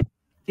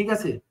 ঠিক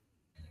আছে।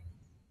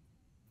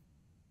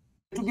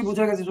 একটু কি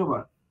বোঝা গেছে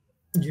সবার?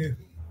 জি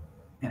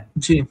হ্যাঁ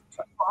জি।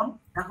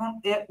 এখন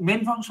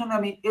মেইন ফাংশনে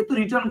আমি এ তো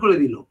রিটার্ন করে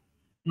দিল,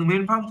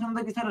 মেইন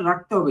ফাংশনটা কিছু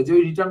রাখতে হবে যে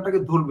ওই রিটার্নটাকে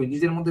ধরবে,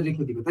 নিজের মধ্যে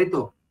রেখে দিবে, তাই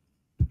তো?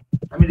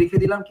 আমি রেখে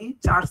দিলাম কি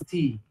চার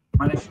সি,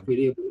 মানে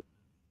ভেরিয়েবল,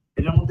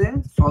 এটার মধ্যে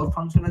সলভ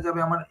ফাংশনে যাবে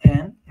আমার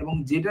n, এবং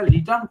যেটা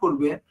রিটার্ন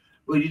করবে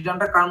ওই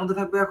রিটার্নটা কার মধ্যে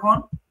থাকবে, এখন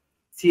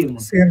সি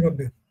এর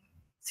মধ্যে।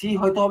 সি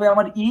হয়তো হবে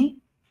আমার ই,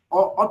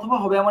 অথবা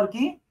হবে আমার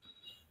কি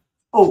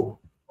ও,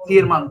 সি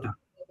এর মানটা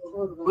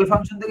ওই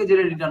ফাংশন থেকে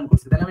যেটা রিটার্ন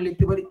করছে। তাহলে আমি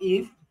লিখতে পারি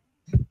ইফ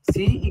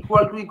সি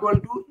ইকুয়াল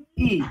টু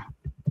ই,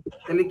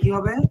 তাহলে কি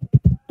হবে,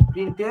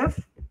 প্রিন্টএফ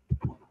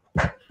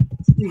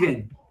ইভেন,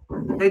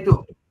 তাই তো?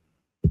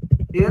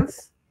 Else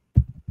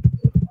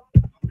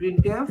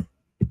printf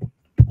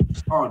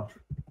odd.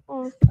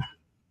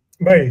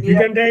 ভাই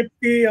রিটার্ন টাইপ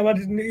কি আবার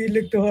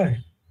লিখতে হয়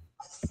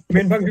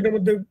মেইন ফাংশনের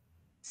মধ্যে?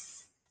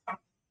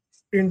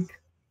 প্রিন্ট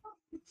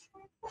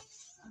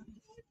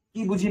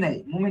কি বুঝি নাই,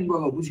 মুমিন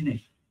বলো, বুঝি নাই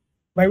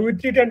ভাই। With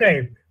return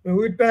type,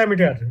 with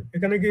parameter,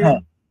 এখানে কি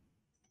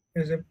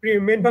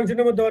মেইন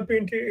ফাংশনের মধ্যে আবার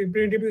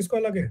প্রিন্ট ইউজ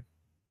করা লাগে?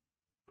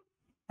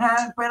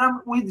 হ্যাঁ, প্যারাম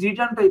উইথ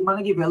রিটার্ন টাইপ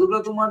মানে কি, ভ্যালুটা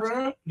তোমারে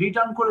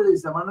রিটার্ন করে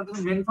দিয়েছে, মানে তুমি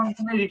মেইন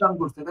ফাংশনে রিটার্ন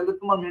করতে, তাহলে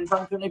তোমার মেইন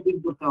ফাংশনে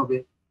প্রিন্ট করতে হবে,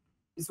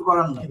 কিছু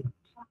করার নাই।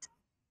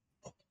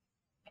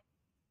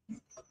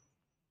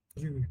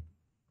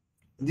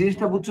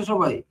 জিনিসটা বুঝছো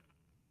সবাই?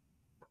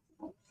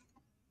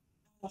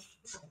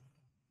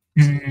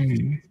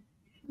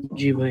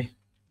 জি ভাই।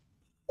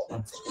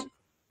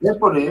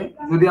 এরপরে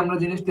যদি আমরা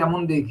জিনিসটা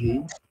এমন দেখি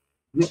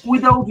যে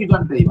উইদাউট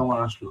রিটার্ন টাইপ আমার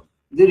আসলো,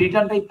 যে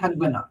রিটার্ন টাইপ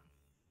থাকবে না,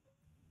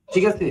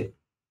 ঠিক আছে।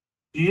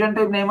 রিটার্ন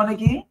টাইপ নাই মানে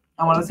কি,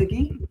 আমার আছে কি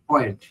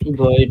ভয়েড।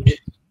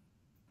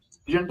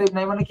 রিটার্ন টাইপ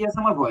নাই মানে কি আছে,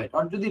 আমার ভয়েড।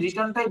 আর যদি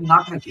রিটার্ন টাইপ না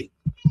থাকে,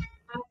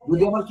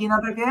 যদি আমার কি না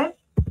থাকে,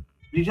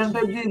 রিটার্ন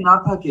টাইপ যদি না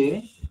থাকে,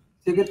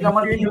 সেক্ষেত্রে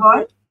আমার কি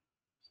হয়,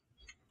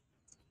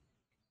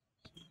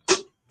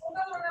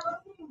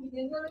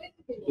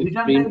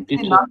 রিটার্ন টাইপ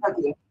যদি না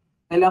থাকে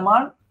তাহলে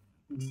আমার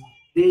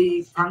এই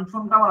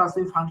ফাংশনটা আমার আছে,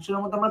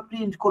 ফাংশনের মধ্যে আমরা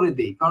প্রিন্ট করে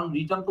দেই, কারণ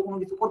রিটার্ন তো কোনো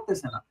কিছু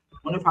করতেছে না,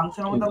 মানে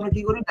ফাংশনের মধ্যে আমরা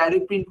কি করি,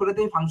 ডাইরেক্ট প্রিন্ট করে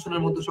দেই,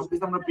 ফাংশনের মধ্যে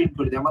সবকিছু আমরা প্রিন্ট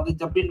করে দিই। আমাদের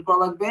যা প্রিন্ট করা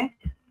লাগবে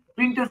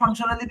প্রিন্টের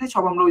ফাংশনালিটি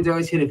সব আমরা ওই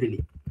জায়গায় ছেড়ে ফেলি,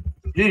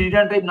 যদি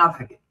রিটার্ন টাইপ না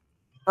থাকে।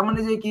 তার মানে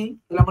যে কি,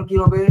 তাহলে আমার কি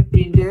হবে,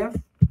 প্রিন্টএফ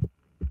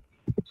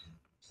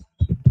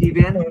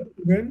ইভেন,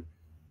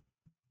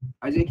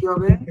 আর যে কি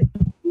হবে,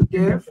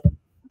 প্রিন্টএফ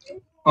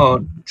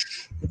অড।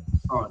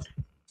 অড।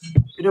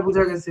 এটা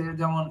বোঝা গেছে?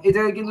 যেমন এই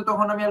জায়গায় কিন্তু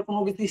তখন আমি আর কোনো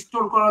কিছু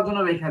স্টোর করার জন্য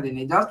রেখা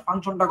দিইনি, জাস্ট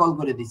ফাংশনটা কল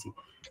করে দিছি।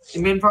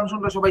 মেইন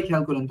ফাংশনটা সবাই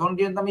খেয়াল করেন, তখন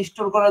কিন্তু আমি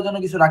স্টোর করার জন্য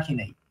কিছু রাখি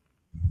নাই।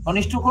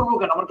 স্টোর করবো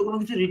কেন, আমার তো কোনো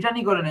কিছু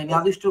রিটার্নই করে নাই, আমি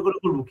আদৌ স্টোর করে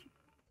করবো কি?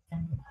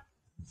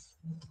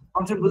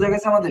 কনসেপ্ট বোঝা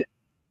গেছে আমাদের?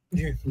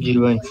 জি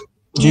ভাই।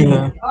 জি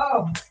ভাই।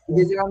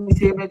 এই যে আমি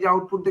সেম এ যে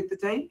আউটপুট দেখতে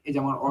চাই, এই যে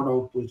আমার অড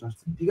আউটপুট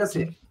আসছে, ঠিক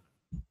আছে।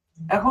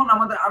 এখন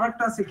আমাদের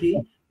আরেকটা আছে কি,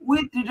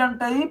 with return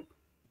type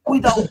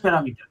without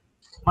parameter,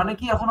 মানে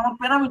কি এখন আমার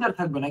প্যারামিটার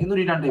থাকবে না কিন্তু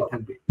রিটার্ন টাইপ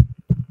থাকবে,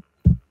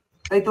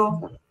 তাই তো?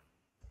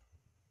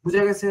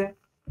 বুঝা গেছে?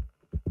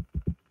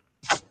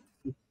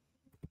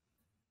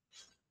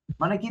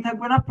 মানে কি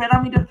থাকবে না,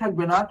 প্যারামিটার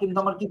থাকবে না কিন্তু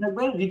আমার কি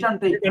থাকবে, রিটার্ন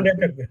টাইপ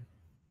থাকবে।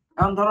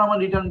 এখন ধরো আমার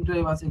রিটার্ন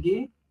টাইপ আছে কি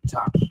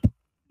 4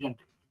 রিটার্ন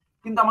টাইপ,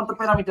 কিন্তু আমার তো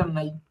প্যারামিটার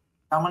নাই।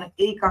 তার মানে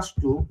এই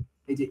কাজটু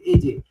এই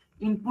যে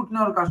ইনপুট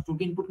নেওয়ার কাজটু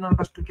কি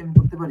আমি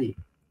করতে পারি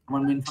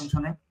আমার মেইন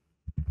ফাংশনে?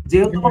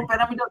 যেহেতু আমার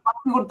প্যারামিটার পাস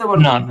করতে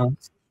পারবো না, না,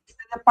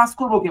 পাস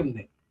করব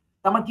কেমনে?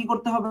 আমার কি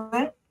করতে হবে,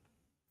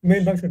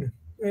 মেইন ফাংশনে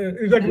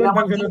ইউজার ডিফাইন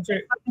ফাংশন হচ্ছে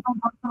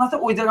ফাংশন আছে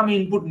ওই জায়গায় আমি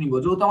ইনপুট নিব,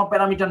 যেহেতু আমার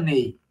প্যারামিটার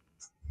নেই।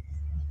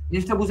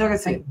 জিনিসটা বুঝা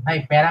গেছে ভাই?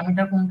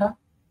 প্যারামিটার কোনটা?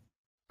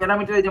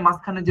 প্যারামিটার এই যে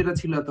মাঝখানে যেটা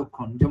ছিল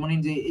এতক্ষণ, যেমন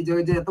এই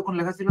জায়গায় যে এতক্ষণ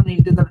লেখা ছিল না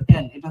ইন্টিজার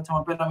n, এটা হচ্ছে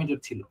আমার প্যারামিটার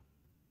ছিল।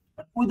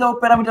 উইদাউট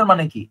প্যারামিটার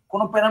মানে কি,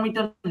 কোনো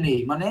প্যারামিটার নেই,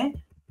 মানে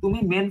তুমি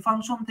মেইন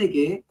ফাংশন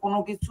থেকে কোনো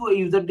কিছু এই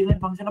ইউজার ডিফাইন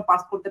ফাংশনে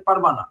পাস করতে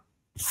পারবা না।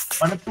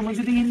 মানে তুমি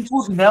যদি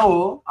ইনপুট নাও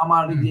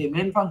আমার এই যে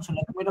মেইন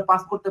ফাংশনে, তুমি এটা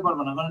পাস করতে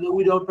পারবা না, কারণ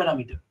উইদাউট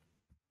প্যারামিটার।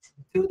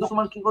 সেহেতু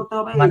তোমার কি করতে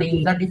হবে, মানে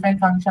ইউজার ডিফাইন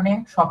ফাংশনে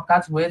সব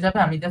কাজ হয়ে যাবে,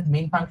 আমি জাস্ট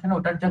মেইন ফাংশনে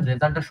ওটার জাস্ট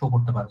রেজাল্টটা শো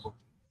করতে পারবো।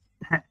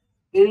 হ্যাঁ,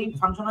 এই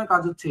ফাংশনের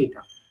কাজ হচ্ছে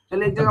এটা।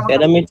 তাহলে এই জায়গায় আমরা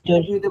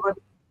প্যারামিটার দিতে পারি,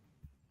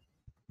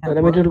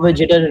 প্যারামিটার ভাই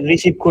যেটা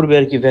রিসিভ করবে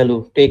আর কি, ভ্যালু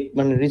টেক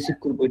মানে রিসিভ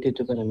করবে, এটাই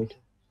তো প্যারামিটার।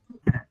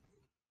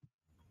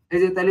 এই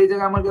যে তাহলে এই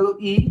জায়গায় আমার গেল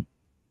ই,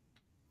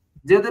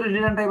 যেহেতু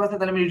রিটার্ন টাইপ আছে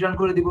তাহলে আমি রিটার্ন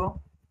করে দিব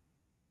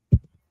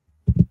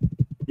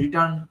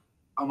রিটার্ন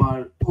আমার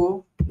ও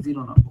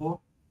 0 না ও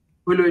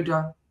হইলো এটা।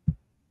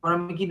 পরে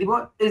আমি কি দিব,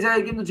 এই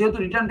জায়গায় কিন্তু যেহেতু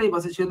রিটার্ন টাইপ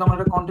আছে সেহেতু আমার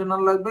একটা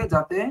কন্টেনার লাগবে,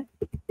 যাতে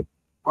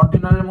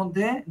কন্টেনারের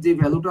মধ্যে যে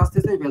ভ্যালুটা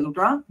আসতেছে এই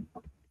ভ্যালুটা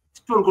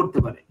স্টোর করতে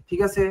পারে।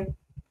 ঠিক আছে,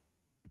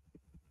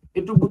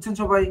 একটু বুঝছেন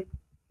সবাই?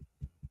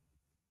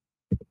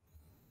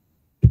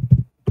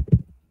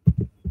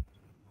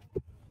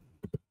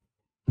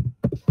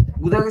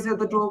 বুঝা গেছে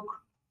এতটুক?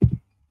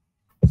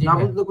 না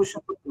বুঝলে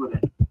কোশ্চেন করতে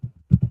পারেন।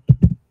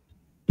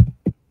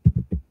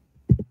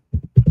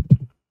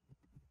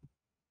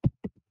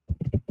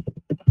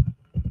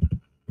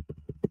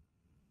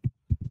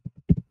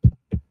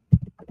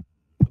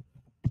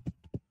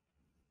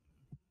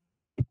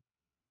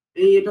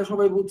 এটা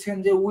সবাই বুঝছেন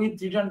যে উইথ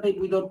রিটার্ন টাইপ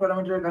উইদাউট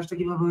প্যারামিটারের কাজটা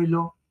কিভাবে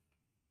হইলো?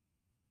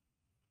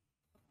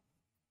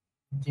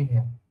 জি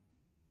ভাই,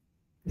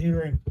 জি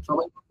ভাই,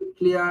 সবাই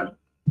ক্লিয়ার?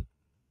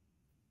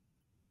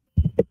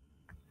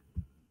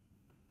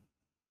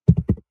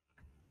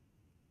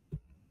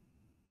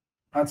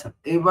 আচ্ছা,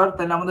 এবার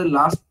তাহলে আমাদের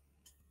লাস্ট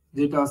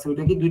যেটা আছে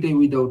ওটা কি, দুইটাই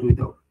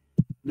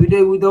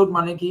উইদাউট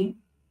মানে কি,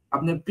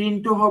 আপনার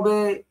প্রিন্টও হবে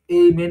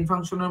এই মেইন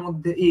ফাংশনের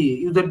মধ্যে,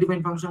 ইউজার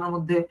ডিফাইন ফাংশনের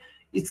মধ্যে,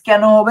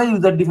 স্ক্যানও হবে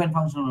ইউজার ডিফাইন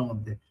ফাংশনের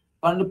মধ্যে।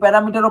 কারণ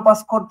প্যারামিটারও পাস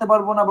করতে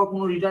পারবো না বা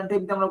কোনো রিটার্ন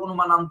টাইপ দিয়ে আমরা কোনো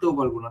মান আনতেও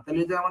পারবো না,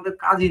 তাহলে যে আমাদের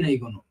কাজই নেই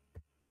কোনো।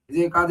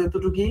 যে কাজ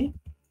এতটুকুই,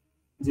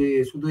 যে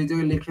শুধু এই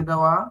জায়গায় লিখে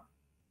দেওয়া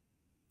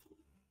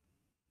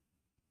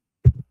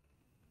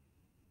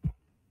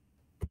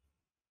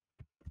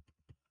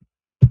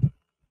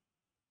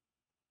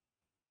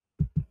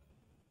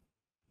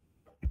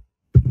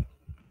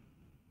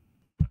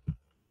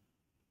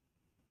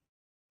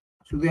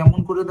শুধু এমন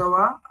করে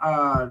দেওয়া,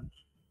 আর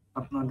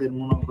আপনাদের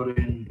মনে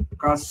করেন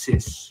কাজ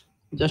শেষ,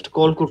 জাস্ট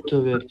কল করতে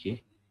হবে আর কি।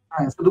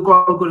 হ্যাঁ, শুধু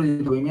কল করে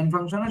দিতে হবে মেইন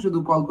ফাংশনে, শুধু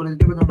কল করে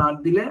দিতে হবে। যেমন 8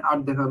 দিলে 8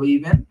 দেখাবে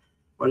ইভেন,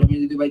 পরে আমি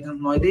যদি বাই চান্স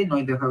 9 দেই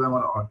 9 দেখাবে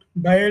আমার অড।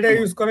 ভাই এটা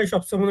ইউজ করে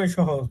সবসময়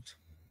সহজ।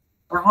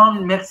 এখন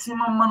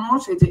ম্যাক্সিমাম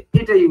মানুষ এই যে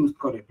এটা ইউজ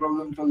করে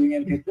প্রবলেম সলভিং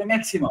এর ক্ষেত্রে,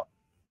 ম্যাক্সিমাম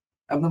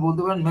আপনি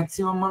বলতে পারেন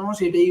ম্যাক্সিমাম মানুষ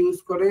এটা ইউজ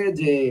করে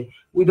যে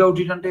উইদাউট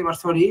রিটার্ন টাইপ, আর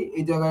সরি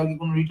এই জায়গায় কি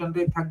কোনো রিটার্ন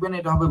টাইপ থাকবে না,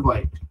 এটা হবে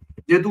ভয়েড,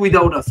 যেহেতু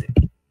উইদাউট আছে।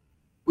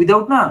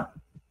 উইদাউট না,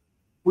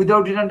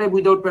 without return type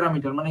without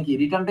parameter মানে কি,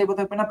 রিটার্ন টাইপও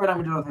থাকবে না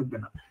প্যারামিটারও থাকবে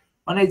না,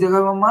 মানে এই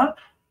জায়গায় আমার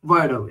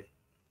ভয়েড হবে।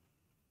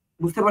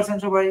 বুঝতে পারছেন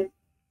সবাই?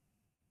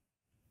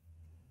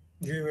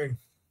 জি ভাই।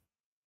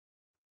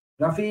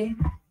 রাফি?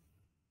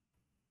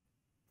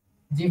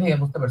 জি ভাইয়া,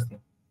 বুঝতে পারছি।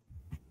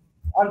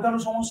 আর কারো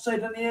সমস্যা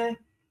এটা নিয়ে?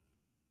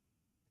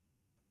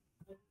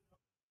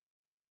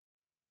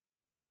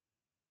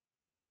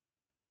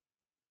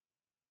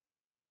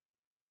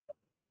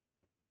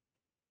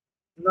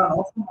 না,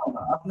 অসম্ভব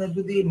না। আপনি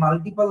যদি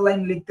মাল্টিপল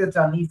লাইন লিখতে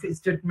চান ইফ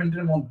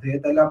স্টেটমেন্টের মধ্যে,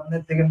 তাহলে আপনার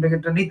সেকেন্ড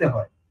ব্র্যাকেটটা নিতে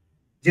হয়।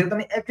 যেহেতু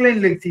আমি এক লাইন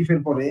লিখছি ইফ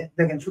এর পরে,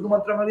 দেখেন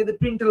শুধুমাত্র আমার যদি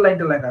প্রিন্টের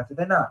লাইনটা লেখা আছে,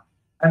 তাই না?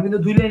 আমি কিন্তু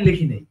 2 লাইন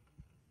লিখি নাই।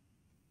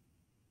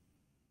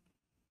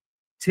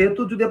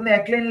 সেহেতু যদি আপনি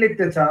এক লাইন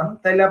লিখতে চান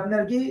তাহলে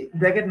আপনার কি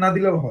ব্র্যাকেট না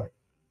দিলেও হয়,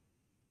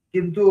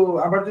 কিন্তু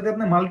আবার যদি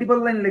আপনি মাল্টিপল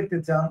লাইন লিখতে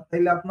চান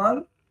তাহলে আপনার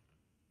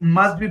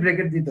মাস্ট বি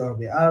ব্র্যাকেট দিতে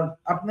হবে। আর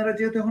আপনারা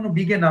যেহেতু এখনো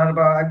বিগিনার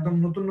বা একদম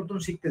নতুন নতুন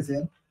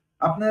শিখতেছেন,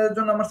 আপনাদের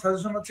জন্য আমার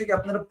সাজেশন হচ্ছে কি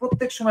আপনারা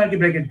প্রত্যেক সময় কি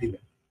ব্র্যাকেট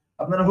দিবেন।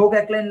 আপনারা হোক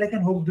এক লাইন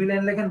লেখেন, হোক 2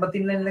 লাইন লেখেন বা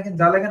 3 লাইন লেখেন,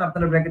 যা লেখেন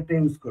আপনারা ব্র্যাকেটটা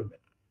ইউজ করবেন।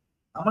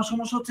 আমার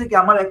সমস্যা হচ্ছে কি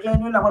আমার এক লাইন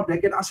হইলে আমার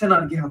ব্র্যাকেট আসে না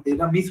আর কি হাতে,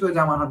 এটা মিস হয়ে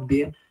যায় আমার হাত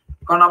দিয়ে,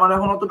 কারণ আমার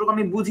এখন অতটুকু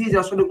আমি বুঝি যে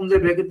আসলে কোন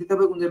জায়গায় ব্র্যাকেট দিতে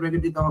হবে কোন জায়গায়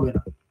ব্র্যাকেট দিতে হবে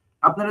না।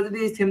 আপনারা যদি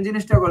এই সেম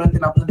জিনিসটা করেন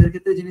তাহলে আপনাদের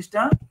ক্ষেত্রে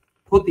জিনিসটা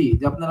ক্ষতি,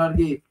 যে আপনারা আর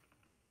কি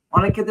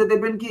অনেক ক্ষেত্রে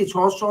দেখবেন কি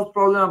সহজ সহজ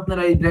প্রবলেম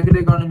আপনারা এই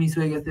ব্র্যাকেটের কারণে মিস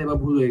হয়ে গেছে বা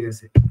ভুল হয়ে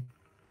গেছে,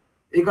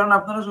 এই কারণে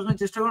আপনারা সবসময়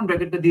চেষ্টা করুন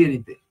ব্র্যাকেটটা দিয়ে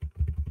নিতে।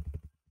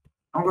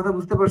 আমার কথা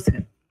বুঝতে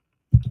পারছেন?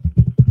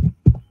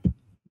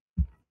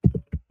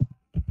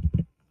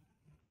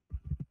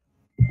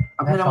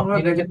 আপনি যেমন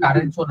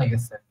কারেন্ট চলে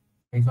গেছে,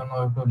 এই জন্য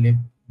একটু লেট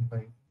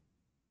হয়।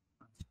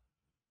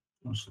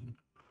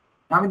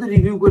 আমি তো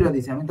রিভিউ করে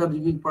দিয়েছি, আমি তো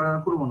রিভিউ পড়া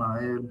করবো না,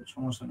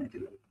 সমস্যা নেই।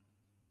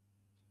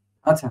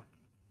 আচ্ছা,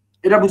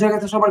 এটা বুঝা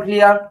গেছে সবার?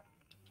 ক্লিয়ার?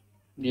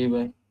 জি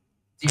ভাই।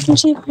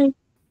 জি ভাই।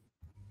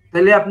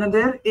 তাহলে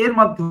আপনাদের এর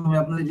মাধ্যমে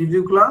আপনাদের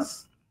রিভিউ ক্লাস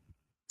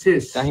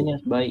শেষ। কাহিনী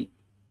ভাই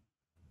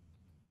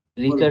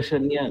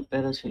রিকারশন নিয়ে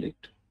প্যারা ছিল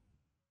একটু।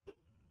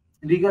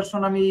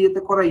 রিকারশন আমি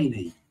এতে করাই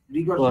নাই।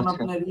 রিকারশন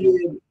আপনার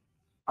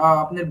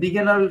আপনার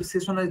বিগিনার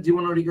সেশনের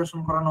জীবনে রিকারশন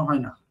করানো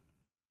হয় না।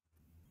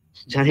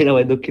 জানি না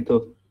ভাই, দুঃখিত।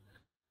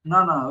 না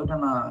না ওটা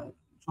না,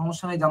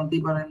 সমস্যা নেই,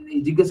 জানতেই পারেন,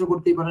 জিজ্ঞাসা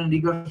করতেই পারেন।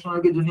 রিকারশন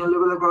আর কি জুনিয়র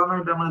লেভেলে করানো,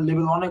 এটা আমাদের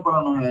লেভেল 1 এ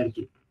করানো হয় আর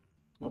কি।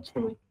 আচ্ছা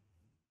ভাই।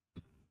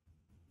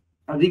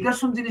 আর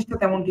রিকারশন জিনিসটা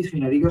তেমন কিছুই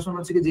না। রিকারশন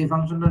হচ্ছে কি যে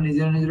ফাংশনটা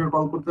নিজেরা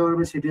কল করতে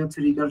পারবে সেটি হচ্ছে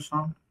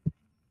রিকারশন।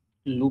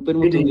 লুপের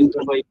মতো কিন্তু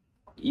ভাই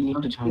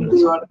একটু ঝামেলা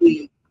আর কি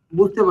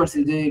বুঝতে পারছি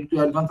যে একটু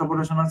অ্যাডভান্স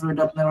অপারেশন আছে,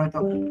 এটা আপনারা হয়তো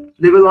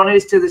লেভেল 1 এর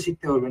স্টেজে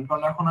শিখতে পারবেন।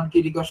 কারণ এখন আর কি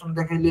রিকারশন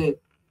দেখাইলে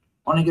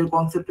অনেকের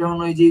কনসেপ্ট এখন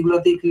ওই যে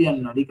এগুলাতেই ক্লিয়ার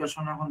না।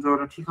 রিকারশন এখন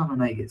যাওয়াটা ঠিক হবে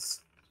না, আই গেস।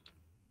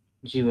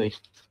 জি ভাই,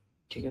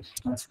 ঠিক আছে।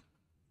 আচ্ছা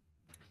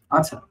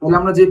আচ্ছা, তাহলে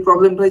আমরা যে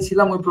প্রবলেমটাই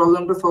ছিলাম ওই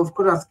প্রবলেমটা সলভ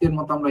করে আজকের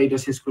মতো আমরা এটা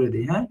শেষ করে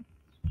দিই। হ্যাঁ,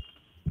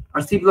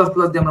 আর সি প্লাস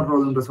প্লাস দিয়ে আমরা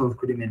প্রবলেমটা সলভ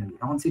করি মেনলি।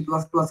 এখন সি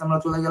প্লাস প্লাস আমরা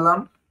চলে গেলাম।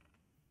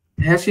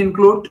 হ্যাশ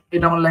ইনক্লুড,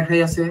 এটা আমার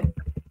লেখাই আছে,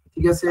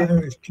 ঠিক আছে।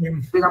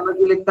 আমরা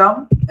কি লিখতাম,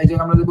 এই যে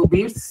আমরা লিখব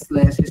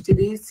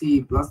bits/std/c++.h।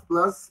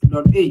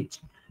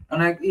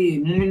 মানে কি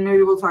মুমিন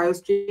মেবি বলছে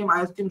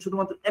আইওস্ট্রিম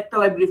শুধুমাত্র একটা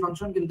লাইব্রেরি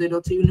ফাংশন, কিন্তু এটা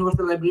হচ্ছে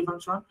ইউনিভার্সাল লাইব্রেরি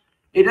ফাংশন।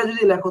 এটা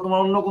যদি লেখো তোমার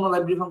অন্য কোনো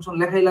লাইব্রেরি ফাংশন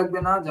লেখাই লাগবে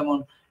না, যেমন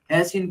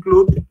হ্যাশ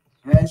ইনক্লুড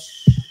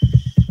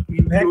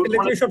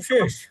লিখলে সব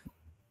শেষ।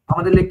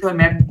 আমাদের লিখতে হয়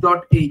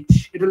map.h,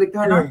 এটা লিখতে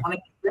হয় না অনেক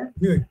ক্ষেত্রে।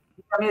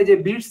 আমি এই যে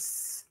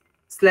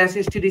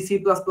bits/std/c++.h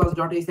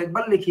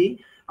একবার লিখি,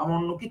 আমার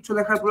অন্য কিছু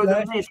লেখার প্রয়োজন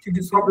নেই,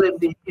 সব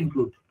লাইব্রেরি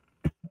ইনক্লুড।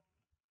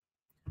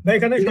 ভাই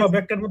এখানে সব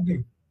একটার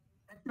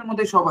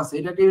মধ্যে সব আছে।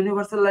 এটা একটা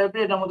ইউনিভার্সাল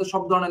লাইব্রেরি, এটার মধ্যে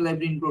সব ধরনের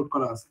লাইব্রেরি ইনক্লুড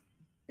করা আছে।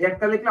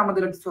 একটা লিখলে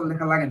আমাদের কিছু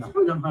লেখা লাগে না,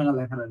 প্রয়োজন হয় না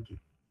লেখার আর কি।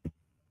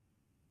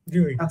 জি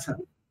ভাই। আচ্ছা,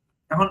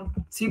 এখন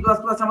সি প্লাস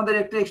প্লাস আমাদের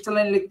একটা এক্সট্রা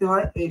লাইন লিখতে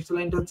হয়। এই এক্সট্রা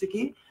লাইনটা হচ্ছে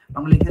কি,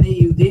 আমরা এখানে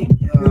ইউজিং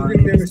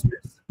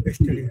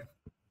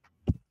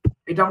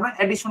এটা আমরা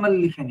অ্যাডিশনালি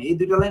লিখে নিই। এই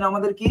দুটো লাইন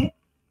আমাদের কি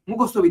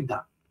মুখস্থ বিদ্যা।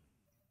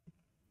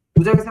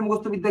 বুঝা গেছে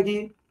মুখস্থ বিদ্যা কি?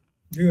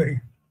 জি ভাই।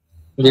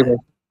 জি ভাই।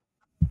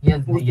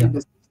 ইয়েস ভাইয়া।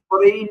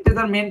 পরে এই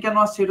ইন্টিজার মেইন কেন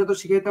আসছে এটা তো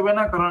শিখাইতে হবে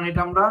না, কারণ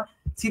এটা আমরা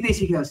সিতেই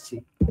শিখে আসছি,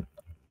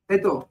 তাই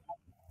তো?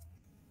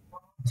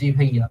 জি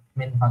ভাইয়া,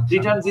 মেইন ফাংশন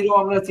রিটার্ন 0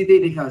 আমরা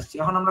সিতেই লিখে আসছি।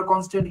 এখন আমরা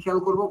কনস্ট্যান্ট খেয়াল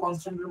করব,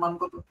 কনস্ট্যান্টের মান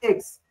কত? x।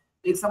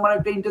 x আমার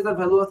একটা ইন্টিজার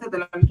ভ্যালু আছে,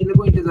 তাহলে আমি কি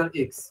লিখব? ইন্টিজার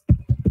x,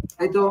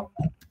 তাই তো?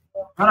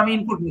 এখন আমি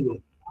ইনপুট নিব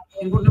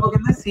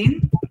কেমনে? sin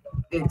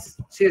x।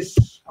 শেষ,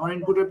 আমার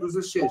ইনপুটের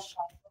প্রসেস শেষ।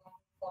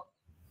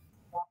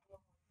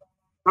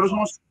 কারো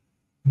সমস্যা?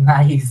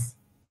 নাইস।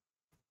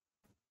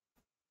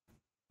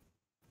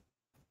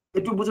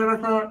 একটু বুঝে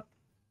গেছে?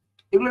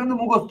 এগুলো কিন্তু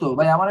মুখস্থ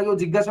ভাই, আমার কেউ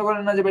জিজ্ঞাসা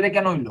করেন না যে এটা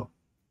কেন হইলো।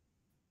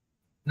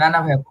 না না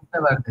ভাই, বুঝতে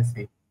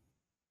পারতেছি।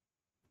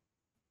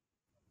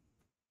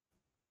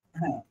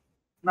 হ্যাঁ,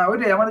 না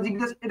ওইটাই আমার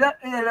জিজ্ঞাসা। এটা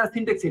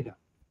সিনট্যাক্স,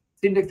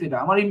 এটা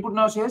আমার ইনপুট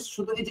নেওয়া শেষ।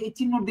 শুধু এই যে এই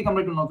চিহ্নর দিকে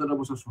আমরা একটু নজরটা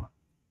বসার সময়,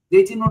 যে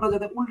এই চিহ্নটা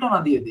যাতে উল্টো না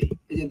দিয়ে দেই,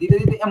 এই যে দিতে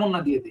দিতে এমন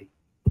না দিয়ে দেই।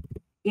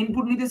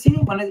 ইনপুট নিতেছি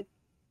মানে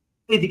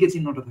এইদিকে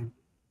চিহ্নটা থাকবে,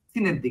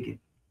 সিনের দিকে।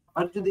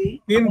 আর যদি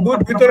ইনপুট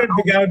ভিতরের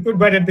দিকে, আউটপুট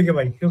বাইরের দিকে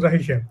ভাই, সোজা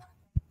হিসাব।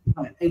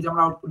 হ্যাঁ, এই যে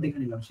আমরা আউটপুট দেখে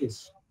নিলাম, শেষ।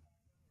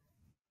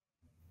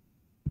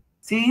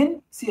 C in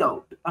C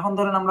out. এখন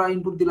ধরেন আমরা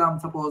ইনপুট দিলাম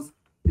সাপোজ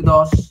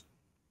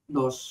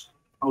 10,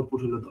 আউটপুট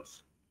হলো 10,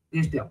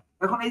 জিনিসটা।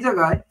 এখন এই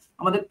জায়গায়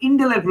আমাদের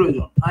ইন্ডেলের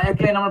প্রয়োজন, এক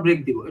লাইন আমরা ব্রেক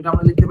দিব। এটা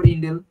আমরা লিখতে পারি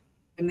ইন্ডেল,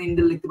 এমনি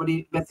ইন্ডেল লিখতে পারি,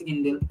 বেসিক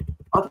ইন্ডেল,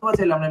 অথবা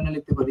চাইলে আমরা এমনি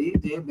লিখতে পারি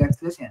যে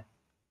ব্যাকস্ল্যাশ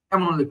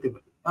এমন লিখতে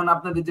পারি, কারণ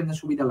আপনাদের যেমন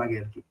সুবিধা লাগে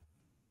আর কি।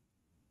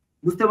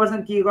 বুঝতে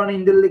পারছেন কি কারণে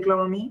ইন্ডেল লিখলাম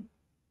আমি?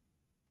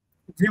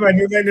 জি ভাই,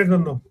 নিউ লাইনের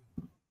জন্য।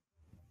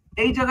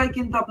 এই জায়গায়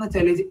কিন্তু আপনি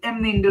চাইলে যে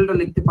এমনি ইন্ডেলটা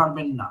লিখতে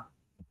পারবেন না,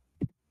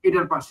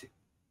 এটার পাশে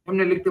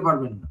এমনি লিখতে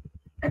পারবেন না।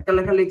 একটা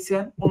লেখা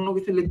লিখছেন, অন্য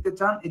কিছু লিখতে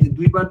চান, এই যে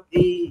দুইবার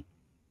এই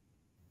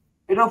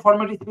এটাও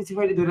ফরম্যাট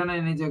স্পেসিফাইড ধরে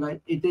নেন এই জায়গায়,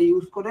 এটা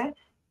ইউজ করে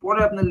পরে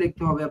আপনার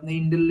লিখতে হবে। আপনি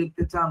ইন্ডেল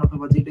লিখতে চান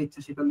অথবা যেটা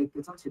ইচ্ছা সেটা লিখতে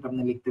চান, সেটা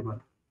আপনি লিখতে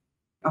পারেন।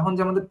 এখন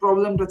যে আমাদের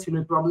প্রবলেমটা ছিল,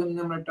 এই প্রবলেম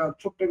নিয়ে আমরা একটা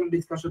ছোট্ট একটা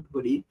ডিসকাশন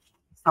করি।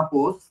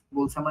 সাপোজ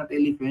বলছে আমার একটা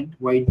এলিফ্যান্ট,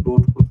 হোয়াইট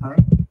বোর্ড কোথায়?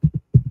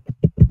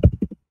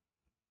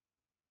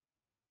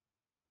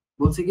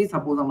 বলছে কি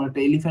সাপোজ আমার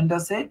একটা এলিফ্যান্ট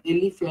আছে,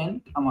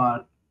 এলিফ্যান্ট আমার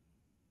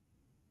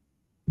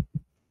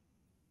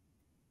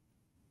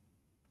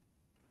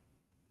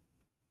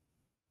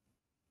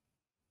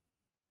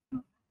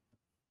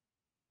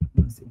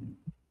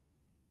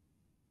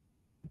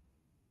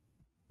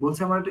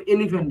বলছে আমার একটা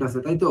এলিফ্যান্ট আছে,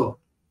 তাই তো?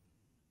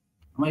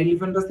 আমার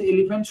এলিফ্যান্ট আছে,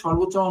 এলিফ্যান্ট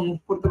সর্বোচ্চ মুভ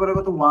করতে পারে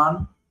কত 1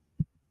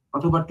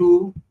 অথবা 2,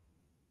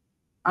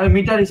 আমি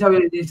মিটার হিসাবে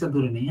এই জিনিসটা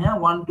ধরে নিই, হ্যাঁ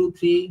 1 2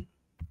 3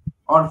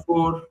 or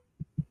 4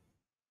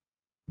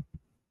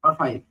 or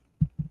 5।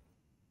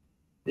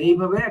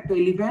 এইভাবে একটা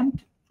এলিফ্যান্ট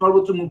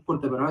সর্বোচ্চ মুভ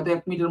করতে পারে, হয়তো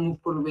 1 মিটার মুভ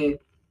করবে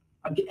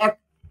আর কি এক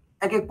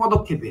এক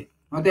পদক্ষেপে,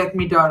 হয়তো 1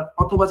 মিটার,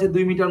 অথবা সে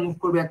 2 মিটার মুভ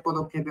করবে এক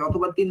পদক্ষেপে,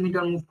 অথবা 3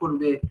 মিটার মুভ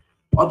করবে,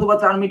 অথবা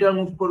 4 মিটার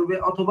মুভ করবে,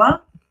 অথবা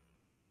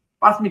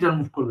 5 মিটার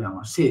মুভ করবে।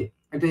 আমার সে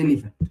একটা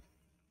এলিফ্যান্ট।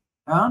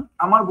 হ্যাঁ,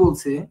 আমার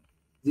বলছে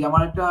যে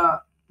আমার একটা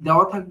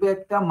দেওয়া থাকবে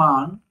একটা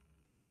মান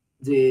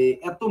যে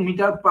এত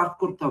মিটার পাস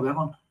করতে হবে।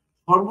 এখন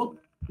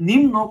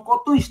সর্বনিম্ন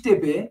কত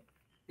স্টেপে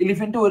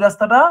এলিফ্যান্টে ওই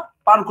রাস্তাটা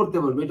পার করতে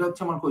পারবে, এটা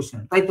হচ্ছে আমার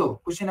কোশ্চেন। তাই তো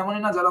কোশ্চেন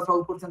এমনই না, যারা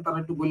সলভ করছেন তারা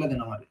একটু বলে দেন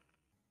আমারে,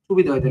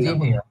 সুবিধা হয় তাহলে।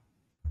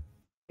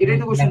 এটাই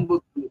তো কোশ্চেন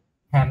বলছি।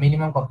 হ্যাঁ,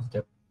 মিনিমাম কত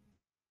স্টেপ,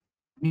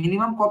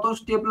 মিনিমাম কত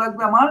স্টেপ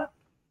লাগবে আমার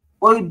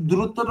ওই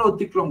দূরত্বটা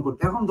অতিক্রম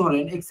করতে। এখন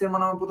ধরেন এক্স এর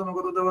মান আমার প্রথমে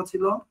কত দেওয়া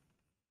ছিল,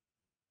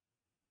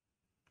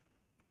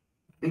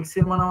 এক্স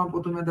এর মান আমার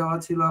প্রথমে দেওয়া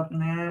ছিল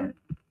আপনার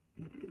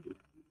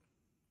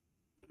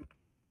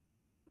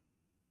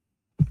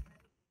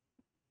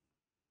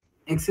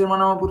এক্স এর মান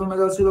আমার প্রথমে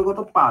দেওয়া ছিল কত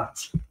 5।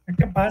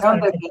 একটা 5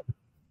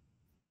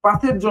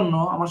 পাথের জন্য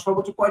আমার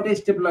সর্বোচ্চ কয়টা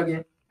স্টেপ লাগে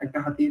একটা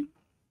হাতির?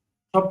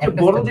 সবচেয়ে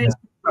বড় যে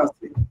স্টেপ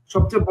আছে,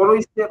 সবচেয়ে বড়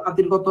স্টেপ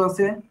হাতির কত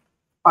আছে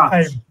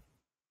 5।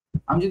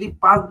 আমি যদি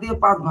 5 দিয়ে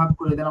 5 ভাগ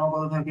করে দেন আমার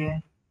কত থাকে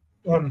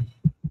 1।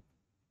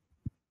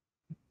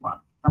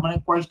 তার মানে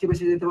কয় স্টেপ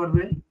এসে যেতে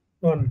পারবে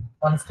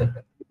 1 স্টেপ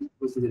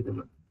এসে যেতে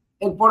পারবে।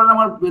 এরপরে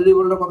আমার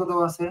ভ্যারিয়েবলটা কত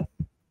দেওয়া আছে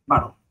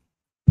 12।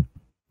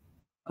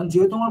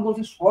 যেহেতু আমার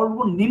বলছে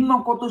সর্বনিম্ন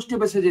কত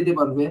স্টেপ এসে যেতে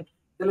পারবে,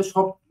 তাহলে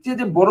সবচেয়ে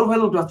যে বড়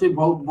ভ্যালুটা আছে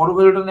বড়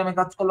ভ্যালুটা নিয়ে আমি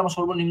কাজ করলে আমার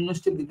সর্বনিম্ন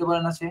স্টেপ দিতে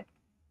পারে না সে।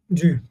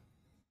 জি।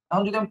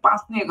 এখন যদি আমি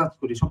 5 নিয়ে কাজ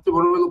করি, সবচেয়ে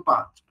বড় ভ্যালু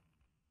 5,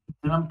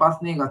 তাহলে আমি 5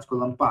 নিয়ে কাজ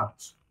করলাম 5,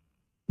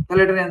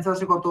 তাহলে এটার অ্যানসার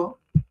আসে কত?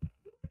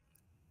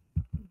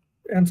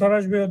 অ্যানসার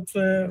আসবে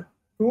হচ্ছে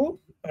 2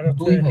 আর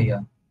 2 ভাইয়া।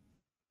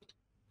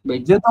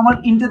 যেহেতু আমার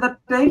ইন্টিজার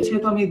টাইপ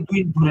সেহেতু আমি 2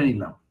 ধরে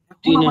নিলাম।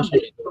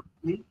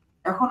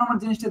 এখন আমার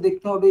জিনিসটা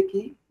দেখতে হবে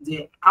কি যে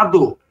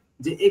আদৌ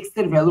যে x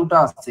এর ভ্যালুটা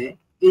আছে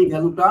এই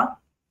ভ্যালুটা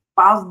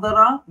 5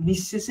 দ্বারা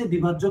নিঃশেষে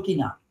বিভাজ্য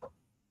কিনা।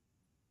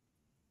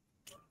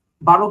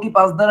 12 কি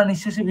 5 দ্বারা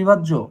নিঃশেষে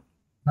বিভাজ্য?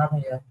 না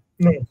ভাইয়া।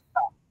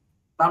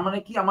 তার মানে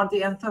কি আমার যে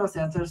অ্যানসার আছে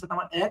অ্যানসারের সাথে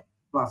আমার 1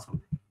 প্লাস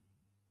হবে।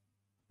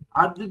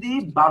 আর যদি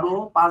 12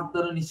 5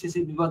 দ্বারা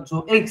নিঃশেষে বিভাজ্য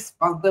x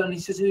 5 দ্বারা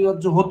নিঃশেষে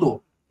বিভাজ্য হতো,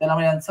 তাহলে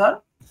আমার অ্যানসার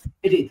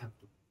এটাই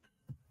থাকতো।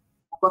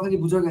 কথা কি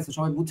বোঝা গেছে?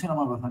 সবাই বুঝছেন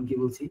আমার কথা আমি কি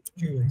বলছি?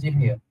 জি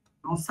ভাইয়া।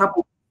 এবং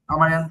সাপোজ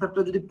আমার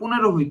অ্যানসারটা যদি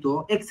 15 হইতো,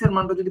 x এর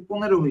মানটা যদি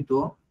 15 হইতো,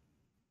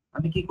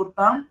 আমি কি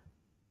করতাম?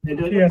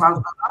 এটা 5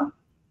 দ্বারা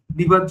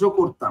বিভাজ্য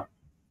করতাম,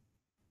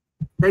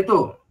 তাই তো?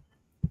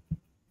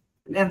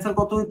 অ্যানসার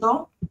কত হইতো?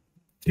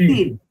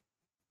 3।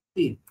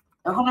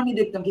 এখন আমি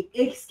দেখতাম কি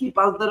x কি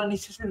 5 দ্বারা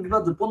নিঃশেষে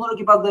বিভাজ্য, 15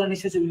 কি 5 দ্বারা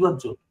নিঃশেষে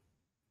বিভাজ্য?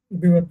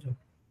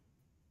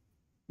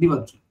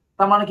 বিভাজ্য।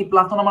 তার মানে কি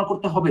প্লাস আমার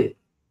করতে হবে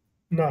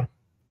না?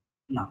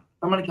 না।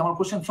 তার মানে কি আমার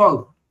কোশ্চেন সলভ।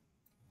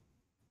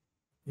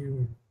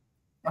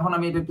 এখন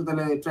আমি এটা একটু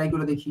তাহলে ট্রাই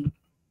করে দেখি,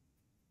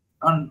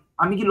 কারণ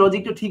আমি কি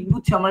লজিকটা ঠিক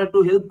বুঝছি? আমার একটু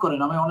হেল্প করেন,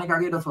 আমি অনেক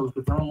আগে এটা সলভ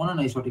করছি, আমার মনে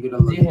নাই সঠিক এটা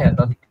লজিক। জি হ্যাঁ,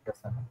 লজিক ঠিক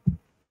আছে।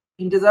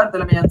 ইন্টিজার,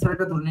 তাহলে আমি অ্যানসার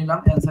এটা ধরে নিলাম,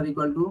 answer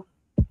equal to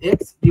x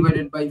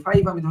divided by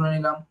 5 আমি ধরে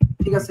নিলাম,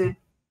 ঠিক আছে?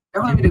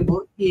 এখন আমি দেখব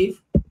if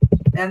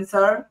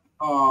answer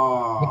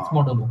x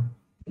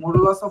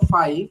modulus of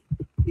 5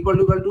 equal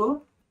to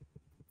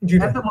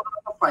answer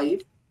modulus of 5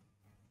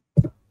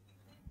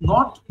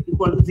 not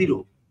equal to 0,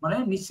 মানে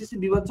নিঃশেষে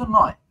বিভাজ্য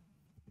নয়।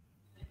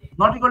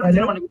 নট ইকুয়াল টু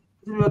 0 মানে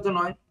নিঃশেষে বিভাজ্য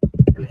নয়,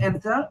 তাহলে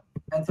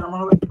অ্যানসার আমার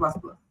হবে প্লাস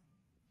প্লাস,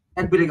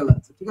 এক বেড়ে গেল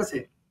অ্যানসার, ঠিক আছে?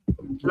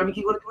 তাহলে আমি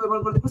কি করে দেব? এবার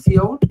করে দেব সি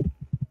আউট,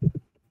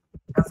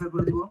 অ্যানসার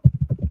করে দেব,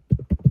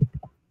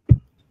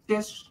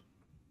 শেষ।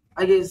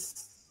 আই গেস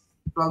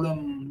প্রবলেম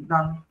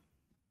ডান।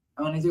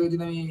 আমি নিজেও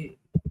যদি আমি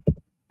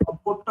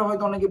কোডটা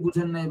হয়তো অনেকে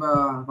বুঝেন নাই বা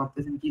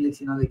ভাবতেছেন কি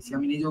লিখছি না লিখছি,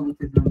 আমি নিজেও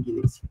বুঝতেছি আমি কি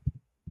লিখছি।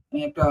 আমি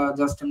একটা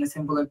জাস্ট এমনি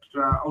সিম্পল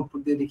একটা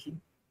আউটপুট দিয়ে দেখি।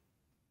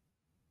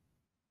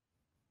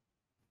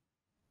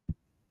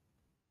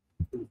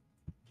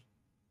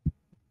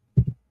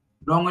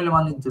 রং হইলে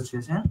মানিজ্য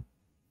শেষ। হ্যাঁ,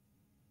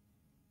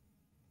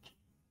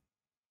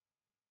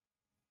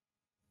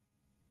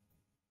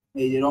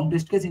 এই যে রং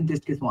test case, in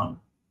test case 1।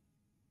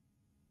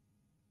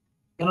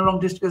 কেন রং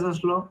টেস্ট কেস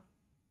আসলো?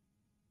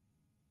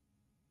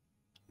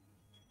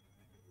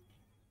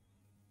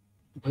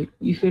 ভাই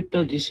ইফেক্টটা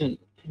দিছেন,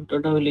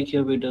 ওটা হইলে কি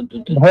হবে? এটা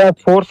ভাইয়া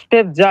 4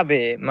 স্টেপ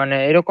যাবে মানে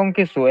এরকম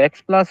কিছু x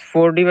 +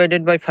 4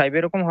 ডিভাইডেড বাই 5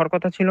 এরকম হওয়ার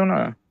কথা ছিল না?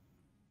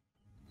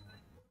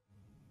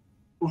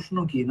 প্রশ্ন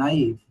কি নাই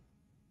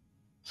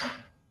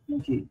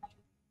কি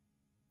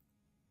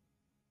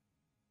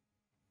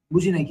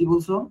বুঝি নাই, কি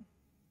বলছো?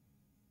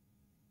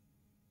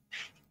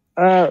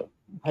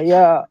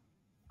 ভাইয়া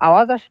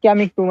আওয়াজ আসে কি?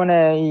 আমি একটু মানে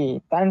এই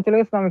কারেন্ট চলে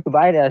গেছে, আমি একটু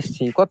বাইরে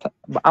আসছি। কথা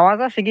আওয়াজ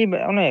আসে কি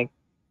অনেক?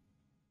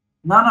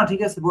 না না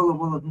ঠিক আছে, বলো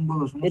বলো, তুমি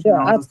বলো, সমস্যা এটা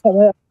নেই। আচ্ছা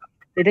ভাইয়া,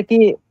 এটা কি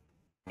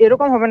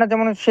এরকম হবে না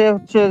যেমন সে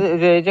হচ্ছে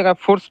যে এই জায়গায়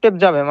 4 স্টেপ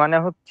যাবে, মানে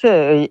হচ্ছে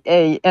এই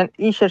এই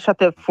ইসের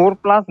সাথে 4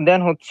 প্লাস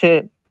দেন হচ্ছে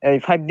এই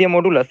 5 দিয়ে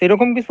মডুলাস,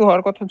 এরকম কিছু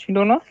হওয়ার কথা ছিল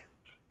না?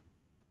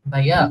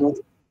 ভাইয়া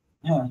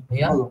হ্যাঁ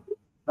ভাইয়া বলো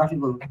রাফি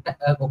বলো। একটা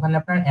ওখানে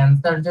আপনার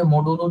অ্যান্সার যে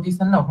মডুলো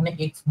দিছেন না, ওখানে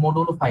এক্স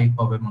মডুলো 5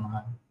 হবে মনে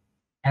হয়,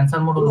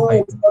 অ্যান্সার মডুলো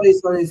 5।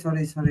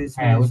 সরি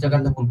হ্যাঁ ওই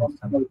জায়গাতে ভুল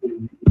করছেন।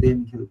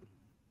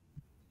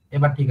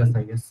 এবার ঠিক আছে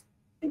আই গেস।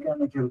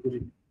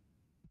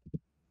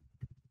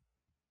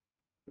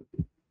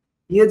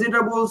 ইয়ে যেটা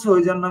বলছো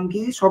ওই যার নাম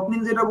কি,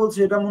 স্বপ্নিল যেটা বলছো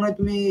এটা মনে হয়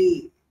তুমি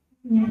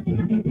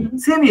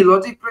সেমি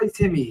লজিক প্রায়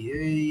সেমি,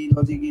 এই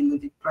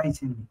লজিক প্রায়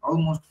সেমি,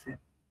 অলমোস্ট সেম।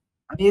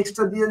 আমি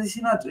এক্সট্রা দিয়ে দিছি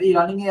না, এই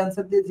রানিং এ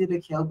অ্যানসার দিয়েছি, এটা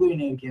খেয়াল করি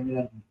না আর কি আমি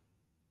রানিং।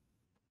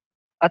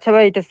 আচ্ছা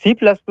ভাই, এটা সি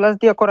প্লাস প্লাস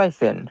দিয়ে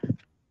করাইছেন?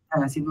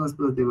 হ্যাঁ সি প্লাস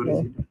প্লাস দিয়ে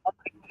করেছি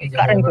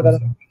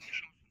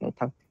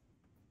এটা।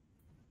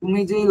 তুমি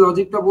যে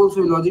লজিকটা বলছো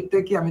ওই লজিকটা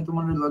কি, আমি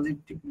তোমার লজিক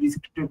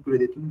ডিসক্রিপ্ট করে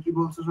দিই। তুমি কি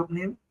বলছো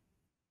স্বপ্নিল?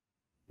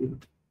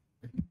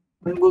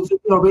 তুমি বলছো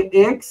কি হবে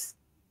এক্স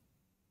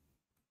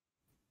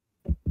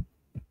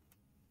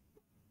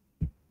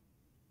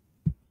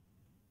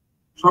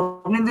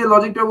স্বপ্নিল যে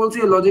লজিকটা বলছে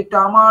এই লজিকটা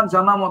আমার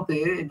জানা মতে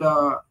এটা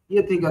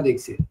ইয়ে থেকে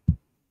দেখছে,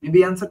 মেবি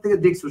অ্যানসার থেকে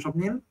দেখছো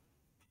স্বপ্নিল?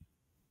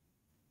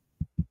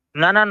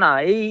 না না না,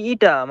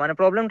 এইটা মানে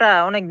প্রবলেমটা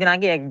অনেকদিন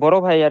আগে এক বড়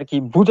ভাই আর কি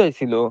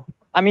বুঝাইছিল,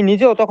 আমি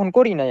নিজেও তখন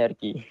করি নাই আর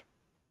কি।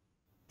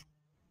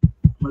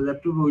 আমার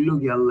ল্যাপটপ হইলো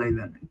কি আল্লাহ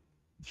জানে,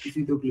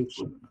 কিছুই তো ক্লিক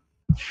করবে না।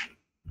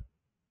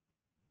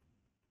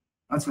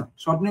 আচ্ছা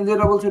স্বপ্নিল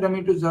যেটা বলছে এটা আমি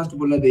একটু জাস্ট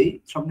বলে দেই।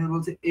 স্বপ্নিল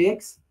বলছে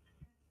এক্স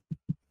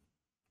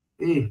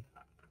এ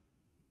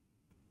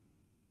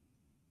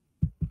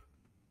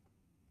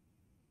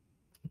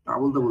তা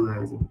বলতে বোঝা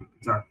গেছে,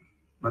 যাক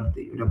বাদ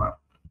দিই এটা, বাদ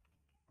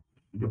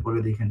এটা পরে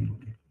দেখে নিব।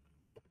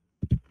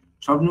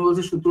 স্বপ্নিল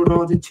বলছে সূত্রটা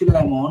হচ্ছে ছিল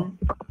এমন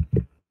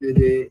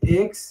যে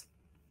এক্স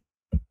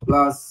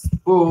প্লাস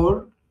 4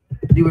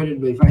 ডিভাইডেড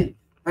বাই 5,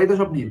 তাই তো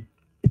স্বপ্নিল?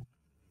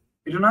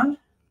 এটা না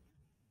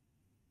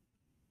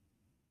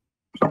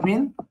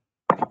স্বপ্নিল?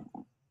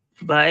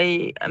 ভাই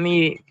আমি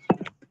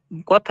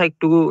কথা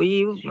একটু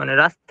মানে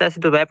রাস্তায় আছি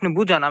তো ভাই, আপনি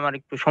বুঝান, আমার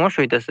একটু সমস্যা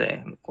হইতেছে।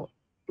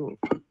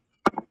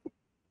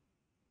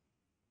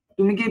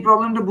 তুমি কি এই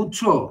প্রবলেমটা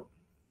বুঝছো?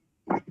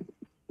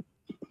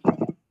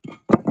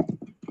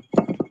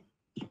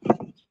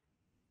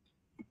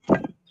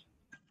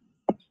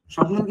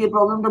 স্বপ্নিল কি এই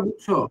প্রবলেমটা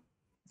বুঝছো?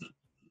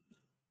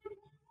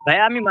 ভাই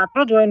আমি মাত্র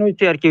জয়েন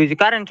হয়েছি আর কি, ওই যে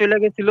কারেন্ট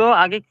চলে গেছিল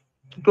আগে,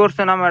 কি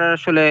করছেন আমার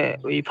আসলে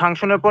ওই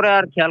ফাংশনের পরে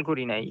আর খেয়াল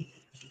করি নাই।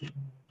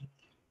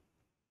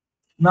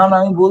 না না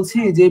আমি বলছি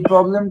যে এই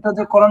প্রবলেমটা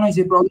যে করানো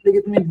হয়েছে প্রবলেমটা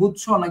কি তুমি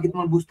বুঝছো নাকি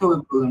তোমার বুঝতে হবে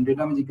প্রবলেমটা,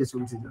 এটা আমি জিজ্ঞেস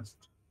করছি জাস্ট।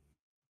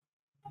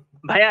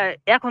 ভাইয়া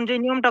এখন যে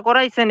নিয়মটা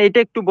করাইছেন এটা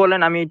একটু বলেন,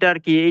 আমি এটা আর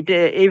কি এইটা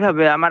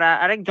এইভাবে আমার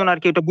আরেকজন আর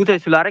কি ওটা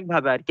বুঝাইছিল আরেক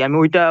ভাবে আর কি, আমি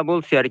ওইটা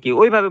বলছি আর কি,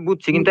 ওইভাবে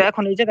বুঝছি, কিন্তু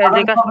এখন এই জায়গায়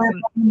যে কাজটা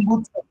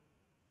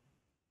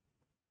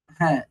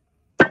হ্যাঁ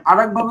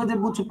আরেক ভাবে যে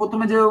বুঝছো,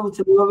 প্রথমে যে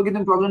ওইভাবে কি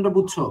তুমি প্রবলেমটা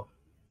বুঝছো?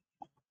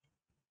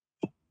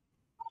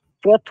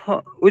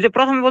 ওই যে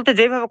প্রথমে বলতে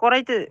যেভাবে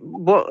করাইতে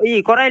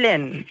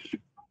করাইলেন।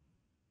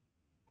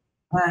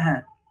 হ্যাঁ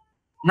হ্যাঁ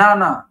না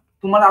না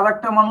তোমার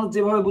আরেকটা মানুষ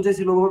যেভাবে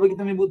বুঝাইছিল ওইভাবে কি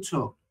তুমি বুঝছো?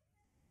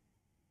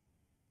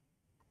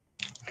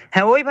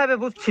 হ্যাঁ ওইভাবে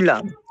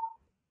বুঝছিলাম,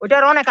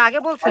 ওইটার অনেক আগে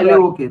বলছিল। তাইলে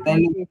ওকে,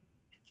 তাইলে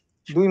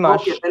 2 মাস।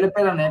 ওকে তাহলে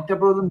প্যারা না, একটা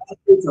প্রবলেম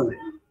বুঝলেই চলে,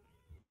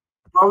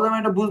 প্রবলেম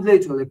এটা বুঝলেই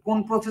চলে, কোন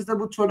প্রসেসে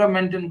বুঝছো ওটা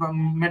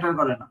ম্যাটার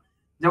করে না।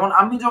 যেমন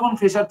আমি যখন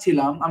ফ্রেশার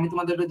ছিলাম, আমি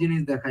তোমাদের একটা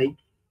জিনিস দেখাই,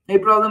 এই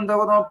প্রবলেম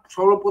দেখো তোমার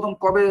সর্বপ্রথম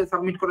কবে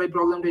সাবমিট করা এই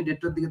প্রবলেমটা, এই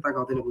ডেটটার দিকে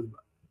তাকাও তাহলে বুঝবা।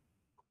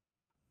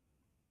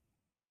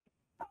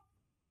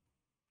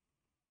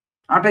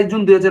 28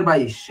 জুন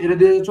 2022, এটা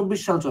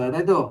 2024 সাল চলে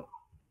তাই তো?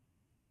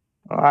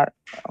 আর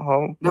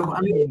দেখো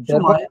আমি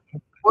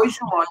ওই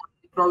সময়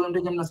প্রবলেমটা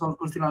কেমনে সলভ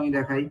করছিলাম আমি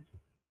দেখাই।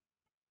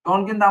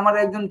 তখন কিন্তু আমার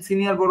একজন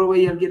সিনিয়র বড়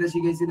ভাই আর কি এটা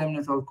শিখাইছিল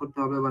এমনি সলভ করতে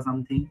হবে বা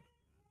সামথিং,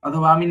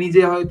 অথবা আমি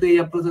নিজে হয়তো এই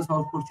অ্যাপ্রোচে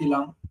সলভ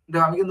করছিলাম।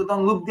 দেখো আমি কিন্তু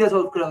তখন লুপ দিয়ে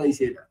সলভ করে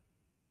দিয়েছি, এটা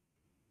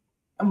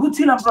আমি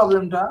বুঝছিলাম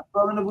প্রবলেমটা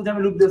বুঝে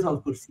আমি লুপ দিয়ে সলভ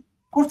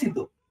করছি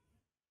তো,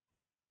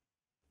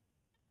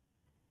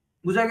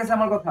 বুঝা গেছে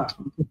আমার কথা?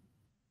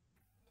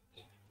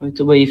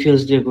 হয়তো বা ইফ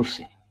এলস দিয়ে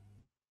করছি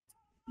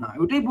না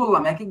ওইটাই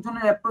বললাম, এক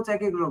একজনের অ্যাপ্রোচ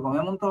এক এক রকম,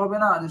 এমন তো হবে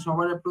না যে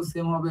সবার অ্যাপ্রোচ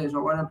সেম হবে,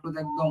 সবার অ্যাপ্রোচ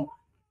একদম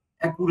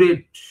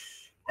অ্যাকুরেট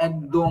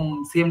একদম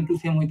সেম টু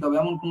সেম হইতে হবে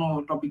এমন কোনো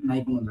টপিক নাই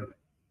কোনো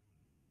জায়গায়।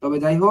 তবে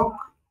যাই হোক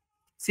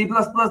সি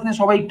প্লাস প্লাস নিয়ে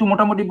সবাই একটু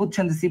মোটামুটি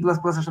বুঝছেন যে সি প্লাস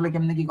প্লাস আসলে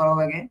কেমনে কি করা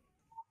লাগে?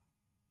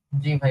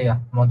 জি ভাইয়া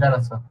মজার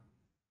আছে।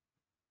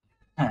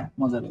 হ্যাঁ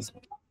মজার আছে,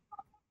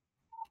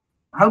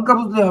 হালকা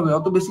বুঝলে হবে,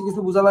 অত বেশি কিছু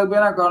বোঝা লাগবে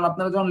না, কারণ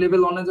আপনারা যখন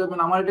লেভেল 1 এ যাবেন,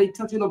 আমার এটা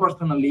ইচ্ছা ছিল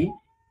পার্সোনালি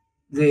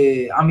যে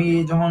আমি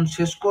যখন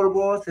শেষ করব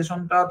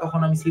সেশনটা তখন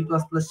আমি সি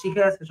প্লাস প্লাস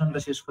শিখে সেশনটা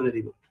শেষ করে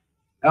দিব,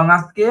 এবং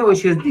আজকে ওই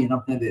শেষ দিন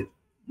আপনাদের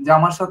যে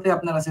আমার সাথে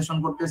আপনারা সেশন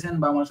করতেছেন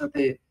বা আমার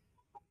সাথে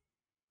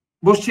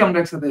বসছি আমরা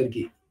একসাথে আর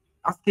কি,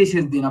 আজকেই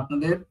শেষ দিন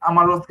আপনাদের,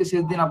 আমারও আজকে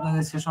শেষ দিন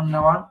আপনাদের সেশন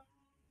নেওয়ার।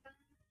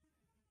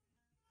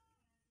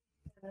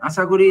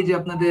 আশা করি যে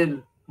আপনাদের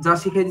যা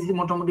শিখাই দিয়েছি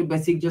মোটামুটি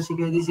বেসিক যা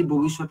শিখাই দিয়েছি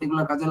ভবিষ্যতে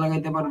এগুলো কাজে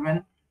লাগাইতে পারবেন,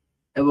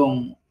 এবং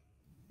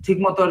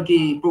ঠিকমতো আর কি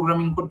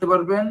প্রোগ্রামিং করতে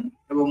পারবেন,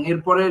 এবং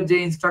এরপরে যে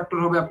ইনস্ট্রাক্টর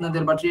হবে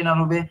আপনাদের বা ট্রেনার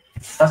হবে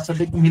তার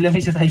সাথে একটু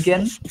মিলেমিশে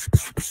থাকেন।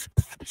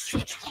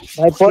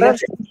 ভাই পরের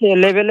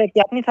লেভেলে কি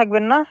আপনি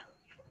থাকবেন না?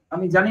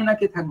 আমি জানি না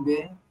কে থাকবে,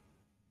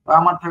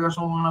 আমার থাকার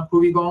সম্ভাবনা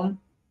খুবই কম।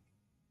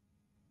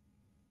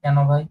 কেন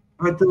ভাই?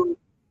 হয়তো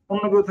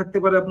অন্য কেউ থাকতে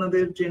পারে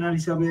আপনাদের ট্রেনার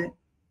হিসাবে,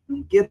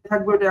 কে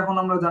থাকবে এটা এখন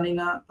আমরা জানি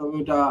না, তবে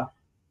এটা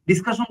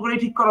ডিসকাশন করে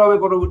ঠিক করা হবে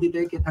পরবর্তীতে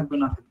কে থাকবে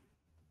না থাকবে।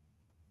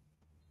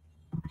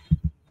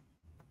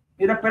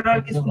 এটা প্যারার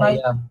কিছু নাই,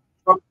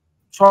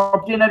 সব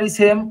ট্রেনারই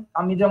সেম।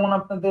 আমি যেমন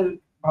আপনাদের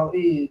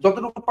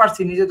যতটুকু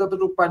পারছি, নিজে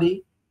যতটুকু পারি,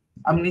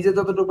 আমি নিজে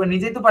যতটুকু পারি,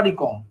 নিজেই তো পারি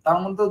কম, তার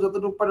মধ্যে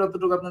যতটুকু পারি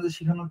ততটুকু আপনাদের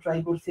শেখানোর ট্রাই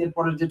করছি।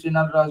 এরপরের যে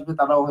ট্রেনাররা আসবে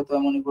তারাও হয়তো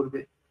এমনই করবে।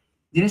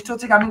 জিনিসটা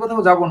হচ্ছে কি, আমি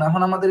কোথাও যাবো না,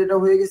 এখন আমাদের এটা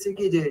হয়ে গেছে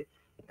কি যে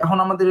এখন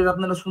আমাদের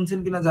আপনারা শুনছেন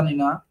কিনা জানি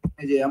না,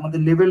 এই যে আমাদের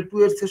লেভেল 2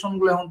 এর সেশন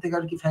গুলো এখন থেকে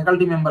আর কি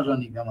ফ্যাকাল্টি মেম্বাররা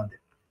নিবে আমাদের।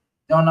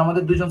 যেমন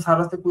আমাদের দুজন স্যার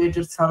আছে,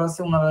 কুয়েটের স্যার আছে,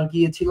 ওনারা আর কি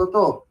ছিল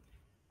তো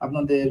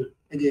আপনাদের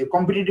এই যে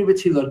কম্পিটিটিভে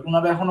ছিল আর কি,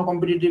 ওনারা এখনো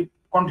কম্পিটিটিভ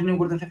কন্টিনিউ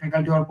করতেছে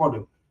ফ্যাকাল্টি হওয়ার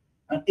পরেও।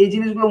 এই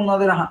জিনিসগুলো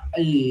ওনাদের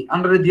এই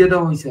আন্ডারে দিয়ে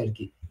দেওয়া হয়েছে আর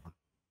কি,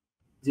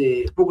 যে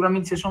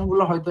প্রোগ্রামিং সেশন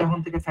গুলো হয়তো এখন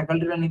থেকে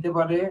ফ্যাকাল্টিরা নিতে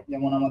পারে।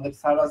 যেমন আমাদের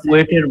স্যার আছে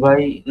ওয়েটের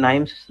ভাই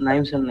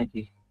নাইম স্যার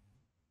নাকি?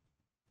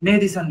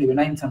 মেহেদি স্যার নিবে,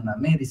 নাইম স্যার না,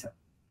 মেহেদি স্যার।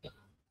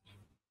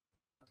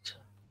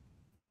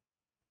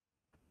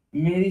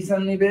 মেহেদি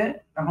স্যার নিবে।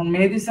 এখন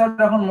মেহেদি স্যার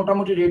এখন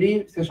মোটামুটি রেডি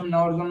সেশন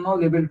নেওয়ার জন্য,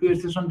 লেভেল 2 এর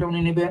সেশনটা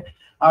উনি নিবে।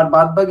 আর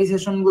বাদ বাকি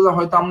সেশন গুলো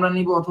হয়তো আমরা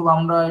নিব, অথবা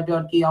আমরা এটা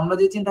আর কি আমরা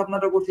যে চিন্তা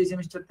ভাবনাটা করছি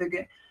সেমিস্টার থেকে,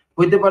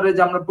 হইতে পারে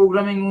যে আমরা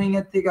প্রোগ্রামিং উইং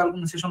এর থেকে আর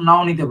কোনো সেশন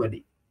নাও নিতে পারি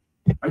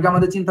আর কি।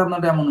 আমাদের চিন্তা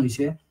ভাবনাটা এমন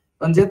হইছে,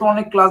 কারণ যেহেতু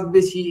অনেক ক্লাস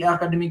বেশি,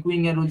 একাডেমিক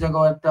উইং এর ওই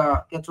জায়গায় একটা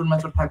কেচর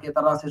মেচর থাকে,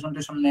 তারা সেশন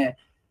টেশন নেয়,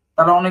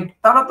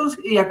 তারা তো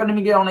এই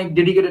একাডেমিকে অনেক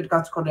ডেডিকেটেড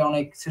কাজ করে,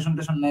 অনেক সেশন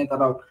টেশন নেয়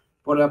তারাও।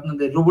 পরে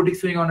আপনাদের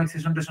রোবোটিক্স উইং অনেক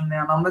সেশন টেশন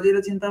নেয়। আমরা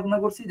যেটা চিন্তা ভাবনা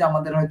করছি যে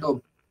আমাদের হয়তো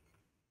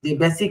যে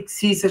বেসিক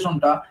সি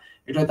সেশনটা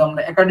এটা হয়তো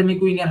আমরা একাডেমিক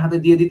উইং এর হাতে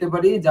দিয়ে দিতে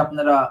পারি, যে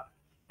আপনারা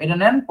এটা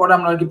নেন, পরে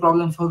আমরা আর কি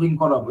প্রবলেম সলভিং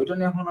করাবো। এটা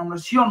নিয়ে এখন আমরা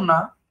শিওর না,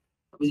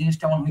 তবে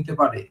জিনিসটা এমন হইতে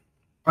পারে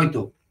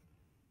হয়তো।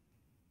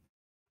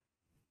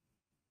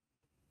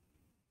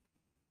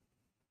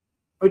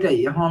 ওইটাই,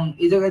 এখন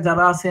এই জায়গায়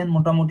যারা আছেন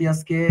মোটামুটি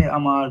আজকে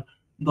আমার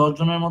 10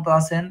 জনের মতো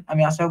আছেন।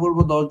 আমি আশা করব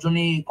 10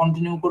 জনই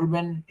কন্টিনিউ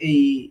করবেন এই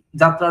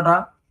যাত্রাটা,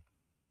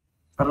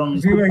 কারণ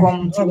খুব কম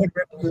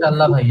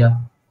ইনশাআল্লাহ ভাইয়া।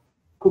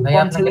 খুব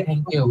ভাইয়া কম আপনাকে ছেলে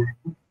থ্যাংক ইউ।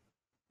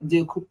 যে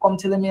খুব কম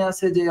ছেলে মেয়ে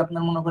আছে যে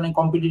আপনার মনে করেন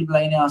কম্পিটিটিভ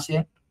লাইনে আসে,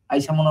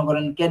 আইসা মনে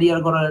করেন ক্যারিয়ার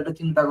করার একটা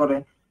চিন্তা করে।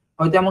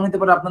 হয়তো এমন হতে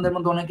পারে আপনাদের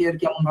মধ্যে অনেকে আর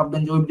কি এমন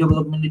ভাববেন যে ওয়েব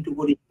ডেভেলপমেন্ট একটু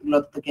করি,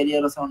 এগুলোতে তো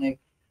ক্যারিয়ার আছে অনেক।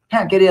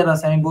 হ্যাঁ ক্যারিয়ার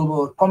আছে, আমি বলবো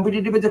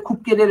কম্পিটিটিভে যে খুব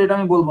ক্যারিয়ার এটা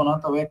আমি বলবো না,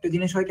 তবে একটা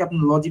জিনিস হয় কি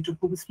আপনার লজিকটা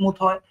খুব স্মুথ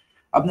হয়,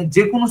 আপনি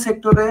যে কোনো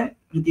সেক্টরে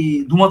যদি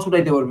ধুমা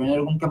ছুটাইতে পারবেন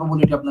এরকম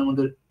ক্যাপাবিলিটি আপনার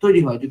মধ্যে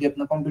তৈরি হয় যদি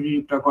আপনি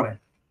কম্পিটিটিভটা করেন।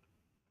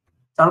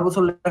 4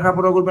 বছর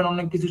লেখাপড়া করবেন,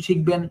 অনেক কিছু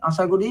শিখবেন,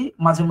 আশা করি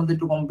মাঝে মধ্যে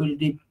একটু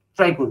কম্পিটিটিভ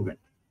ট্রাই করবেন।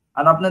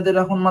 আর আপনাদের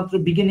এখন মাত্র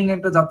বিগিনিং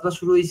একটা যাত্রা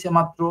শুরু হয়েছে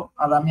মাত্র।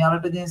 আর আমি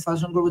আরেকটা জিনিস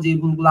সাজেশন করবো, যে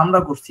ভুলগুলো আমরা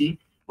করছি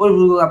ওই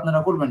ভুলগুলো আপনারা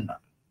করবেন না।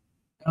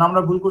 কারণ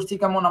আমরা ভুল করছি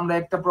কেমন, আমরা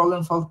একটা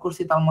প্রবলেম সলভ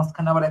করছি, তার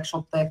মাঝখানে আবার 1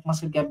 সপ্তাহ 1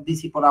 মাসের গ্যাপ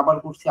দিছি, পরে আবার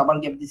করছি, আবার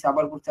গ্যাপ দিছি,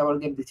 আবার করছি, আবার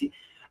গ্যাপ দিছি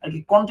আর কি।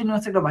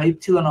 কন্টিনিউয়াস একটা ভাইব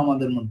ছিল না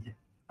আমাদের মধ্যে,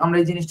 আমরা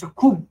এই জিনিসটা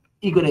খুব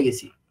করে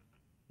গেছি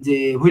যে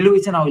হইলে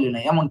হইছে না হইলে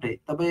নাই এমনটাই।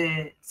 তবে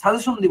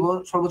সাজেশন দিব,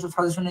 সর্বোচ্চ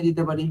সাজেশনে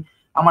দিতে পারি।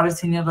 আমার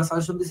সিনিয়ররা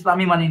সাজেশন দিয়েছিল,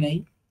 আমি মানি নাই,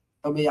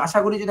 তবে আশা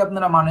করি যদি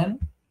আপনারা মানেন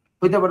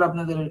হইতে পারে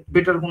আপনাদের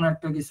বেটার কোনো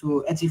একটা কিছু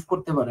অ্যাচিভ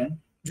করতে পারেন।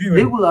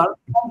 রেগুলার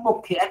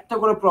কমপক্ষে একটা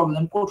করে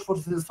প্রবলেম কোড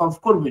ফোর্সে সলভ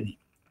করবেনই,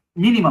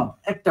 মিনিমাম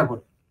একটা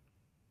করে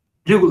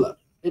রেগুলার।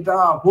 এটা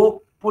হোক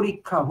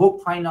পরীক্ষা, হোক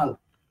ফাইনাল,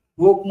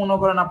 হোক মনে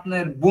করেন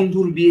আপনার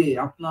বন্ধুর বিয়ে,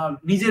 আপনার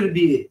নিজের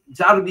বিয়ে,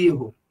 যার বিয়ে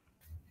হোক,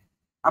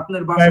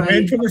 আপনার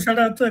বাসায়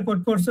সমস্যাটা হচ্ছে কোড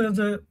কোর্সে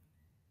যে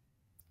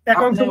এক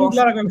অংশ বুঝলে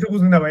আর এক অংশ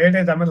বুঝি না ভাই,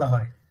 এটাই ঝামেলা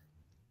হয়।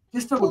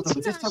 চেষ্টা করতে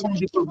হবে, চেষ্টা করুন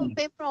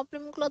কিভাবে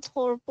প্রবলেমগুলো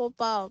ধরবো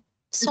বা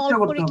সলভ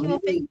করে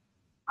কিভাবে।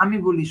 আমি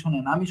বলি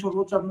শুনেন, আমি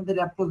সর্বোচ্চ আপনাদের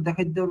অ্যাপ্রোচ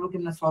দেখাই দিতে পারবো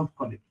কেমনে সলভ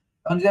করে।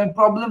 কারণ যদি আমি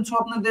প্রবলেম সহ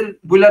আপনাদের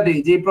বইলা দেই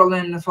যে এই প্রবলেম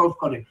এমনে সলভ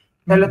করে,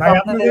 তাহলে তো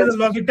আপনাদের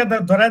লজিকটা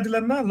ধরাই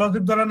দিলেন না,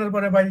 লজিক ধরানোর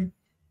পরে ভাই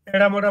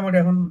এটা মোটামুটি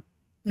এখন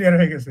ক্লিয়ার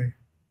হয়ে গেছে।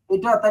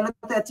 এটা তাহলে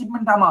তো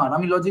অ্যাচিভমেন্ট আমার,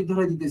 আমি লজিক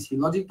ধরে দিতেছি,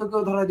 লজিক তো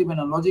কেউ ধরে দিবে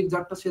না, লজিক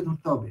যারটা সে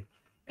ধরতে হবে।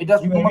 এটা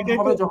শুধুমাত্র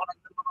হবে যখন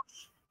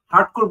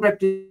হার্ডকোর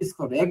প্র্যাকটিস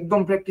করে, একদম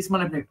প্র্যাকটিস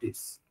মানে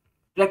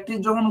প্র্যাকটিস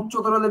যখন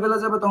উচ্চতর লেভেলে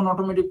যাবে তখন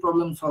অটোমেটিক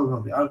প্রবলেম সলভ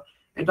হবে। আর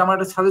এটা আমার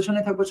একটা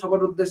সাজেশনে থাকবে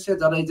সবার উদ্দেশ্যে,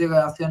 যারা এই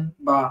জায়গায় আছেন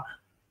বা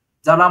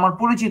যারা আমার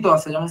পরিচিত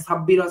আছে, যেমন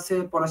সাব্বির আছে,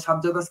 পরে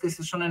সাজ্জাদ আজকে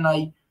সেশনে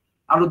নাই,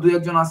 আরো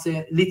 2-1 জন আছে,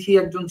 লিথি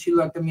একজন ছিল,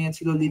 একটা মেয়ে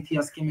ছিল লিথি,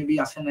 আজকে মেবি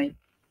আসে নাই।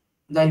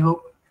 যাই হোক,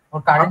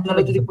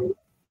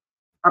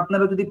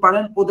 আপনারা যদি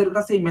পারেন ওদের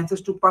কাছে এই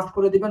মেসেজটুকু পাস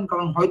করে দিবেন,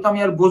 কারণ হয়তো আমি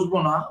আর বসবো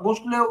না,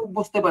 বসলেও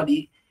বসতে পারি,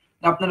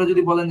 আপনারা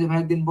যদি বলেন যে ভাই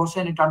একদিন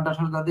বসেন টাড্ডা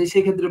ঠাড্ডা দেয়,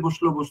 সেক্ষেত্রে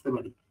বসলেও বসতে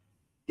পারি,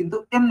 কিন্তু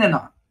এমনি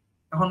না।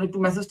 এখন একটু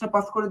মেসেজটা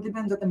পাস করে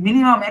দিবেন যাতে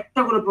মিনিমাম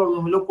একটা করে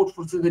প্রবলেম হলো কোড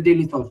ফোর্সে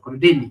ডেইলি সলভ করে,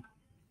 ডেইলি,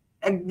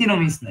 একদিনও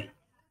মিস নাই।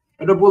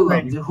 এটা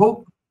বললাম যে হোক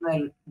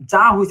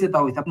যা হয়েছে তা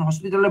হয়েছে, আপনি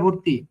হসপিটালে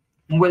ভর্তি,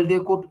 মোবাইল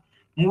দিয়ে কোড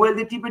মোবাইল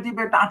দিয়ে টিপে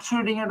টিপে একটা 800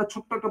 রিডিং একটা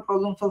ছোট্ট একটা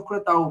প্রবলেম সলভ করে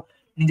তাও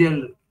নিজের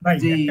ভাই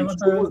যে একটা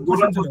কথা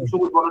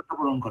সবুজ বর্ডারটা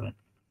পূরণ করেন।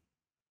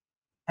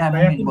 হ্যাঁ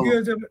ভাই মুমিন এখন কি বলো।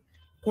 হয়েছে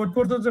কোড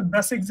করতে যে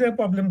বেসিক যে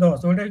প্রবলেম দেওয়া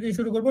আছে ওটা কি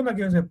শুরু করবো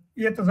নাকি হচ্ছে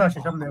ইয়েতে যা আসে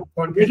সামনে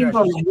rating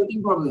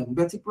problem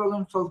basic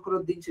problem solve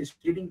করার দিন শেষ।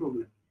 রেটিং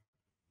প্রবলেম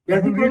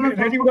এখন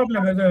রেটিং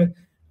প্রবলেম যে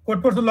কোড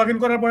করতে লগইন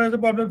করার পরে যে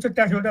প্রবলেম হচ্ছে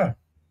ট্যাশ ওটা।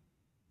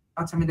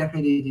 আচ্ছা আমি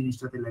দেখাই দিই এই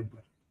জিনিসটাতে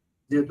একবার,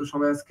 যেহেতু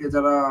সবাই আজকে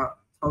যারা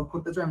সলভ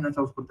করতে চায় এমনি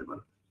সলভ করতে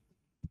পারো।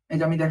 এই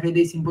যে আমি দেখাই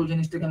দিই সিম্পল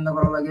জিনিসটা কেমনে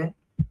করা লাগে।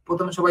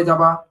 প্রথমে সবাই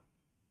যাবা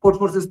কোড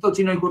ফোর্সেস তো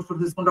চিনোই, কোড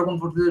ফোর্সেস কোনটা কোন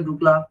ফোর্সেসে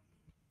ঢুকলা,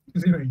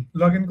 জি ভাই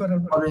লগইন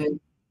করার পরে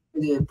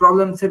এই যে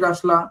প্রবলেম সেট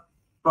আসলা,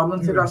 প্রবলেম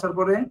সেট আসার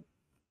পরে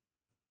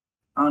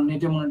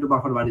নেটে মনে একটু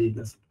বাফার বাড়িয়ে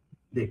দিতেছে।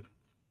 দেখ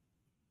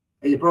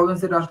এই যে প্রবলেম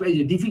সেট আসলে এই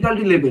যে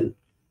ডিফিকাল্টি লেভেল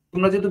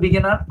তোমরা যেহেতু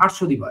বিগিনার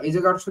 800 দিবা, এই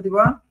জায়গায় 800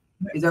 দিবা,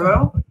 এই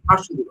জায়গায়ও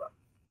 800 দিবা,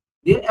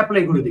 দিয়ে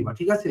অ্যাপ্লাই করে দিবা।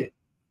 ঠিক আছে,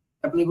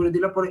 অ্যাপ্লাই করে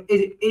দিলা পরে এই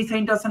যে এই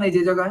সাইনটা আছে না এই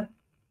যে জায়গায়,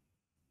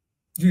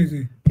 জি জি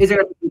এই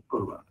জায়গাটা ক্লিক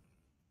করবা।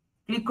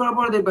 ক্লিক করার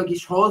পরে দেখবা কি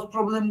সহজ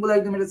প্রবলেম গুলো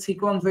একদম এটা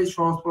সিকোয়েন্স ওয়াইজ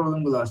সহজ প্রবলেম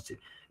গুলো আসছে,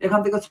 এখান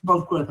থেকে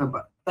সলভ করে থাকবা।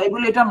 তাই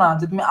বলে এটা না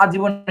যে তুমি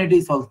আজীবন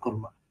এটাই সলভ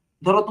করবা।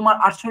 ধরো তোমার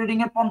 800 রিডিং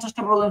এর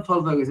 50টা প্রবলেম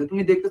সলভ হয়ে গেছে,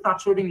 তুমি দেখতেছো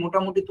 800 রিডিং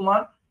মোটামুটি তোমার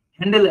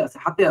হ্যান্ডেলে আছে,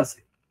 হাতে আছে,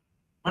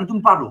 মানে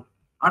তুমি পারো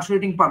 800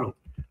 রিডিং পারো,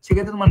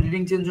 সেক্ষেত্রে তোমার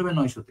রিডিং চেঞ্জ হবে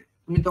 900 তে।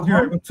 তুমি তখন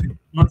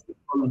 900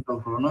 প্রবলেম সলভ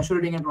করো, 900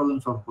 রিডিং এর প্রবলেম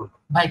সলভ করো।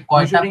 ভাই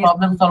কয়টা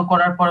প্রবলেম সলভ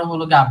করার পরে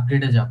হলো কি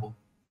আপগ্রেডে যাব?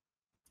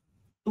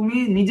 তুমি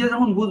নিজে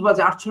যখন বুঝবা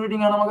যে 800 রিডিং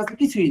আর আমার কাছে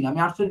কিছুই না, আমি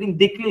 800 রিডিং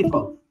দেখলেই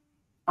সলভ।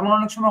 এমন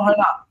অনেক সময় হয়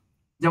না,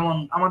 যেমন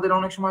আমাদের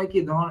অনেক সময় কি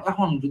ধরুন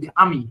এখন যদি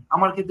আমি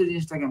আমার ক্ষেত্রে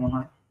জিনিসটা কেমন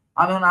হয়,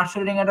 আমি এখন 800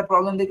 রিডিং একটা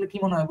প্রবলেম দেখলে কি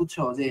মনে হয়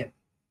বুঝছো, যে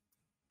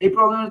এই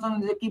প্রবলেমের জন্য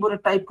যে কিবোর্ডে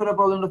টাইপ করে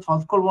প্রবলেমটা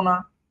সলভ করব না,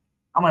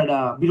 আমার এটা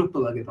বিরক্ত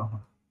লাগে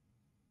তখন।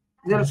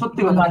 যেটা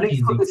সত্যি কথা,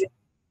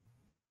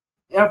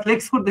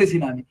 ফ্লেক্স করতেছি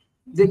না আমি,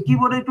 যে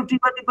কিবোর্ডে একটু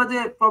টিপা টিপা যে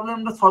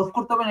প্রবলেমটা সলভ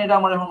করতে হবে না, এটা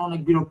আমার এখন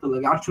অনেক বিরক্ত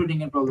লাগে 800 রিডিং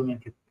এর প্রবলেমের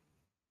ক্ষেত্রে।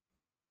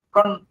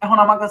 কারণ এখন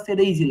আমার কাছে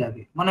এটা ইজি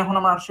লাগে, মানে এখন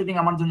আমার 800 রিডিং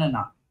আমার জন্য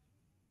না,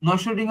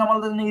 900 রিডিং আমার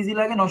জন্য ইজি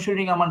লাগে, 900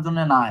 রিডিং আমার জন্য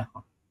না।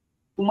 এখন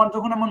তোমার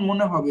যখন এমন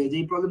মনে হবে যে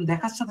এই প্রবলেম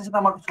দেখার সাথে সাথে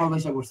আমাকে সলভ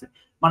এসে করছে,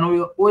 মানে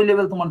ওই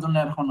লেভেল তোমার জন্য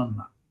এখন আর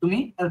না, তুমি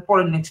এর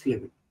পরের নেক্সট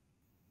লেভেল।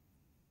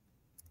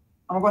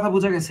 আমার কথা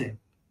বুঝা গেছে?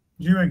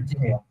 জি ভাই জি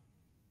ভাই।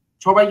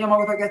 সবাইকে আমার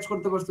কথা ক্যাচ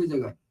করতে পারছো এই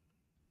জায়গায়?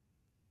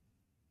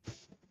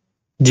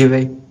 জি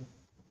ভাই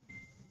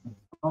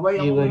সবাই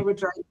এমনভাবে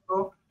ট্রাই করো।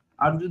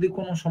 আর যদি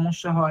কোনো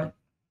সমস্যা হয়,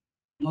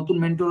 নতুন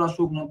মেন্টর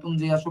আসুক, নতুন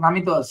যে আসুক,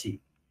 আমি তো আছি।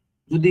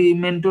 যদি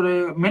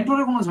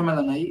মেন্টরে কোনো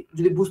ঝামেলা নাই,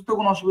 যদি বুঝতে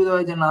কোনো অসুবিধা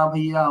হয় যে না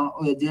ভাইয়া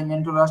ওই যে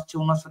মেন্টর আসছে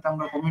ওনার সাথে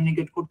আমরা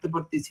কমিউনিকেট করতে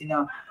পারতেছি না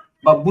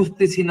বা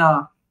বুঝতেছি না,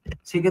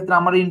 সেক্ষেত্রে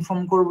আমার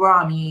ইনফর্ম করবা,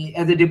 আমি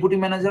এজ এ ডেপুটি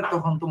ম্যানেজার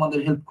তখন তোমাদের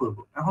হেল্প করব।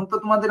 এখন তো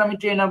তোমাদের আমি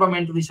ট্রেনার বা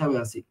মেন্টর হিসাবে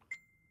আছি,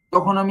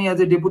 তখন আমি as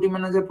a deputy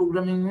manager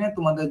programming নিয়ে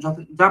তোমাদের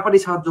যা পারি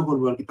সাহায্য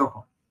করবো আর কি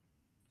তখন।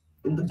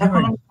 কিন্তু এখন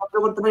আমি সাহায্য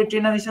করতে পারি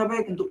ট্রেনার হিসাবে,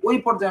 কিন্তু ওই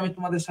পর্যায়ে আমি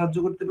তোমাদের সাহায্য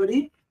করতে পারি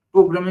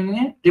প্রোগ্রামিং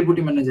এ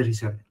ডেপুটি ম্যানেজার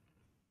হিসাবে।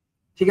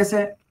 ঠিক আছে?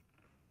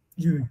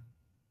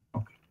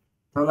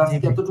 তাহলে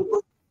আজকে এতটুকু।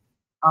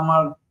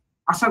 আমার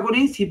আশা করি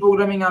সি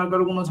প্রোগ্রামিং আর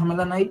কারো কোনো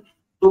ঝামেলা নাই।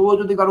 তবুও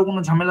যদি কারো কোনো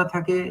ঝামেলা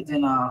থাকে যে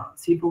না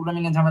সি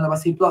প্রোগ্রামিং এর ঝামেলা বা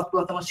সি প্লাস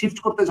প্লাস আমার শিফট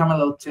করতে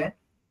ঝামেলা হচ্ছে,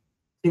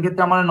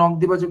 সেক্ষেত্রে আমার নক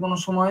দিবা যে কোনো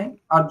সময়।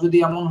 আর যদি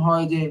এমন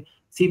হয় যে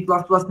সি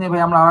প্লাস প্লাস নিয়ে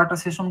ভাই আমরা আর একটা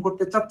সেশন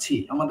করতে চাচ্ছি,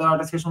 আমাদের আর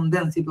একটা সেশন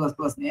দেন সি প্লাস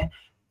প্লাস নিয়ে,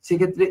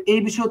 সেক্ষেত্রে এই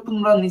বিষয়ে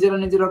তোমরা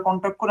নিজেরা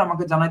কন্ট্যাক্ট করে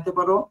আমাকে জানাইতে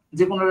পারো।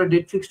 যে কোনো একটা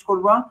ডেট ফিক্সড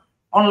করবা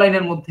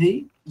অনলাইনের মধ্যেই,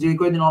 যে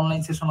কয়দিন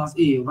অনলাইন সেশন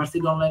আছে,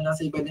 ভার্সিটি অনলাইন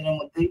আছে, এই কয়দিনের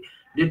মধ্যেই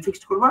ডেট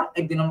ফিক্সড করবা।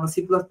 একদিন আমরা সি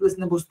প্লাস প্লাস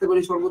নিয়ে বসতে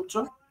পারি, সর্বোচ্চ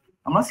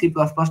আমরা সি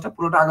প্লাস প্লাসটা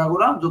পুরোটা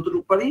আগাগোড়া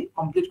যতটুকু পারি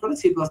কমপ্লিট করে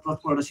সি প্লাস প্লাস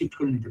পুরোটা শিফট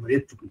করে নিতে পারি,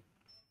 এতটুকু।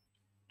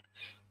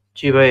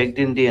 জি ভাই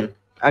একদিন দিন,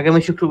 আগামী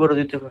শুক্রবারও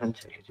দিতে পারেন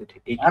যদি।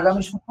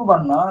 আগামী শুক্রবার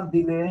না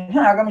দিলে,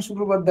 হ্যাঁ আগামী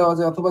শুক্রবার দেওয়া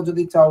যায়, অথবা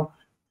যদি চাও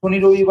শনি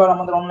রবিবার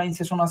আমাদের অনলাইন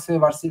সেশন আছে,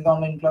 ভার্সিটি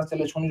অনলাইন ক্লাস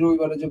চলে, শনি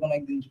রবিবারে যে কোনো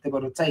একদিন দিতে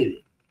পারো চাইলে,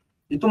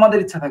 যদি তোমাদের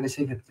ইচ্ছা থাকে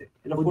সেই ক্ষেত্রে।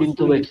 এটা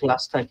তো ভাই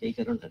ক্লাস থাকে এই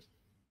কারণে।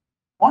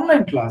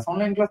 অনলাইন ক্লাস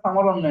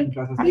আমার অনলাইন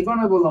ক্লাস আছে, এই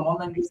কারণে বললাম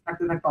অনলাইন ক্লাস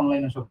থাকতে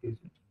অনলাইনে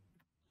সবকিছু।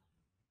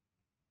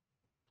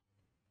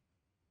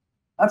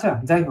 আচ্ছা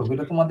যাই হোক,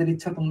 এটা তোমাদের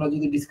ইচ্ছা, তোমরা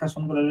যদি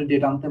ডিসকাশন করে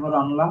ডেট আনতে পারো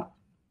আনলা।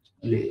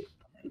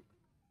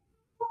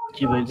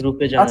 জি ভাই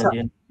গ্রুপে জানাই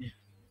দিন।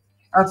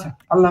 আচ্ছা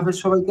আল্লাহ হাফেজ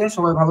সবাইকে,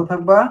 সবাই ভালো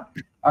থাকবা।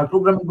 আর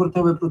প্রোগ্রামিং করতে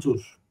হবে প্রচুর।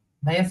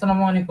 ভাই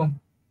আসসালামু আলাইকুম।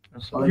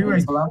 ওয়ালাইকুম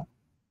আসসালাম।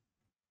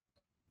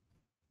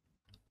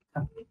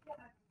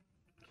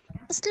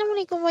 আসসালামু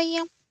আলাইকুম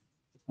ভাইয়া।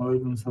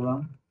 ওয়ালাইকুম আসসালাম।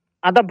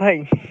 আদাব ভাই।